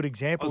 that's a good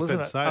example, isn't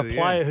it? A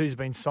player who's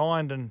been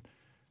signed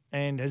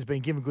and has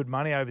been given good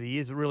money over the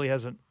years that really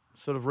hasn't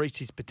sort of reached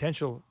his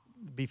potential.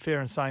 Be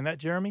fair in saying that,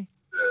 Jeremy?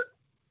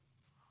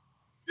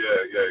 Yeah,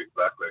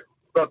 exactly.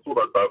 That's what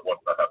I don't want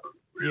to happen.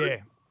 Really.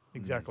 Yeah,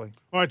 exactly.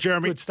 All right,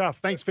 Jeremy. Good stuff.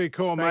 Thanks for your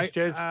call, Thanks,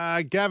 mate.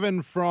 Jez.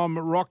 Gavin from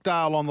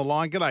Rockdale on the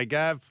line. G'day,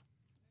 Gav.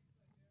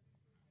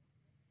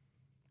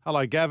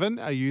 Hello, Gavin.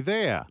 Are you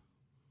there?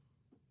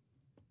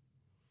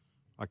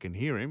 I can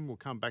hear him. We'll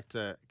come back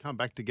to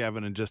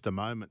Gavin in just a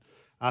moment.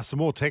 Some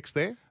more text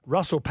there.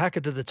 Russell Packer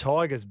to the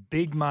Tigers,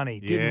 big money,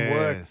 didn't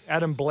work.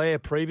 Adam Blair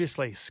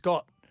previously,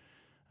 Scott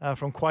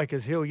from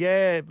Quakers Hill.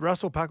 Yeah,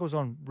 Russell Packer was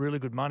on really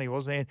good money,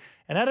 wasn't he?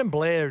 And Adam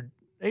Blair,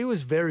 he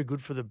was very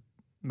good for the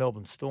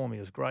Melbourne Storm. He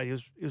was great.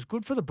 He was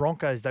good for the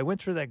Broncos. They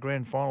went through that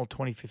grand final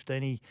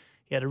 2015. He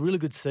had a really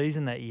good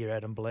season that year,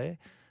 Adam Blair.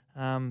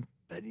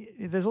 But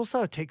there's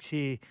also a text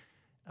here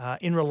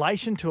in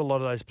relation to a lot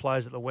of those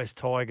players at the West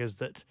Tigers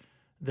that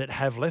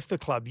have left the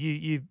club.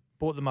 You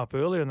brought them up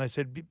earlier, and they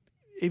said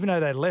even though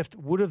they left,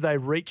 would have they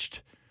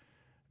reached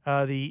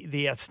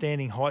the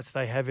outstanding heights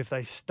they have if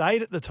they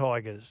stayed at the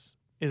Tigers?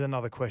 Is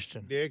another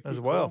question. Yeah, as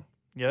well. Call.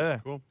 Yeah,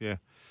 cool. Yeah.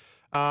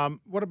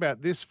 What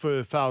about this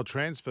for failed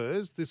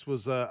transfers? This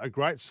was a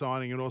great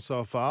signing and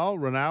also a fail.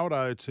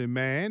 Ronaldo to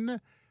Man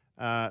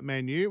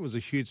U. It was a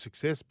huge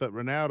success, but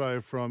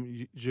Ronaldo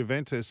from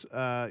Juventus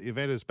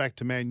back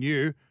to Man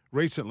U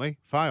recently,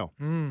 fail.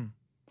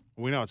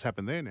 We know it's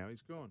happened there now.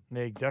 He's gone.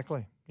 Yeah,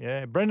 exactly.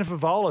 Yeah. Brendan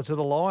Favola to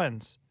the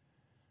Lions.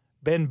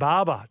 Ben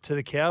Barber to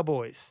the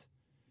Cowboys.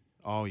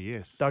 Oh,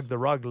 yes. Doug the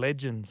Rug,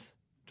 legends.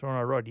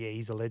 Toronto Rod. Yeah,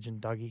 he's a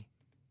legend, Dougie.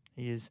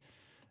 He is.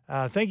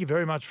 Thank you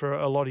very much for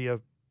a lot of your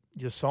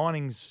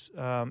signings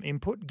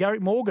input.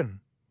 Garrick Morgan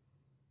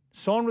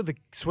signed with the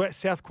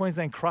South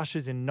Queensland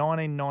Crushers in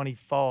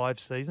 1995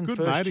 season. Good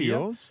first mate of year.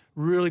 yours.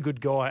 Really good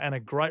guy and a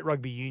great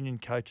rugby union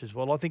coach as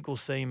well. I think we'll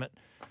see him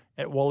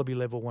at Wallaby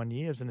level 1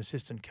 year as an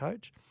assistant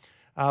coach.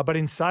 But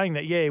in saying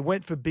that, yeah, he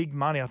went for big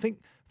money. I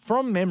think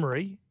from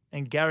memory,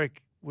 and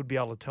Garrick would be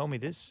able to tell me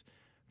this,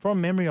 From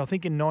memory, I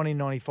think in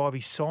 1995 he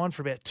signed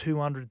for about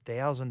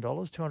 $200,000,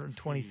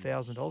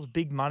 $220,000,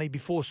 big money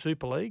before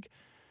Super League.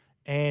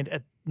 And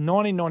at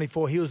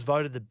 1994, he was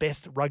voted the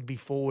best rugby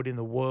forward in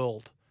the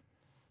world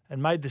and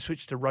made the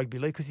switch to rugby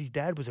league because his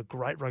dad was a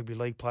great rugby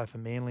league player for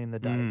Manly in the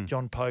day,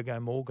 John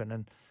Pogo Morgan,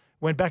 and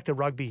went back to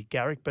rugby,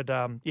 Garrick. But,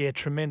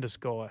 tremendous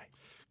guy.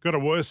 Got a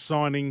worse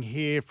signing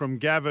here from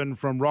Gavin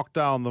from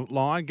Rockdale on the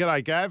line.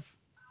 G'day, Gav.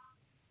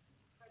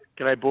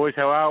 G'day, boys.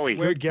 How are we?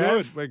 We're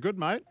good. We're good,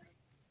 mate.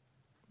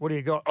 What do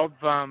you got? I've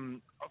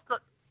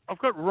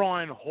got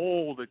Ryan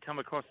Hall that come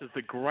across as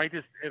the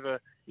greatest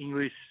ever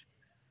English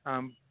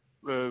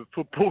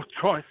football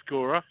try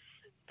scorer.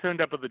 Turned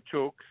up at the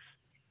Chooks.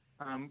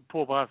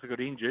 Poor bastard got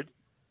injured,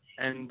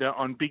 and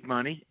on big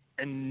money.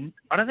 And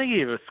I don't think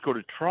he ever scored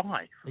a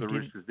try for the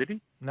Roosters, did he?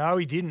 No,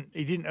 he didn't.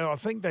 He didn't. I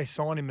think they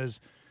signed him as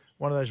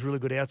one of those really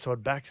good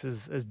outside backs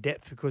as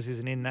depth because he's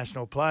an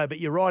international player. But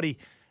you're right,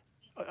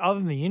 other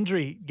than the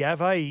injury, Gav,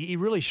 he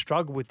really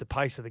struggled with the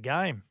pace of the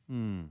game.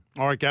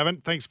 All right, Gavin,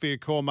 thanks for your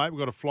call, mate. We've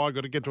got to fly,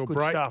 got to get to a Good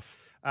break. stuff.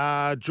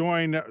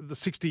 Join the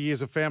 60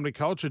 years of family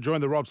culture.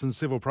 Join the Robson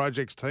Civil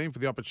Projects team for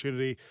the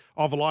opportunity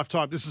of a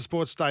lifetime. This is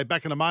Sports Day.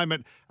 Back in a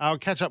moment. I'll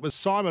catch up with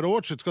Simon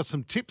Orchard's got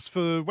some tips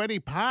for Wendy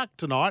Park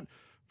tonight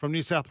from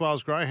New South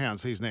Wales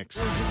Greyhounds. He's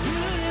next.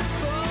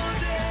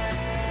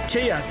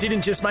 Kia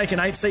didn't just make an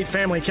 8-seat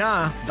family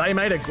car, they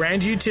made a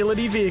grand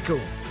utility vehicle.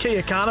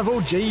 Kia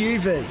Carnival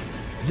GUV.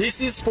 This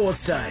is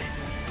Sports Day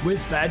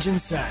with Badge and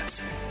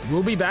Sats.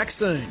 We'll be back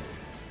soon.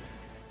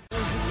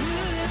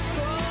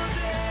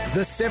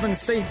 The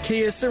 7-seat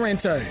Kia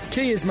Sorrento,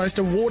 Kia's most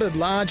awarded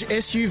large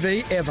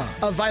SUV ever.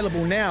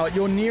 Available now at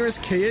your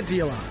nearest Kia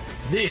dealer.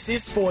 This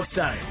is Sports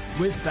Day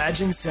with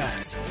Badge and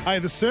Sats. Hey,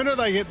 the sooner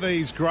they get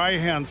these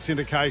Greyhound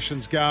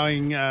syndications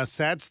going,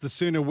 Sats, the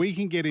sooner we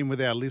can get in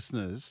with our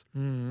listeners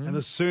and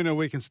the sooner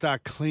we can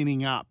start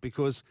cleaning up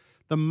because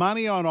the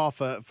money on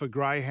offer for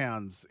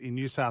Greyhounds in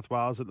New South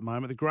Wales at the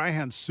moment, the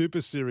Greyhound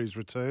Super Series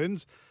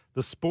returns,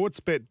 the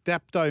Sportsbet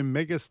Dapto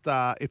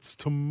Megastar, it's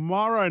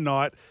tomorrow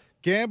night.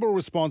 Gamble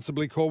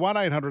responsibly. Call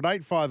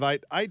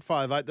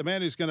 1-800-858-858. The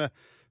man who's going to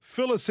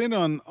fill us in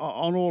on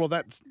all of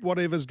that,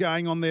 whatever's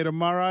going on there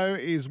tomorrow,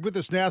 is with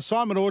us now.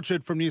 Simon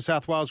Orchard from New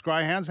South Wales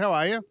Greyhounds. How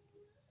are you?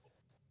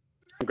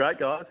 I'm great,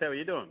 guys. How are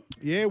you doing?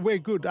 Yeah, we're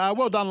good.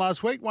 Well done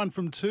last week. 1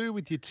 from 2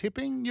 with your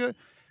tipping.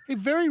 He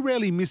very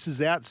rarely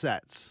misses out,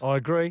 Sats. I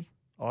agree.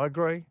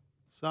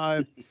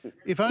 So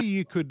if only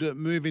you could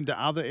move into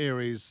other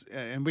areas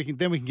and we can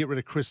get rid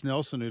of Chris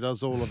Nelson, who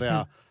does all of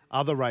our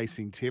other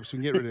racing tips. We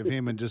can get rid of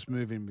him and just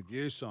move in with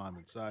you,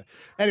 Simon. So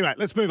anyway,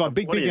 let's move on.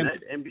 Big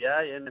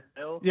NBA,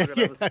 NFL. Yeah,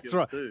 that's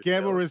right.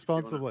 Gamble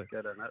responsibly.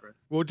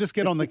 We'll just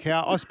get on the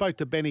cow. I spoke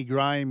to Benny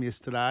Graham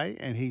yesterday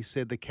and he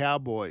said the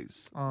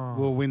Cowboys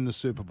will win the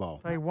Super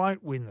Bowl. They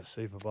won't win the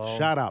Super Bowl.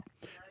 Shut up.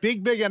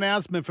 Big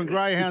announcement from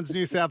Greyhounds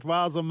New South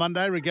Wales on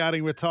Monday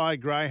regarding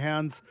retired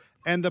Greyhounds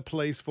and the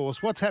police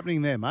force. What's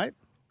happening there, mate?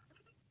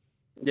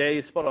 Yeah,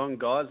 you're spot on,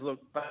 guys. Look,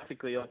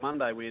 basically on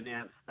Monday we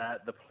announced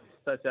that the Police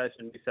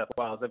Association of New South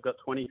Wales, they've got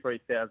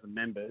 23,000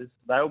 members.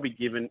 They will be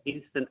given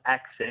instant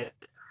access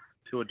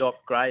to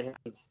adopt greyhounds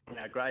in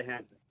our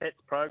Greyhounds Pets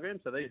program.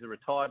 So these are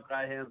retired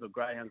greyhounds or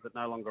greyhounds that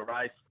no longer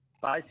race.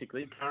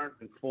 Basically, current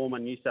and former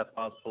New South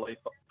Wales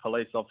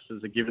police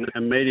officers are given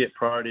immediate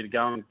priority to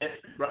go and get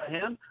a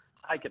greyhound,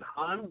 take it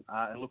home,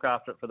 and look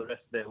after it for the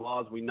rest of their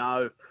lives. We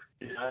know,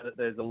 that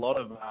there's a lot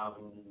of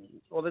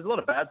there's a lot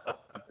of bad stuff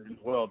happening in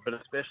the world, but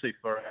especially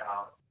for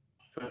our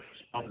first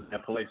responders and our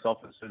police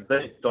officers,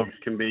 these dogs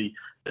can be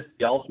just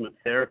the ultimate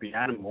therapy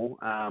animal.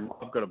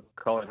 I've got a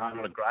collie home,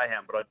 not a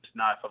greyhound, but I just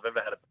know if I've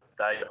ever had a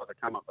day, I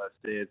come up those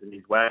stairs and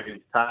he's wagging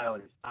his tail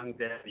and his tongue's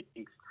out, he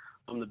thinks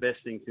I'm the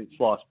best thing since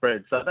sliced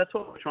bread. So that's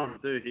what we're trying to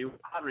do here. We're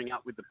partnering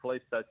up with the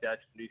Police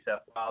Association of New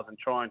South Wales and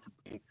trying to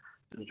bring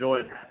some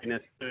joy and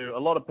happiness to a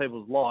lot of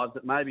people's lives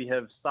that maybe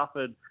have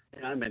suffered,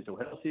 mental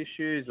health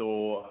issues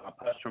or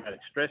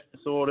post-traumatic stress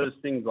disorders,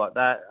 things like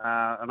that.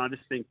 And I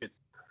just think it's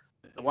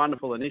a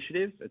wonderful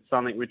initiative. It's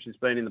something which has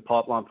been in the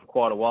pipeline for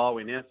quite a while.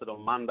 We announced it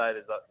on Monday.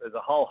 There's a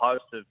whole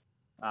host of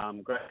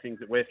great things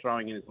that we're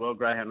throwing in as well.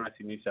 Greyhound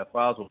Racing New South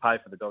Wales will pay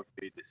for the dog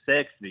to be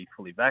dissexed, to be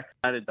fully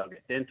vaccinated, they'll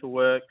get dental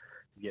work,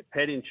 you get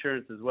pet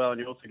insurance as well, and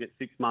you also get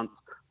 6 months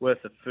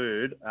worth of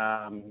food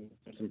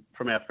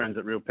from our friends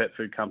at Real Pet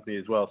Food Company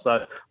as well.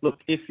 So, look,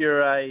 if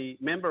you're a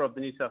member of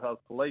the New South Wales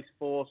Police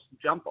Force,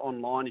 jump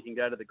online. You can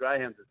go to the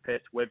Greyhounds as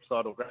Pets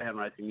website or Greyhound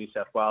Racing New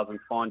South Wales and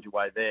find your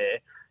way there.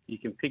 You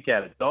can pick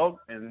out a dog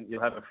and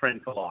you'll have a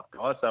friend for life,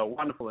 guys. So a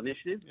wonderful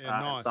initiative. Yeah,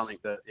 nice. Something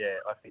that,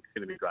 I think is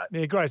going to be great.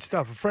 Yeah, great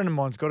stuff. A friend of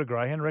mine's got a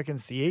greyhound.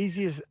 Reckons the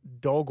easiest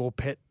dog or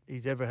pet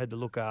he's ever had to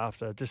look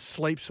after. Just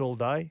sleeps all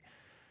day.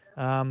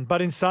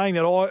 But in saying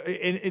that,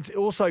 it's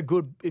also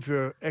good if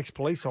you're an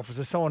ex-police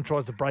officer, someone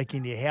tries to break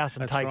into your house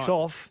and takes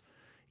off,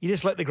 you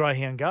just let the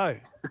greyhound go.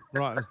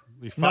 Right.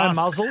 No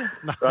muzzle.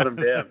 Run him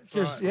down.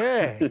 Just,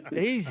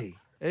 easy.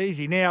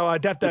 Easy. Now,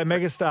 Dapto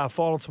Megastar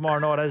final tomorrow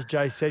night, as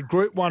Jay said.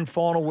 Group 1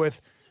 final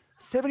worth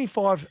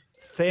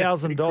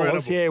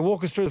 $75,000. Yeah,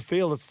 walk us through the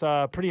field. It's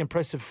a pretty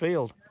impressive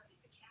field.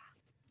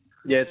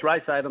 Yeah, it's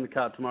race 8 on the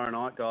card tomorrow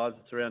night, guys.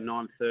 It's around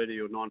 9:30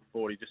 or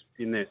 9:40, just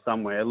in there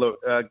somewhere. Look,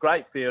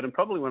 great field and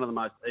probably one of the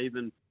most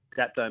even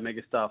Dapto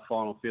Megastar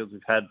final fields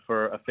we've had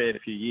for a fair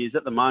few years.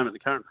 At the moment, the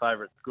current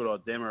favourite's Good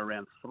Odds Emma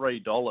around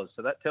 $3.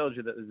 So that tells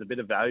you that there's a bit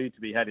of value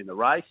to be had in the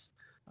race.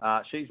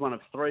 She's one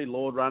of 3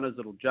 Lord runners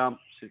that'll jump.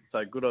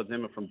 So Good Odds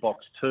Emma from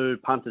box 2,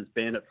 Punters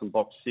Bandit from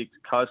box 6,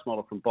 Coast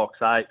Model from box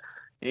 8.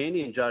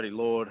 Andy and Jodie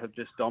Lord have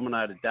just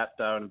dominated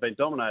Dapto and have been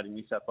dominating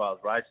New South Wales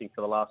racing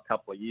for the last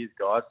couple of years,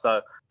 guys.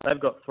 So they've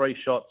got 3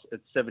 shots at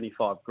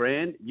 75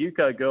 grand.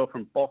 Yuko Girl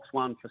from box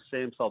 1 for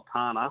Sam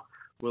Sultana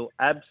will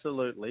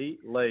absolutely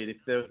lead. If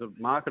there was a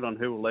market on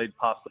who will lead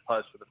past the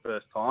post for the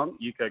first time,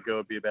 Yuko Girl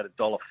would be about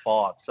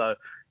 $1.05. So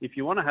if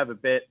you want to have a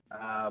bet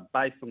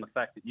based on the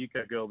fact that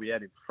Yuko Girl will be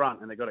out in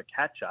front and they've got a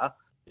catcher,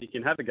 you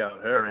can have a go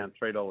at her around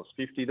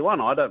 $3.50. The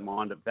one I don't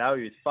mind at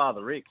value is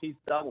Father Rick. He's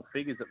double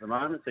figures at the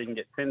moment, so you can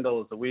get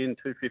 $10 to win,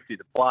 $2.50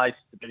 to place,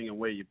 depending on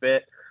where you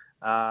bet.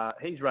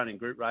 He's running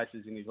group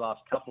races in his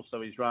last couple,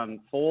 so he's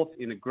run 4th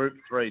in a Group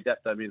 3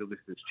 Dapto Middle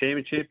Distance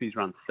Championship. He's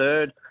run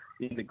 3rd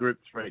in the Group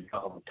 3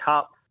 Golden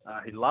Cup.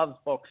 He loves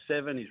box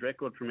 7. His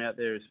record from out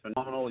there is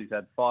phenomenal. He's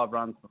had 5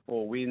 runs for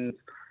 4 wins.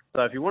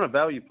 So if you want a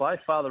value play,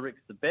 Father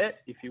Rick's the bet.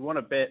 If you want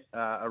to bet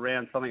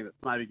around something that's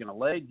maybe going to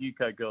lead,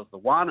 Yuko Girl's the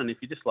one. And if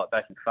you just like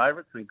backing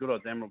favourites, then Good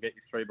Odds Emma will get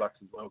you $3 as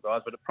well,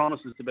 guys. But it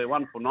promises to be a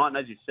wonderful night. And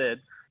as you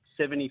said,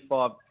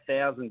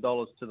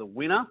 $75,000 to the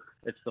winner.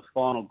 It's the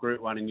final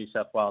Group 1 in New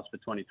South Wales for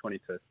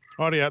 2022.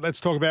 Rightio, let's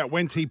talk about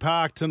Wenty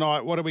Park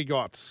tonight. What do we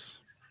got?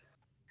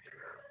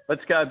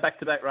 Let's go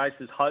back-to-back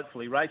races,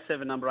 hopefully. Race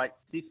 7, number 8,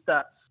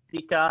 Sister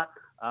Sticker.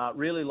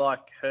 Really like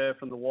her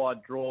from the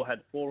wide draw.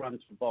 Had 4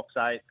 runs for box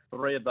 8.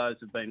 3 of those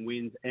have been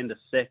wins and a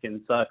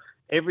second. So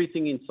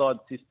everything inside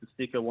Sister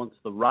Sticker wants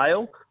the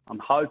rail. I'm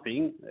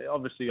hoping,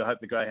 obviously I hope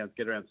the greyhounds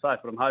get around safe,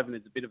 but I'm hoping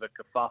there's a bit of a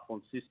kerfuff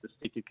on Sister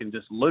Sticker can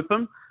just loop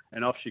them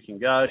and off she can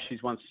go.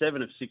 She's won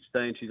 7 of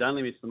 16. She's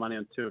only missed the money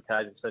on 2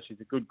 occasions, so she's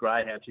a good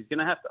greyhound. She's going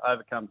to have to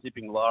overcome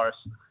Zipping Loris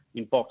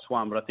in box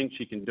 1, but I think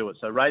she can do it.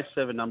 So race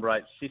 7, number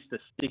 8, Sister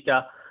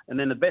Sticker. And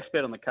then the best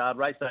bet on the card,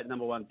 race 8,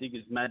 number 1,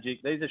 Digger's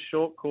Magic. These are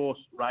short course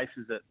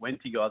races at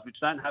Wenty, guys, which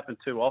don't happen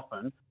too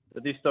often.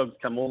 But this dog's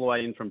come all the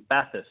way in from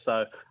Bathurst.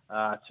 So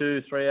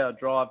 2-3 hour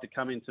drive to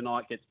come in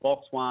tonight, gets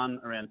box 1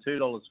 around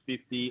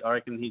 $2.50. I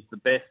reckon he's the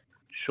best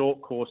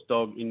short course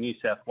dog in New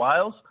South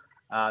Wales.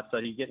 So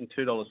you're getting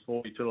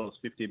 $2.40,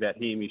 $2.50 about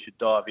him. You should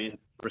dive in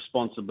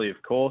responsibly,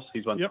 of course.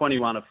 He's won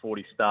 21 of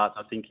 40 starts.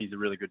 I think he's a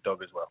really good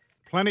dog as well.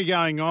 Plenty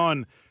going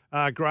on,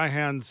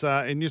 greyhounds,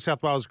 in New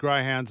South Wales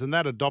Greyhounds, and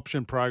that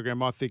adoption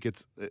program, I think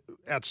it's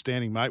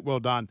outstanding, mate. Well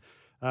done.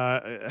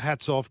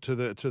 Hats off to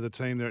the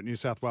team there at New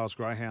South Wales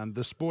Greyhound.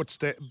 The sports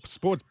bet,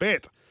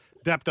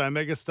 Dapto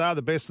Megastar,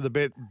 the best of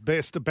the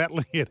best,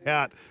 battling it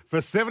out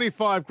for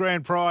 75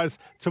 grand prize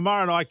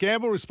tomorrow night.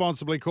 Gamble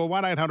responsibly. Call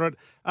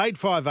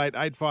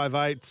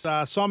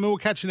 1-800-858-858. Simon, we'll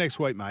catch you next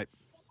week, mate.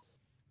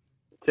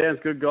 Sounds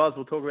good, guys.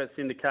 We'll talk about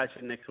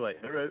syndication next week.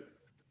 Hooroo.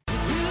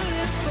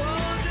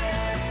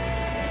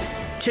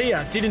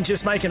 Kia didn't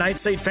just make an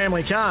 8-seat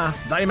family car,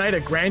 they made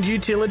a grand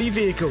utility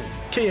vehicle.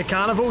 Kia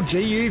Carnival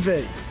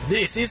GUV.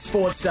 This is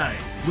Sports Day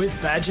with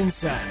Badge and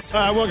Sats.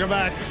 Welcome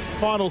back.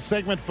 Final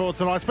segment for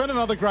tonight. It's been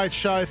another great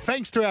show.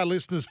 Thanks to our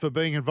listeners for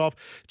being involved.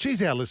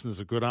 Geez, our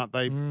listeners are good, aren't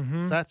they,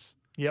 Sats?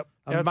 Yep.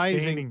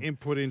 Amazing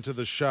input into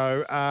the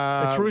show.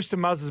 It's Rooster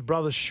Muzz's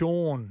brother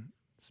Sean's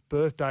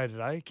birthday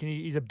today.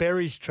 He's a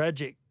Berries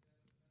tragic.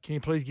 Can you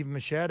please give him a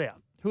shout out?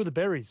 Who are the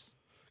Berries?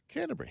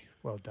 Canterbury.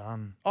 Well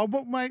done. Oh,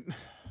 well, mate,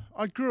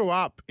 I grew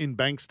up in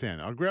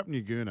Bankstown. I grew up in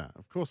New Guna.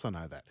 Of course I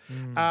know that.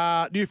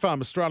 New Farm,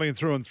 Australian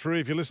through and through.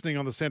 If you're listening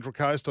on the Central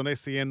Coast on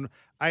SEN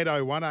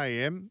 8:01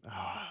 AM. Oh,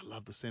 I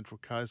love the Central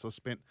Coast. I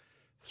spent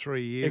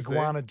 3 years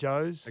Iguana there.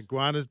 Joe's.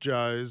 Iguana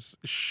Joe's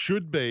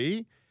should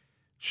be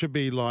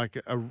like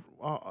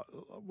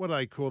what do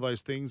they call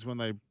those things when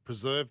they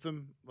preserve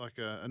them? Like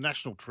a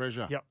national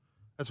treasure. Yep.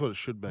 That's what it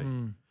should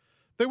be.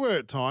 There were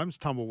at times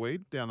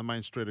tumbleweed down the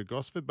main street of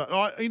Gosford, but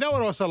you know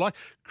what I also like?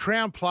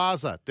 Crown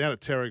Plaza down at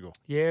Terrigal.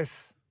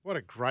 Yes. What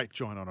a great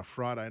joint on a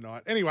Friday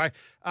night. Anyway,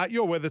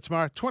 your weather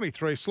tomorrow,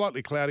 23,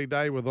 slightly cloudy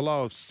day with a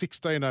low of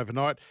 16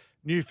 overnight.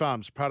 New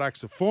Farm's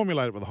products are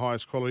formulated with the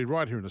highest quality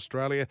right here in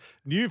Australia.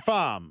 New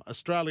Farm,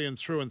 Australian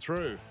through and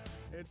through.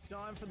 It's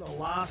time for the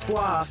last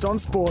blast on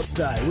Sports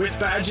Day with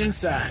Badge and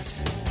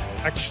Sats.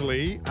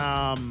 Actually,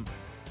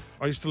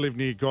 I used to live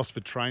near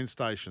Gosford train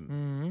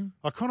station.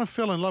 I kind of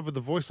fell in love with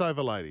the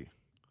voiceover lady.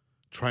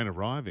 Train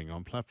arriving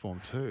on platform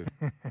 2.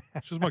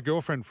 She was my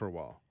girlfriend for a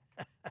while.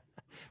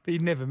 But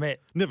you'd never met?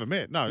 Never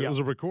met. No, It was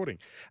a recording.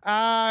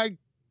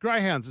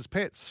 Greyhounds as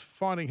pets,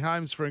 finding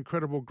homes for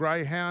incredible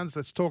greyhounds.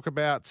 Let's talk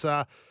about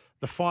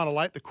the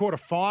final 8, the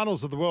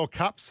quarterfinals of the World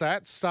Cup,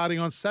 Sats, starting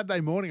on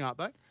Saturday morning, aren't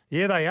they?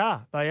 Yeah, they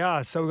are. They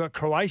are. So we've got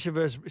Croatia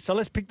versus... So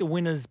let's pick the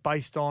winners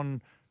based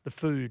on the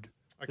food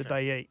that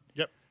they eat.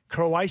 Yep.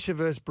 Croatia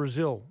versus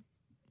Brazil.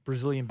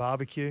 Brazilian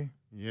barbecue.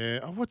 Yeah.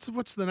 Oh,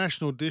 what's the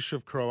national dish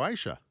of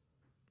Croatia?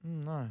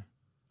 No.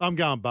 I'm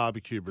going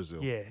barbecue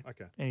Brazil. Yeah.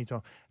 Okay.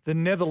 Anytime. The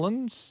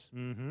Netherlands,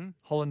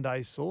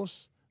 Hollandaise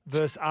sauce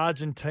versus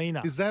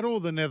Argentina. Is that all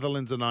the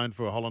Netherlands are known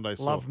for, hollandaise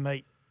sauce? Love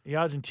meat. The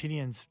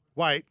Argentinians,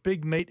 Wait.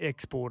 big meat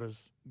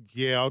exporters.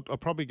 Yeah, I'll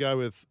probably go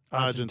with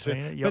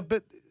Argentina. Yep.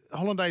 But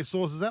hollandaise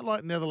sauce, is that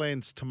like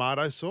Netherlands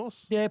tomato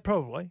sauce? Yeah,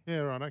 probably. Yeah,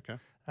 right, okay.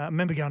 I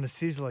remember going to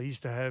Sizzler.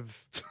 Used to have,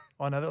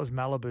 I know that was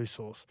Malibu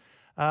sauce.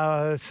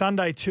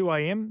 Sunday 2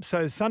 a.m.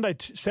 So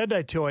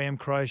Saturday 2 a.m.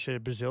 Croatia,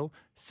 Brazil.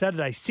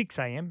 Saturday 6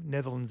 a.m.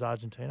 Netherlands,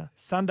 Argentina.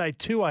 Sunday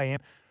 2 a.m.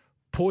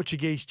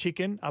 Portuguese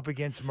chicken up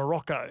against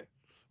Morocco.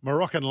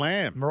 Moroccan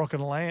lamb.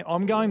 Moroccan lamb.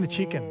 I'm going the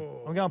chicken.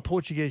 I'm going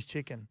Portuguese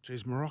chicken.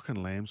 Geez,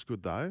 Moroccan lamb's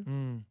good though.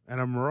 Mm. And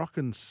a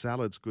Moroccan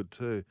salad's good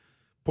too.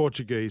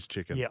 Portuguese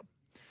chicken. Yep.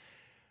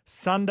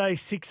 Sunday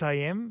 6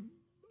 a.m.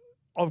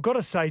 I've got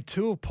to say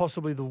two of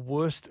possibly the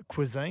worst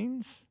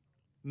cuisines.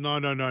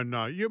 No.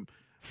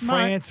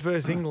 France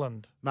versus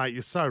England. Mate,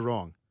 you're so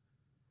wrong.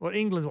 Well,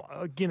 England's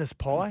Guinness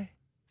pie,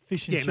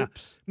 fish and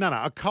chips. No,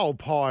 a cold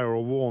pie or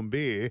a warm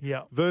beer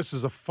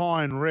versus a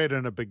fine red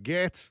and a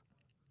baguette.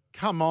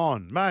 Come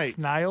on, mate.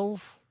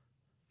 Snails.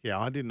 Yeah,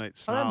 I didn't eat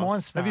snails. I don't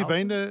mind snails. Have you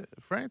been to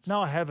France?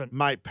 No, I haven't.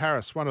 Mate,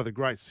 Paris, one of the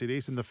great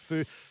cities, and the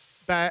food.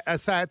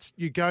 Sats,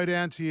 you go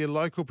down to your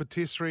local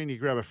patisserie and you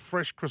grab a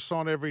fresh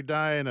croissant every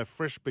day and a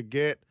fresh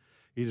baguette.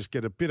 You just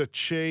get a bit of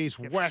cheese,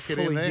 whack it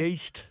in there.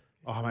 Yeast.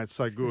 Oh, mate, it's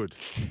so good.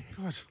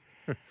 God.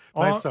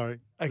 Mate, sorry.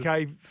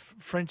 Okay,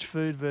 French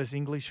food versus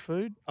English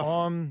food.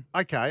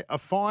 Okay, a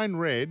fine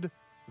red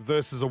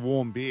versus a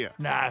warm beer.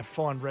 Nah,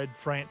 fine red,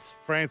 France.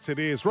 France it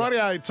is.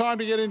 Rightio, time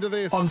to get into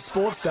this. On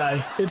Sports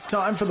Day, it's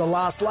time for the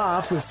last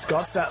laugh with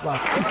Scott Sattler.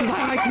 He says,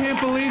 I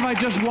can't believe I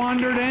just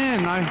wandered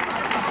in.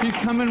 He's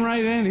coming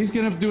right in. He's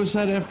going to do a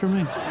set after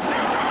me.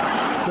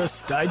 The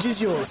stage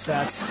is yours,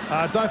 Sats.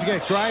 Don't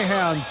forget,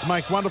 greyhounds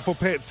make wonderful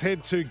pets.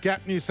 Head to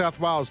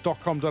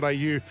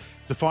gapnewsouthwales.com.au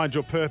to find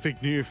your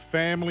perfect new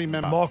family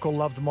member. Michael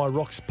loved my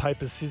rocks,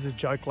 paper, scissors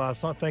joke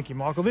last night. Thank you,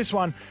 Michael. This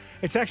one,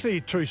 it's actually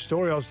a true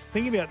story. I was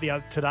thinking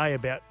about today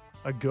about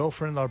a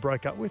girlfriend that I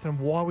broke up with and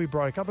why we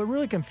broke up. It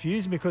really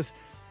confused me because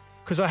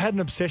I had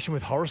an obsession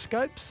with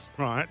horoscopes.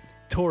 Right.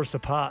 Tore us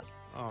apart.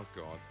 Oh,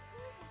 God.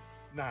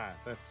 Nah,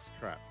 that's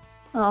crap.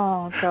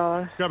 Oh,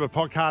 God. Grab a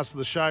podcast of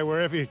the show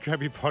wherever you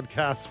grab your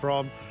podcasts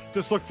from.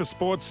 Just look for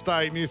Sports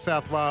Day New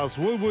South Wales.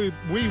 We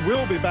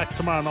will be back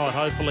tomorrow night,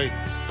 hopefully.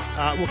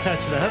 We'll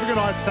catch you there. Have a good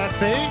night,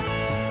 Satsy.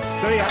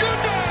 See ya.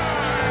 Good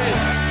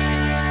day!